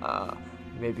ha ha.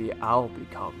 Maybe I'll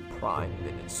become Prime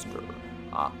Minister.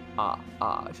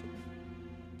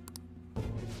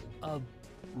 A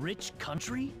rich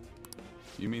country?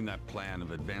 You mean that plan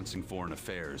of advancing foreign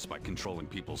affairs by controlling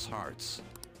people's hearts?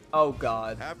 Oh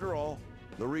god. After all,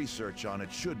 the research on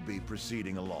it should be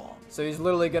proceeding along. So he's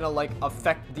literally gonna, like,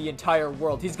 affect the entire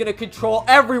world. He's gonna control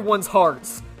everyone's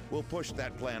hearts. We'll push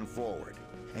that plan forward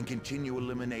and continue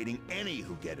eliminating any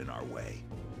who get in our way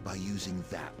by using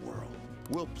that world.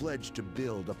 We'll pledge to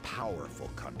build a powerful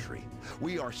country.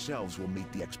 We ourselves will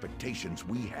meet the expectations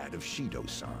we had of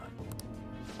Shido-san.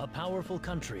 A powerful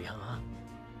country, huh?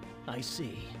 I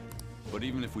see. But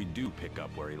even if we do pick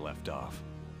up where he left off,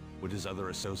 would his other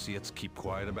associates keep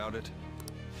quiet about it?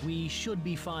 We should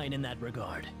be fine in that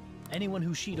regard. Anyone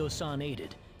who Shido-san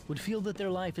aided would feel that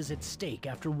their life is at stake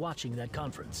after watching that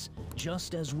conference,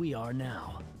 just as we are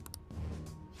now.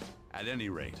 At any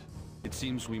rate, it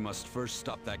seems we must first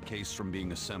stop that case from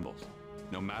being assembled,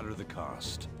 no matter the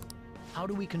cost. How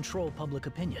do we control public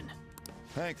opinion?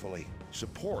 Thankfully,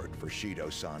 support for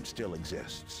Shido-san still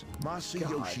exists.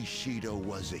 Masayoshi Shido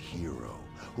was a hero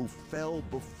who fell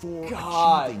before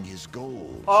achieving his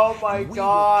goals. Oh my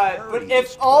god. But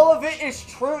if all of it is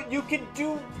true, you can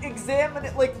examine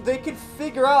it, like, they can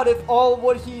figure out if all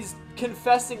what he's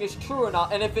confessing is true or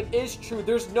not. And if it is true,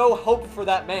 there's no hope for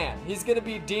that man. He's gonna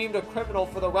be deemed a criminal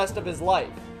for the rest of his life.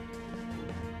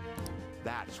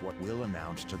 That's what we'll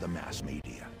announce to the mass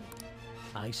media.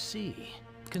 I see.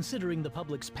 Considering the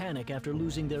public's panic after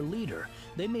losing their leader,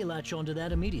 they may latch onto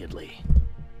that immediately.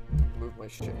 Move my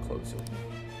shit closer.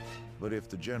 But if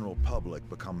the general public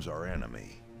becomes our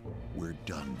enemy, we're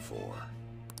done for.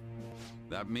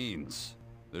 That means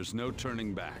there's no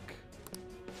turning back.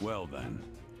 Well then,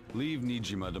 leave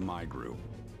Nijima to my group.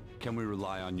 Can we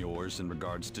rely on yours in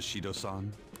regards to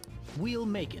Shido-san? We'll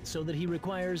make it so that he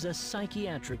requires a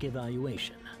psychiatric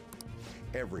evaluation.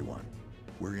 Everyone,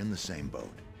 we're in the same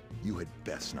boat. You had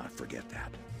best not forget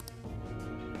that.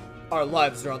 Our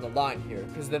lives are on the line here,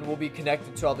 because then we'll be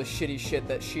connected to all the shitty shit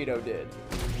that Shido did.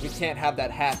 We can't have that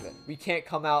happen. We can't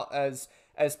come out as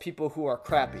people who are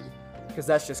crappy, because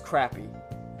that's just crappy.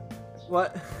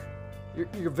 What?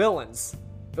 You're villains.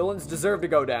 Villains deserve to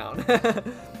go down.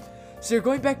 So you're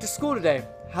going back to school today.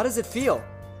 How does it feel?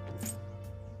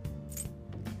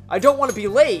 I don't want to be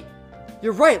late.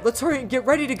 You're right. Let's hurry and get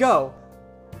ready to go.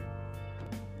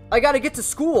 I gotta get to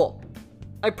school.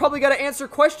 I probably gotta answer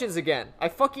questions again. I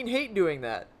fucking hate doing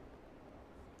that.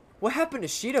 What happened to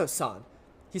Shido-san?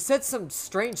 He said some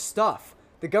strange stuff.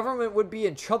 The government would be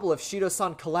in trouble if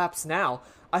Shido-san collapsed now.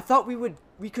 I thought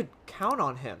we could count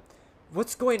on him.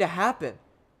 What's going to happen?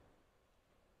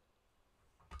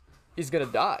 He's gonna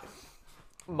die.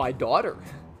 My daughter.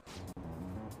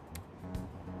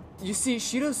 You see,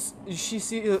 Shido's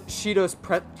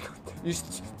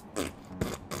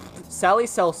Sally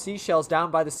sells seashells down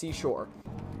by the seashore.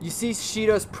 You see,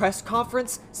 Shido's press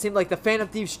conference seemed like the Phantom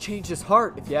Thieves changed his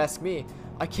heart, if you ask me.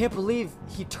 I can't believe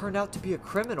he turned out to be a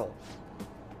criminal.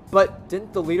 But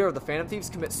didn't the leader of the Phantom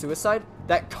Thieves commit suicide?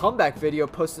 That comeback video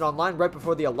posted online right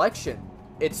before the election.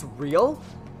 It's real?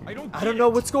 I don't know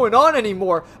what's going on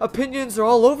anymore. Opinions are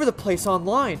all over the place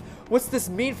online. What's this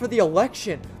mean for the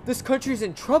election? This country's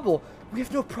in trouble. We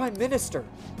have no prime minister.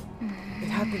 It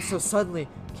happened so suddenly.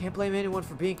 Can't blame anyone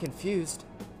for being confused.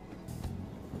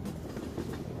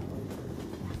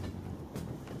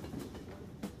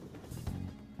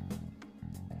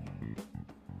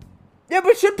 Yeah,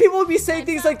 but should people be saying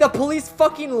things like the police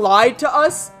fucking lied to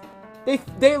us?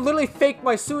 They literally faked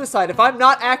my suicide. If I'm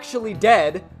not actually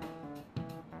dead,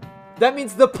 That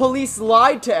means the police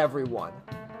lied to everyone.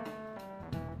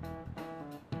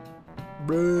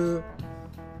 Bruh.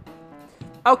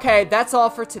 Okay, that's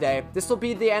all for today. This will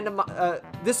be the end of my,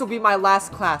 this will be my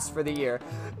last class for the year.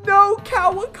 No,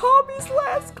 Kawakami's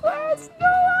last class. No,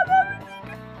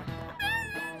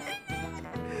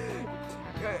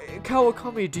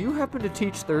 Kawakami, do you happen to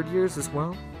teach third years as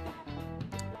well?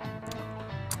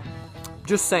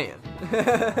 Just saying.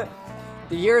 The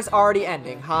year's already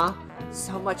ending, huh?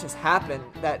 So much has happened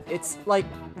that it's like,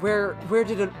 where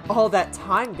did all that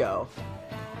time go?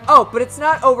 Oh, but it's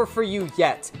not over for you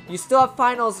yet. You still have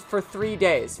finals for 3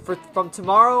 days, from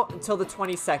tomorrow until the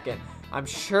 22nd. I'm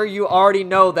sure you already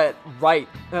know that, right?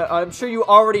 I'm sure you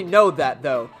already know that,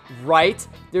 though, right?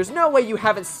 There's no way you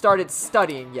haven't started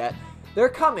studying yet. They're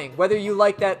coming, whether you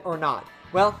like that or not.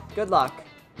 Well, good luck.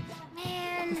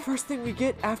 Man. The first thing we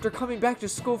get after coming back to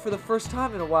school for the first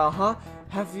time in a while, huh?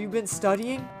 Have you been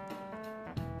studying?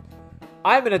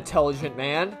 I'm an intelligent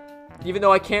man. Even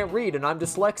though I can't read and I'm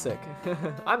dyslexic.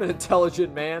 I'm an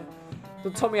intelligent man.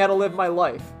 Don't tell me how to live my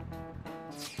life.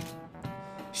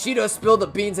 Shido spilled the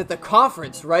beans at the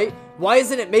conference, right? Why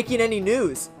isn't it making any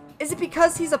news? Is it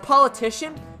because he's a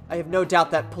politician? I have no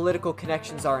doubt that political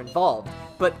connections are involved,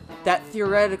 but that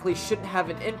theoretically shouldn't have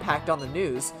an impact on the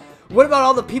news. What about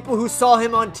all the people who saw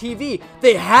him on TV?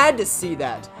 They had to see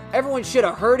that. Everyone should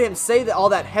have heard him say all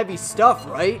that heavy stuff,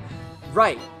 right?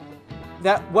 Right.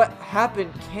 That what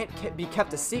happened can't be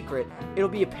kept a secret. It'll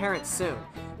be apparent soon.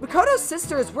 Makoto's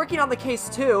sister is working on the case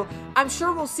too. I'm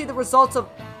sure we'll see the results of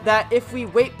that if we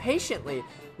wait patiently.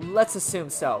 Let's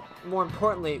assume so. More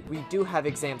importantly, we do have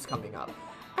exams coming up.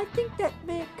 I think that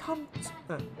may come.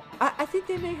 I think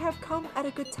they may have come at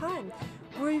a good time.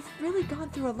 We've really gone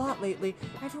through a lot lately.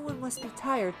 Everyone must be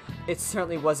tired. It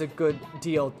certainly was a good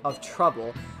deal of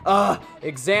trouble.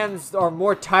 Exams are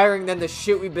more tiring than the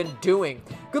shit we've been doing.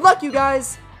 Good luck, you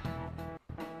guys!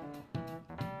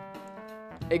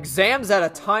 Exams at a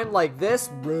time like this?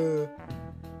 Bruh.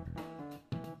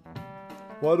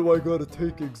 Why do I gotta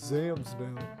take exams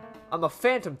now? I'm a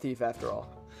phantom thief after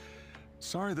all.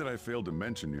 Sorry that I failed to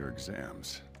mention your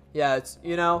exams. Yeah, it's,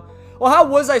 you know. Well, how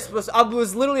was I supposed to? I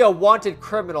was literally a wanted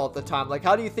criminal at the time. Like,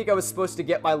 how do you think I was supposed to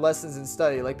get my lessons and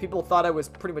study? Like, people thought I was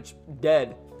pretty much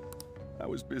dead. I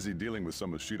was busy dealing with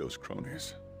some of Shido's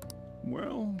cronies.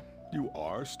 Well, you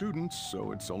are students,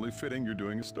 so it's only fitting you're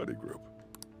doing a study group.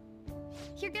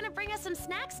 You're gonna bring us some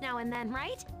snacks now and then,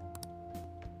 right?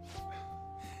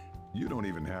 You don't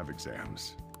even have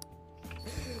exams.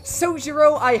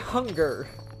 Sojiro, I hunger.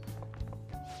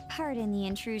 Pardon the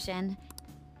intrusion.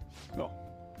 Oh,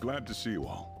 glad to see you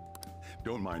all.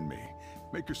 Don't mind me.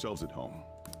 Make yourselves at home.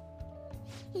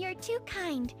 You're too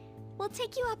kind. We'll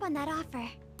take you up on that offer.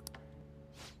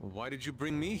 Why did you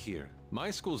bring me here?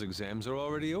 My school's exams are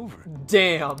already over.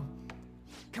 Damn.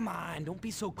 Come on, don't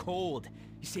be so cold.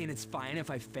 You saying it's fine if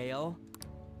I fail?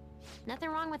 Nothing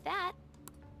wrong with that.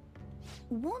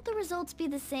 Won't the results be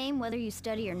the same whether you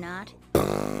study or not?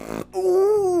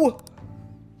 Ooh!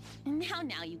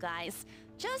 Now, you guys.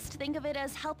 Just think of it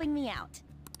as helping me out.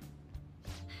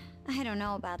 I don't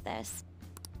know about this.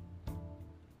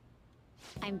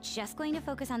 I'm just going to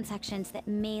focus on sections that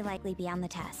may likely be on the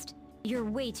test. You're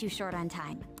way too short on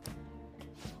time.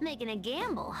 Making a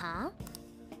gamble, huh?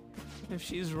 If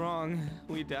she's wrong,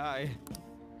 we die.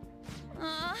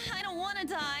 I don't want to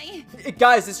die.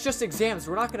 Guys, it's just exams.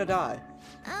 We're not gonna die.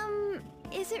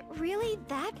 Is it really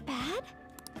that bad?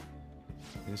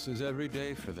 This is every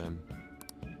day for them.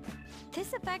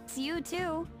 This affects you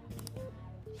too.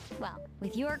 Well,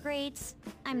 with your grades,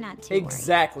 I'm not too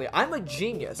Exactly. I'm a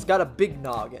genius. Got a big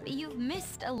noggin. worried. You've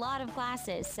missed a lot of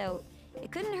classes, so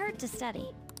it couldn't hurt to study.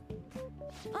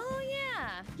 Oh yeah,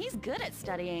 he's good at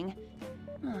studying.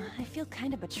 I feel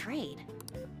kind of betrayed.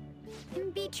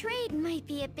 Betrayed might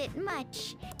be a bit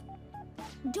much.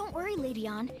 Don't worry, Lady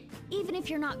Ann. Even if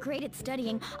you're not great at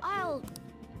studying, I'll...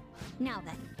 Now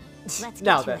then, let's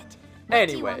get to it. What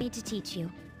do you want me to teach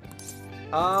you?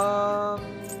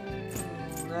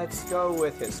 Let's go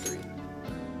with history.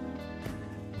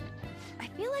 I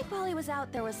feel like while he was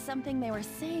out, there was something they were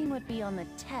saying would be on the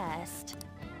test.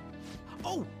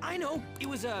 Oh, I know. It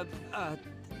was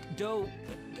Dokyu?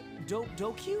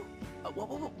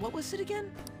 What was it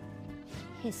again?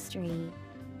 History.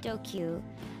 Dokyu.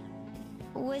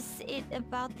 Was it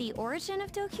about the origin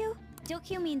of Dokyu?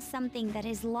 Dokyu means something that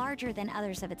is larger than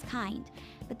others of its kind,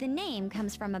 but the name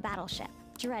comes from a battleship,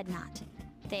 Dreadnought.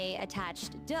 They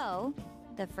attached Do,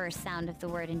 the first sound of the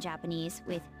word in Japanese,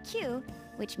 with Q,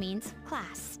 which means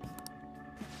class.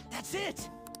 That's it!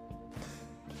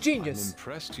 Genius. I'm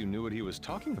impressed you knew what he was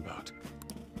talking about.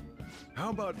 How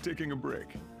about taking a break?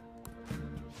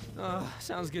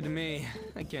 Sounds good to me.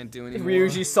 I can't do any more. We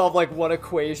usually solve like one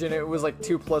equation. It was like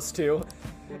 2 + 2.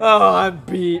 Oh, I'm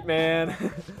beat, man.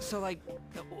 So, like,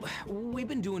 we've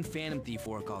been doing Phantom Thief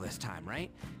work all this time, right?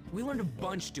 We learned a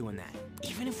bunch doing that.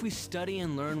 Even if we study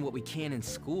and learn what we can in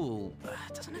school,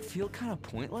 doesn't it feel kind of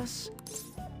pointless?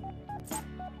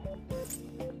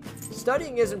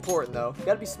 Studying is important, though. You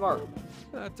gotta be smart.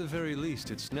 At the very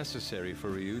least, it's necessary for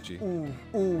Ryuji.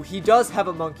 Ooh, he does have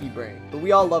a monkey brain, but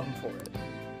we all love him for it.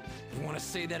 You want to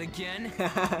say that again?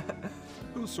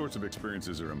 Those sorts of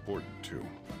experiences are important too,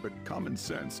 but common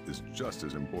sense is just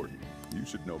as important. You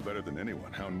should know better than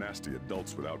anyone how nasty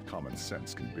adults without common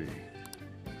sense can be.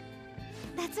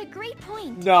 That's a great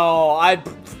point. No,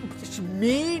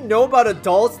 me know about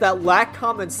adults that lack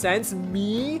common sense?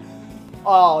 Me?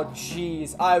 Oh,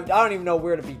 jeez. I don't even know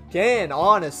where to begin,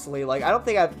 honestly. Like, I don't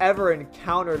think I've ever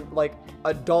encountered, like,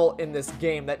 adult in this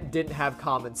game that didn't have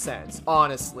common sense,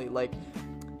 honestly. Like,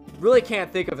 really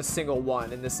can't think of a single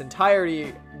one in this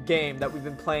entirety game that we've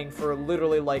been playing for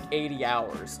literally, like, 80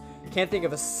 hours. Can't think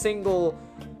of a single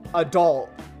adult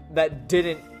that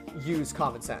didn't use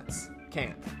common sense.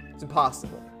 Can't. It's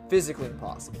impossible. Physically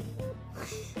impossible.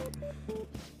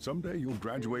 Someday you'll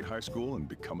graduate high school and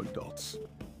become adults.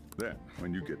 Then,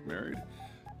 when you get married,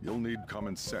 you'll need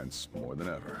common sense more than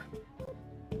ever.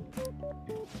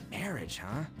 Marriage,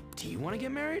 huh? Do you want to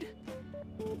get married?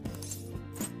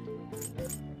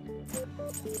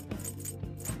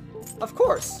 Of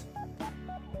course.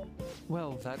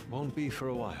 Well, that won't be for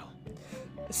a while.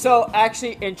 So,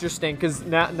 actually interesting, because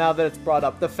now that it's brought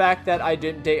up, the fact that I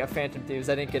didn't date a Phantom Thieves,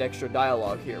 I didn't get extra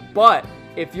dialogue here. But,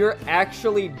 if you're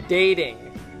actually dating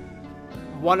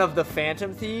one of the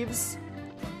Phantom Thieves,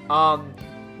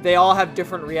 they all have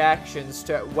different reactions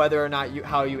to whether or not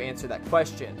how you answer that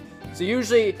question. So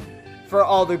usually, for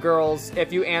all the girls,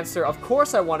 if you answer, of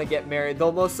course I want to get married,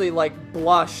 they'll mostly, like,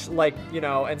 blush, like, you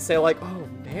know, and say, like, oh,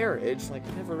 marriage? Like,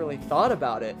 I never really thought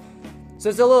about it. So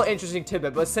it's a little interesting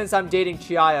tidbit, but since I'm dating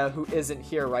Chiaya, who isn't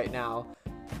here right now,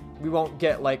 we won't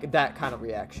get, like, that kind of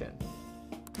reaction.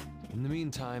 In the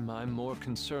meantime, I'm more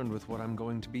concerned with what I'm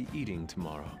going to be eating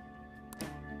tomorrow.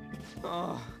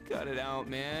 Oh, cut it out,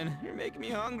 man. You're making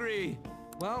me hungry.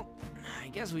 Well, I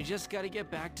guess we just gotta get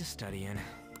back to studying.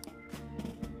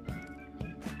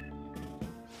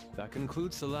 That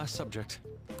concludes the last subject.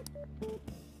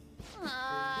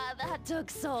 That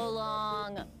took so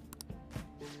long.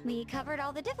 We covered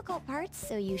all the difficult parts,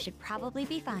 so you should probably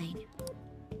be fine.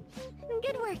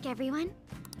 Good work, everyone.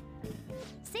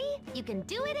 See? You can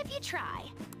do it if you try.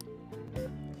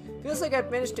 Feels like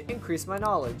I've managed to increase my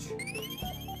knowledge.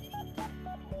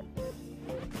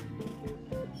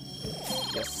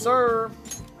 Yes, sir.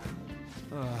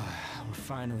 We're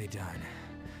finally done.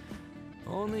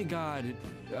 Only God,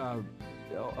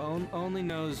 only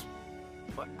knows.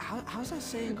 How's that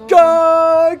saying going?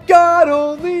 God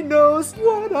only knows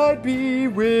what I'd be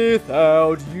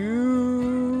without you.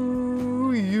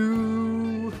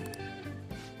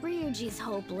 Ryuji's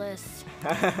hopeless.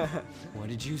 What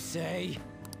did you say?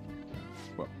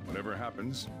 Well, whatever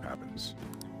happens, happens.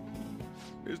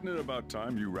 Isn't it about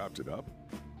time you wrapped it up?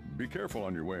 Be careful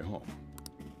on your way home.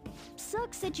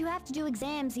 Sucks that you have to do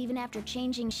exams even after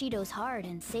changing Shido's heart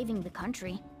and saving the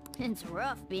country. It's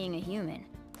rough being a human.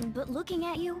 But looking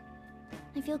at you,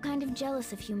 I feel kind of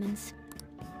jealous of humans.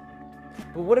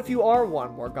 But what if you are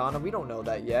one, Morgana? We don't know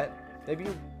that yet. Maybe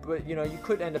but you know, you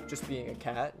could end up just being a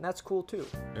cat, and that's cool too.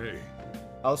 Hey.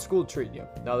 How's school treating you,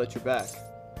 now that you're back?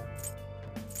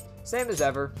 Same as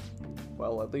ever.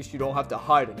 Well, at least you don't have to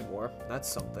hide anymore. That's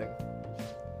something.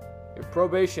 Your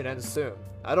probation ends soon.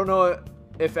 I don't know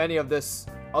if any of this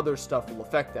other stuff will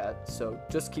affect that, so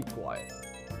just keep quiet.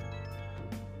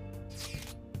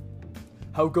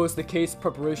 How goes the case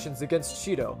preparations against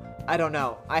Shido? I don't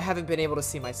know. I haven't been able to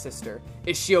see my sister.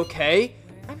 Is she okay?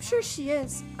 I'm sure she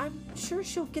is. I'm sure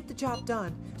she'll get the job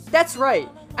done. That's right.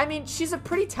 I mean, she's a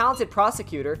pretty talented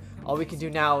prosecutor. All we can do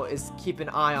now is keep an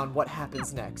eye on what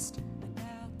happens next.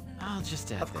 I'll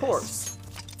just add Of course.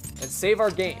 And save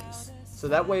our games. So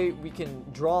that way we can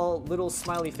draw little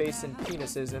smiley face and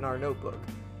penises in our notebook.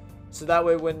 So that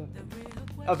way when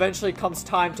eventually comes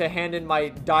time to hand in my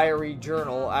diary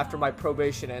journal after my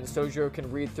probation ends, Sojiro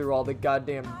can read through all the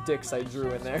goddamn dicks I drew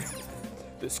in there.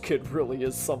 This kid really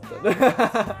is something.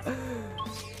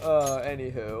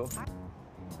 Anywho.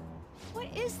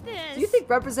 What is this? Do you think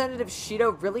Representative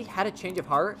Shido really had a change of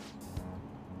heart?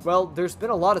 Well, there's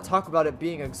been a lot of talk about it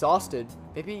being exhausted,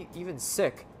 maybe even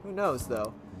sick. Who knows,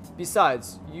 though?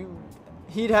 Besides,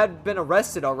 he'd had been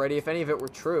arrested already if any of it were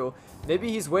true.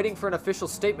 Maybe he's waiting for an official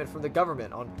statement from the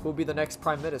government on who'll be the next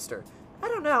prime minister. I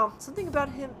don't know. Something about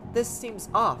him, this seems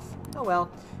off. Oh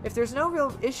well. If there's no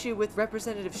real issue with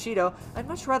Representative Shido, I'd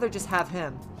much rather just have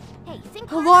him. Hey, think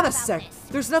Hold harder on a about sec. this.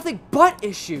 There's nothing but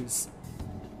issues.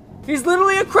 He's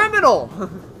literally a criminal.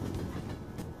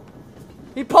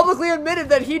 He publicly admitted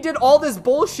that he did all this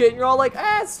bullshit, and you're all like,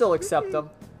 still accept him.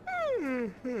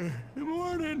 Good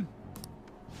morning.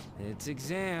 It's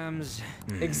exams.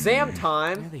 Exam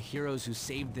time? We're the heroes who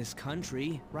saved this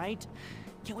country, right?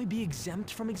 Can't we be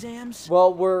exempt from exams?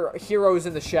 Well, we're heroes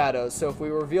in the shadows, so if we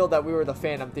revealed that we were the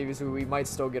Phantom Thieves, we might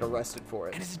still get arrested for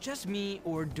it. And is it just me,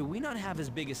 or do we not have as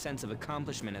big a sense of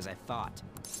accomplishment as I thought?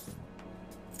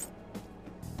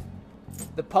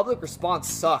 The public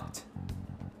response sucked.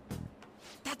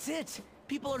 That's it!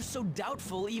 People are so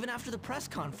doubtful even after the press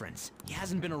conference. He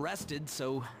hasn't been arrested,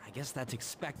 so I guess that's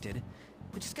expected.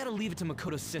 We just gotta leave it to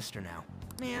Makoto's sister now.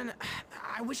 Man,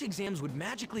 I wish exams would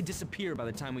magically disappear by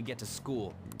the time we get to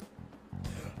school.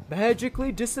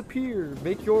 Magically disappear.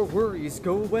 Make your worries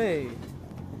go away.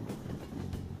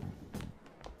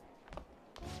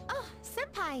 Oh,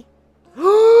 Senpai!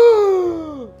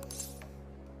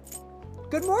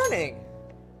 Good morning!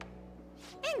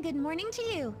 And good morning to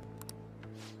you.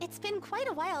 It's been quite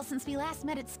a while since we last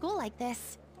met at school like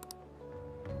this.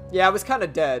 Yeah, I was kind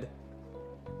of dead.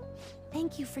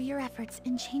 Thank you for your efforts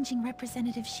in changing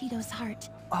Representative Shido's heart.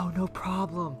 Oh, no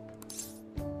problem.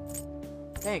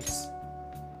 Thanks.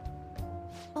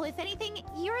 Well, if anything,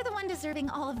 you're the one deserving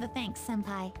all of the thanks,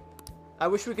 Senpai. I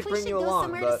wish we could bring you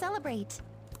along, We should go somewhere but... to celebrate.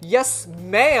 Yes,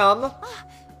 ma'am!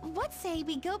 What say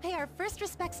we go pay our first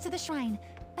respects to the shrine?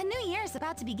 A new year's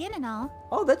about to begin and all.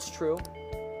 Oh, that's true.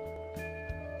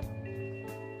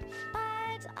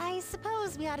 But I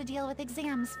suppose we ought to deal with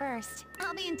exams first.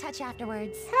 I'll be in touch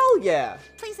afterwards. Hell yeah!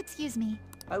 Please excuse me.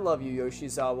 I love you,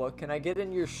 Yoshizawa. Can I get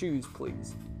in your shoes,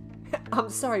 please? I'm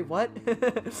sorry, what?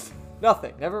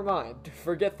 Nothing. Never mind.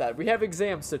 Forget that. We have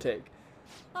exams to take.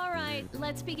 Alright,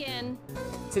 let's begin.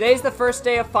 Today's the first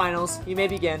day of finals. You may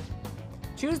begin.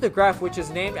 Choose the graph, which is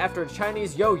named after a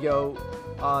Chinese yo-yo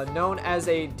known as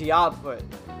a Diabolo?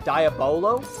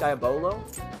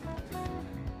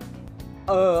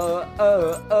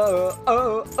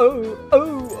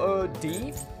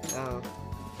 D?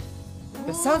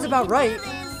 That sounds about right.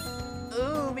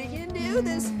 Ooh, we can do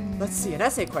this. Let's see, an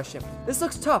essay question. This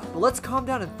looks tough, but let's calm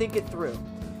down and think it through.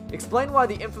 Explain why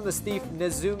the infamous thief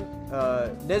Nezumi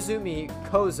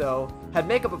Kozo had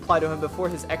makeup applied to him before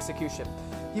his execution.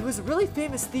 He was a really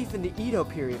famous thief in the Edo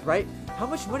period, right? How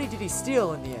much money did he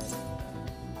steal in the end?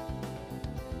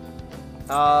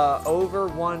 Over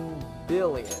 1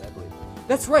 billion, I believe.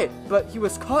 That's right, but he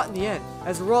was caught in the end.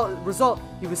 As a result,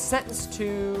 he was sentenced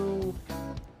to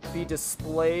be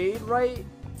displayed, right?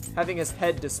 Having his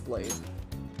head displayed.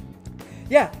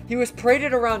 Yeah, he was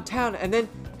paraded around town and then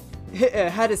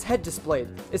had his head displayed.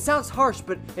 It sounds harsh,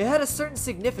 but it had a certain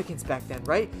significance back then,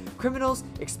 right? Criminals,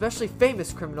 especially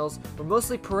famous criminals, were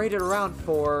mostly paraded around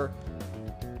for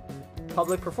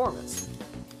public performance.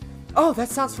 Oh, that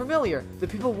sounds familiar. The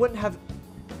people wouldn't have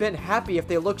been happy if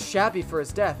they looked shabby for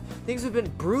his death. Things would have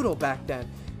been brutal back then.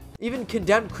 Even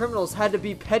condemned criminals had to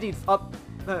be prettied up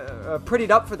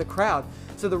for the crowd.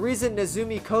 So the reason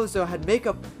Nezumi Kozo had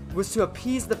makeup was to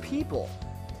appease the people.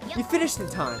 You finished in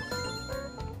time.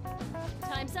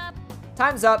 Time's up.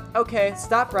 Time's up. Okay,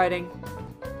 stop writing.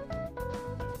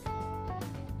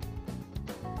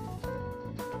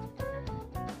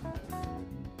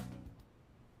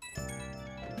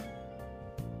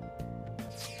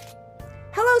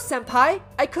 Hello, Senpai!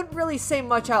 I couldn't really say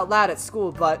much out loud at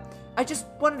school, but I just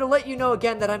wanted to let you know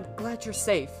again that I'm glad you're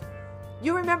safe.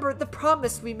 You remember the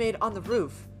promise we made on the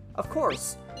roof? Of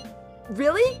course.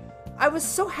 Really? I was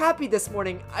so happy this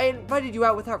morning. I invited you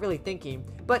out without really thinking,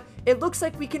 but it looks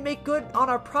like we can make good on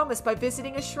our promise by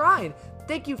visiting a shrine.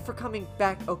 Thank you for coming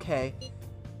back okay.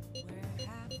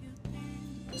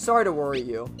 Sorry to worry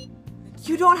you.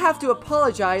 You don't have to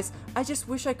apologize. I just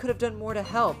wish I could have done more to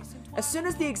help. As soon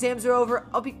as the exams are over,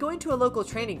 I'll be going to a local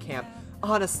training camp.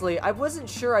 Honestly, I wasn't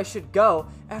sure I should go.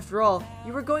 After all,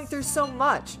 you were going through so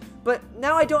much. But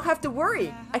now I don't have to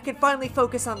worry. I can finally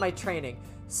focus on my training.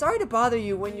 Sorry to bother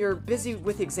you when you're busy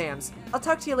with exams. I'll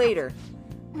talk to you later.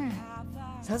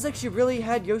 Sounds like we really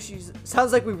had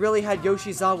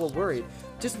Yoshizawa worried.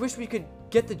 Just wish we could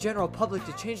get the general public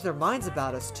to change their minds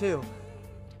about us too.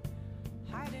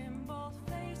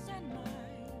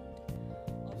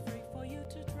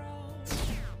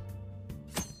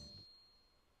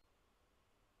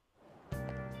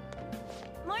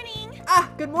 Morning!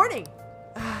 Good morning!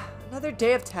 Another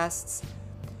day of tests.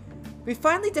 We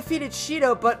finally defeated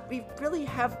Shido, but we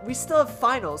still have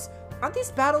finals. Aren't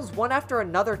these battles one after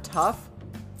another tough?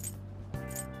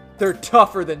 They're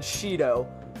tougher than Shido.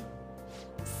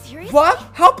 Seriously? What?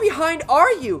 How behind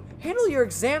are you? Handle your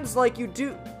exams like you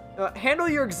do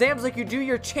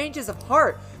your changes of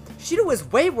heart. Shido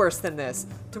is way worse than this.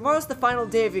 Tomorrow's the final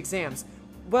day of exams.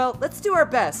 Well, let's do our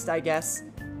best, I guess.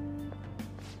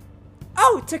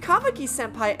 Oh,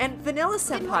 Takamaki-senpai and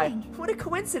Vanilla-senpai. What a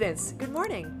coincidence. Good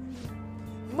morning.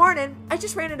 Morning. I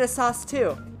just ran into Sauce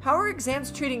too. How are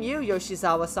exams treating you,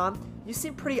 Yoshizawa-san? You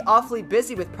seem pretty awfully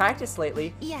busy with practice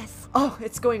lately. Yes. Oh,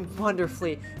 it's going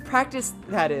wonderfully. Practice,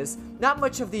 that is. Not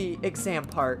much of the exam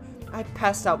part. I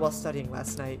passed out while studying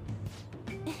last night.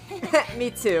 Me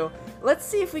too. Let's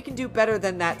see if we can do better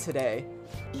than that today.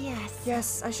 Yes.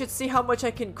 Yes, I should see how much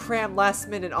I can cram last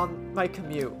minute on my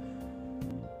commute.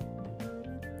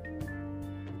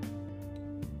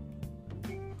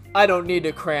 I don't need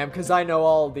to cram because I know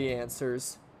all the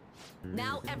answers.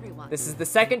 Now everyone. This is the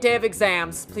second day of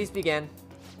exams. Please begin.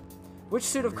 Which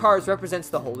suit of cards represents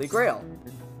the Holy Grail?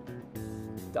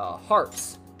 The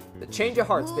hearts. The change of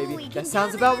hearts, baby. That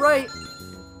sounds about right.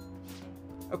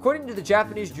 According to the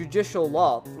Japanese judicial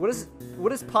law,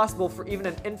 what is possible for even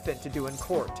an infant to do in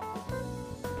court?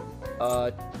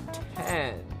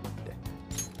 10.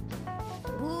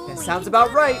 That sounds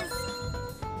about right.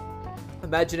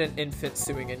 Imagine an infant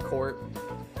suing in court.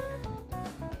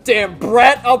 Damn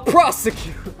brat, I'll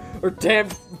prosecute. Or damn,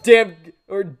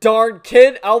 or darn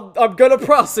kid, I'm gonna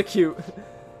prosecute.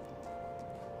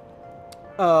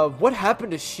 What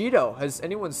happened to Shido? Has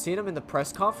anyone seen him in the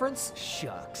press conference?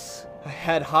 Shucks. I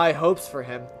had high hopes for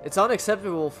him. It's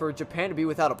unacceptable for Japan to be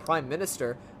without a prime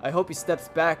minister. I hope he steps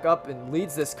back up and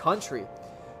leads this country.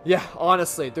 Yeah,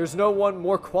 honestly, there's no one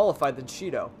more qualified than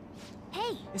Shido.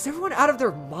 Hey! Is everyone out of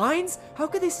their minds? How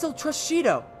could they still trust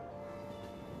Shido?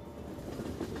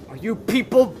 Are you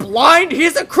people blind?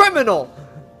 He's a criminal!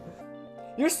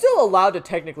 You're still allowed to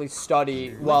technically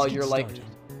study while you're, like,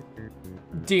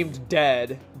 deemed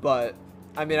dead, but,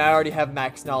 I mean, I already have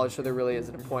max knowledge, so there really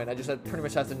isn't a point. I just pretty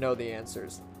much have to know the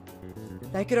answers.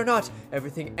 Like it or not,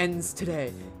 everything ends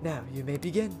today. Now, you may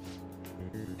begin.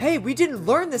 Hey, we didn't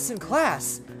learn this in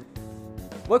class!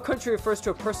 What country refers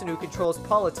to a person who controls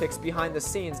politics behind the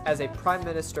scenes as a prime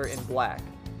minister in black?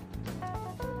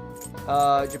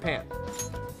 Japan.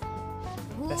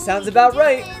 That sounds about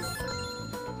right.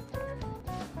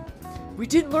 We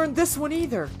didn't learn this one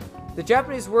either. The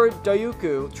Japanese word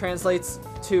doyuku translates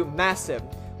to massive.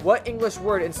 What English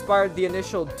word inspired the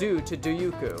initial do to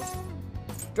doyuku?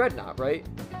 Dreadnought, right?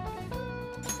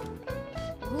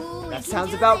 That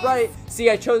sounds about right. See,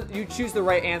 you choose the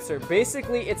right answer.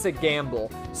 Basically, it's a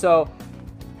gamble. So,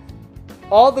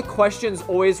 all the questions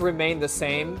always remain the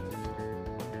same.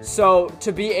 So,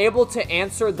 to be able to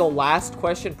answer the last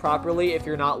question properly, if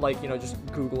you're not, like, you know, just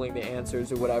Googling the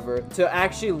answers or whatever, to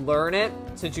actually learn it,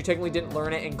 since you technically didn't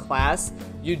learn it in class,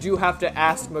 you do have to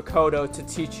ask Makoto to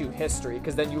teach you history,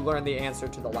 because then you learn the answer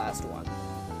to the last one.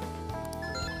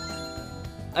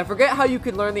 I forget how you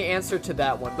can learn the answer to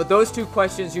that one, but those two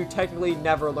questions you technically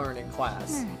never learn in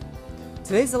class.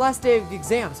 Today's the last day of the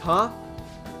exams, huh?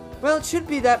 Well, it shouldn't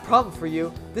be that problem for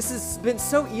you. This has been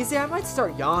so easy, I might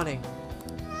start yawning.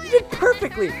 You did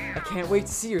perfectly! I can't wait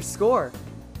to see your score.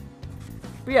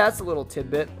 But yeah, that's a little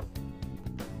tidbit.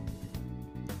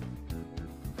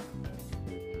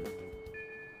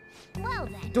 Well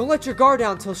then. Don't let your guard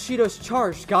down till Shido's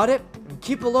charged, got it? And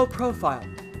keep a low profile.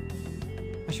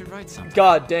 I should write something.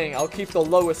 God dang, I'll keep the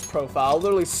lowest profile. I'll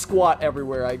literally squat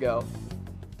everywhere I go.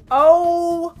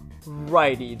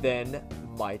 Alrighty then,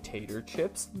 my tater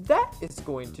chips. That is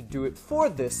going to do it for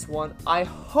this one. I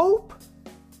hope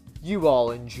you all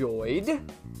enjoyed.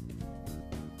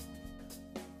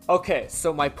 Okay,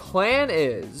 so my plan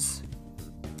is,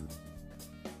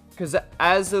 because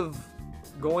as of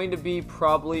going to be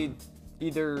probably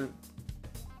either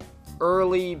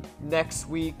early next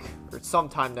week or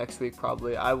sometime next week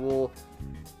probably, I will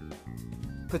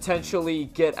potentially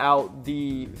get out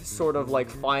the sort of like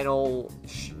final,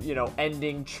 you know,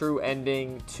 ending, true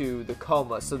ending to the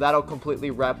coma. So that'll completely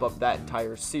wrap up that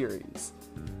entire series.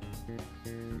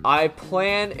 I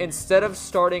plan, instead of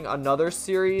starting another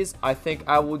series, I think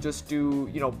I will just do,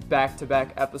 you know,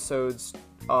 back-to-back episodes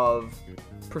of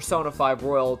Persona 5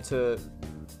 Royal to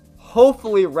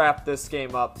hopefully wrap this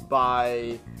game up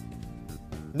by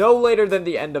no later than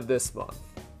the end of this month.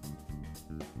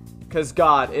 Because,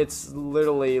 God, it's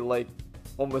literally, like,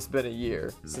 almost been a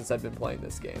year since I've been playing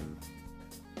this game.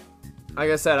 Like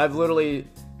I said, I've literally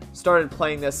started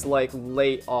playing this, like,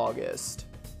 late August.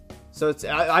 So it's,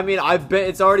 I mean,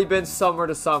 it's already been summer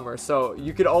to summer, so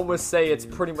you could almost say it's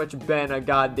pretty much been a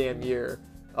goddamn year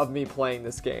of me playing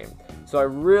this game. So I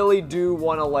really do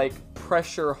want to, like,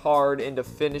 pressure hard into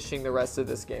finishing the rest of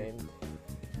this game.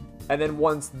 And then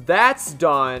once that's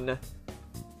done,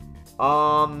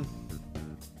 I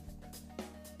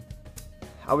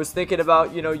was thinking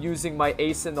about, you know, using my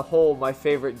Ace in the Hole, my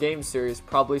favorite game series,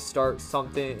 probably start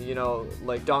something, you know,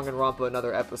 like Danganronpa,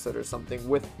 another episode or something,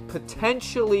 with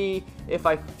potentially, if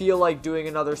I feel like doing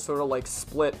another sort of like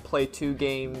split play 2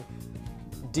 game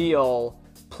deal,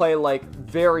 play like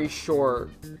very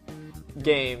short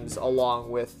games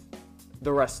along with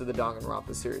the rest of the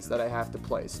Danganronpa series that I have to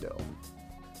play still.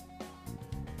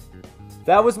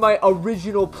 That was my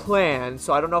original plan,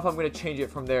 so I don't know if I'm going to change it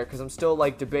from there, because I'm still,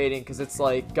 like, debating, because it's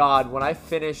like, God, when I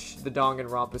finish the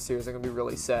Danganronpa series, I'm going to be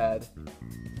really sad.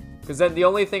 Because then the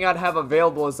only thing I'd have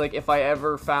available is, like, if I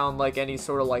ever found, like, any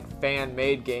sort of, like,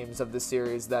 fan-made games of the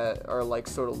series that are, like,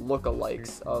 sort of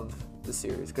lookalikes of the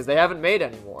series. Because they haven't made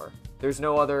any more. There's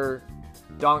no other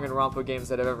Danganronpa games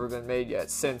that have ever been made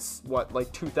yet, since, what,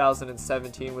 like,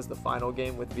 2017 was the final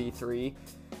game with V3.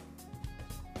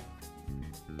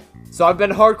 So I've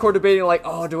been hardcore debating, like,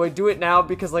 oh, do I do it now?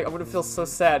 Because, like, I'm going to feel so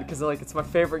sad because, like, it's my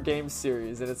favorite game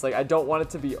series. And it's, like, I don't want it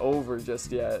to be over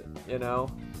just yet, you know?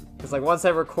 Because, like, once I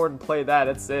record and play that,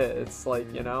 it's it. It's,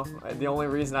 like, you know? The only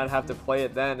reason I'd have to play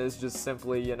it then is just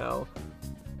simply, you know,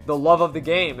 the love of the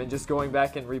game and just going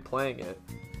back and replaying it.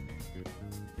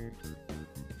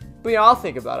 But, yeah, I'll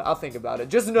think about it. I'll think about it.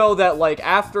 Just know that, like,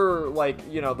 after, like,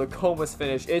 you know, the coma's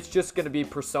finished, it's just going to be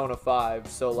Persona 5.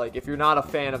 So, like, if you're not a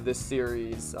fan of this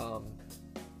series,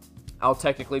 I'll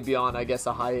technically be on, I guess,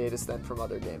 a hiatus then from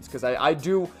other games. Because I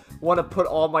do want to put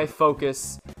all my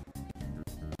focus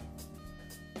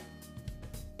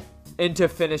into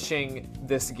finishing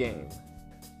this game.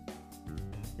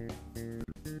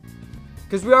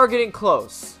 Because we are getting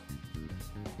close.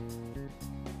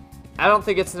 I don't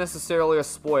think it's necessarily a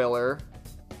spoiler,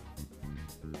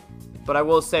 but I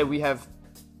will say we have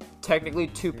technically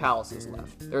 2 palaces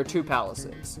left. There are 2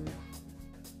 palaces.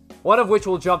 One of which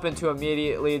we'll jump into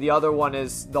immediately. The other one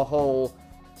is the whole,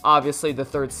 obviously, the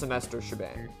 3rd semester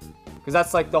shebang. Because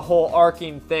that's like the whole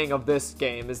arcing thing of this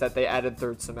game, is that they added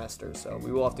 3rd semester, so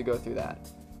we will have to go through that.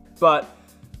 But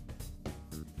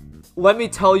let me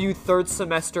tell you, 3rd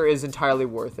semester is entirely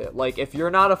worth it. Like, if you're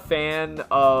not a fan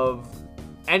of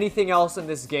anything else in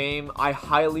this game, I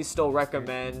highly still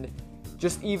recommend,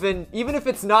 just even if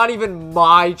it's not even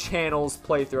my channel's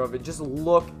playthrough of it, just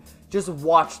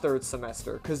watch 3rd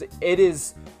semester, because it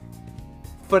is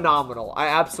phenomenal. I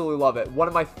absolutely love it. One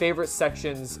of my favorite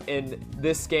sections in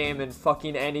this game and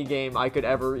fucking any game I could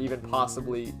ever even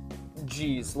possibly,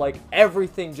 geez, like,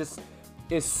 everything just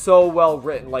is so well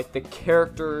written, like, the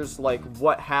characters, like,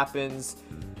 what happens.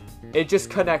 It just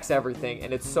connects everything,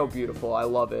 and it's so beautiful. I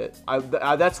love it.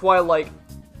 That's why, like,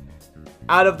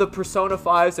 out of the Persona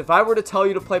 5s, if I were to tell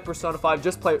you to play Persona 5,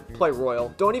 just play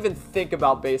Royal. Don't even think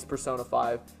about base Persona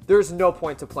 5. There's no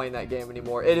point to playing that game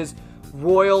anymore. It is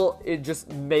Royal. It just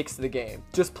makes the game.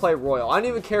 Just play Royal. I don't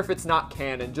even care if it's not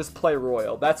canon. Just play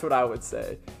Royal. That's what I would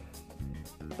say.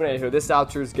 But anywho, this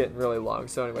outro is getting really long.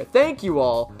 So anyway, thank you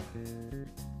all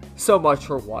so much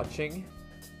for watching,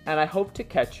 and I hope to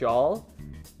catch y'all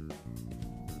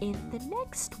in the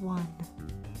next one.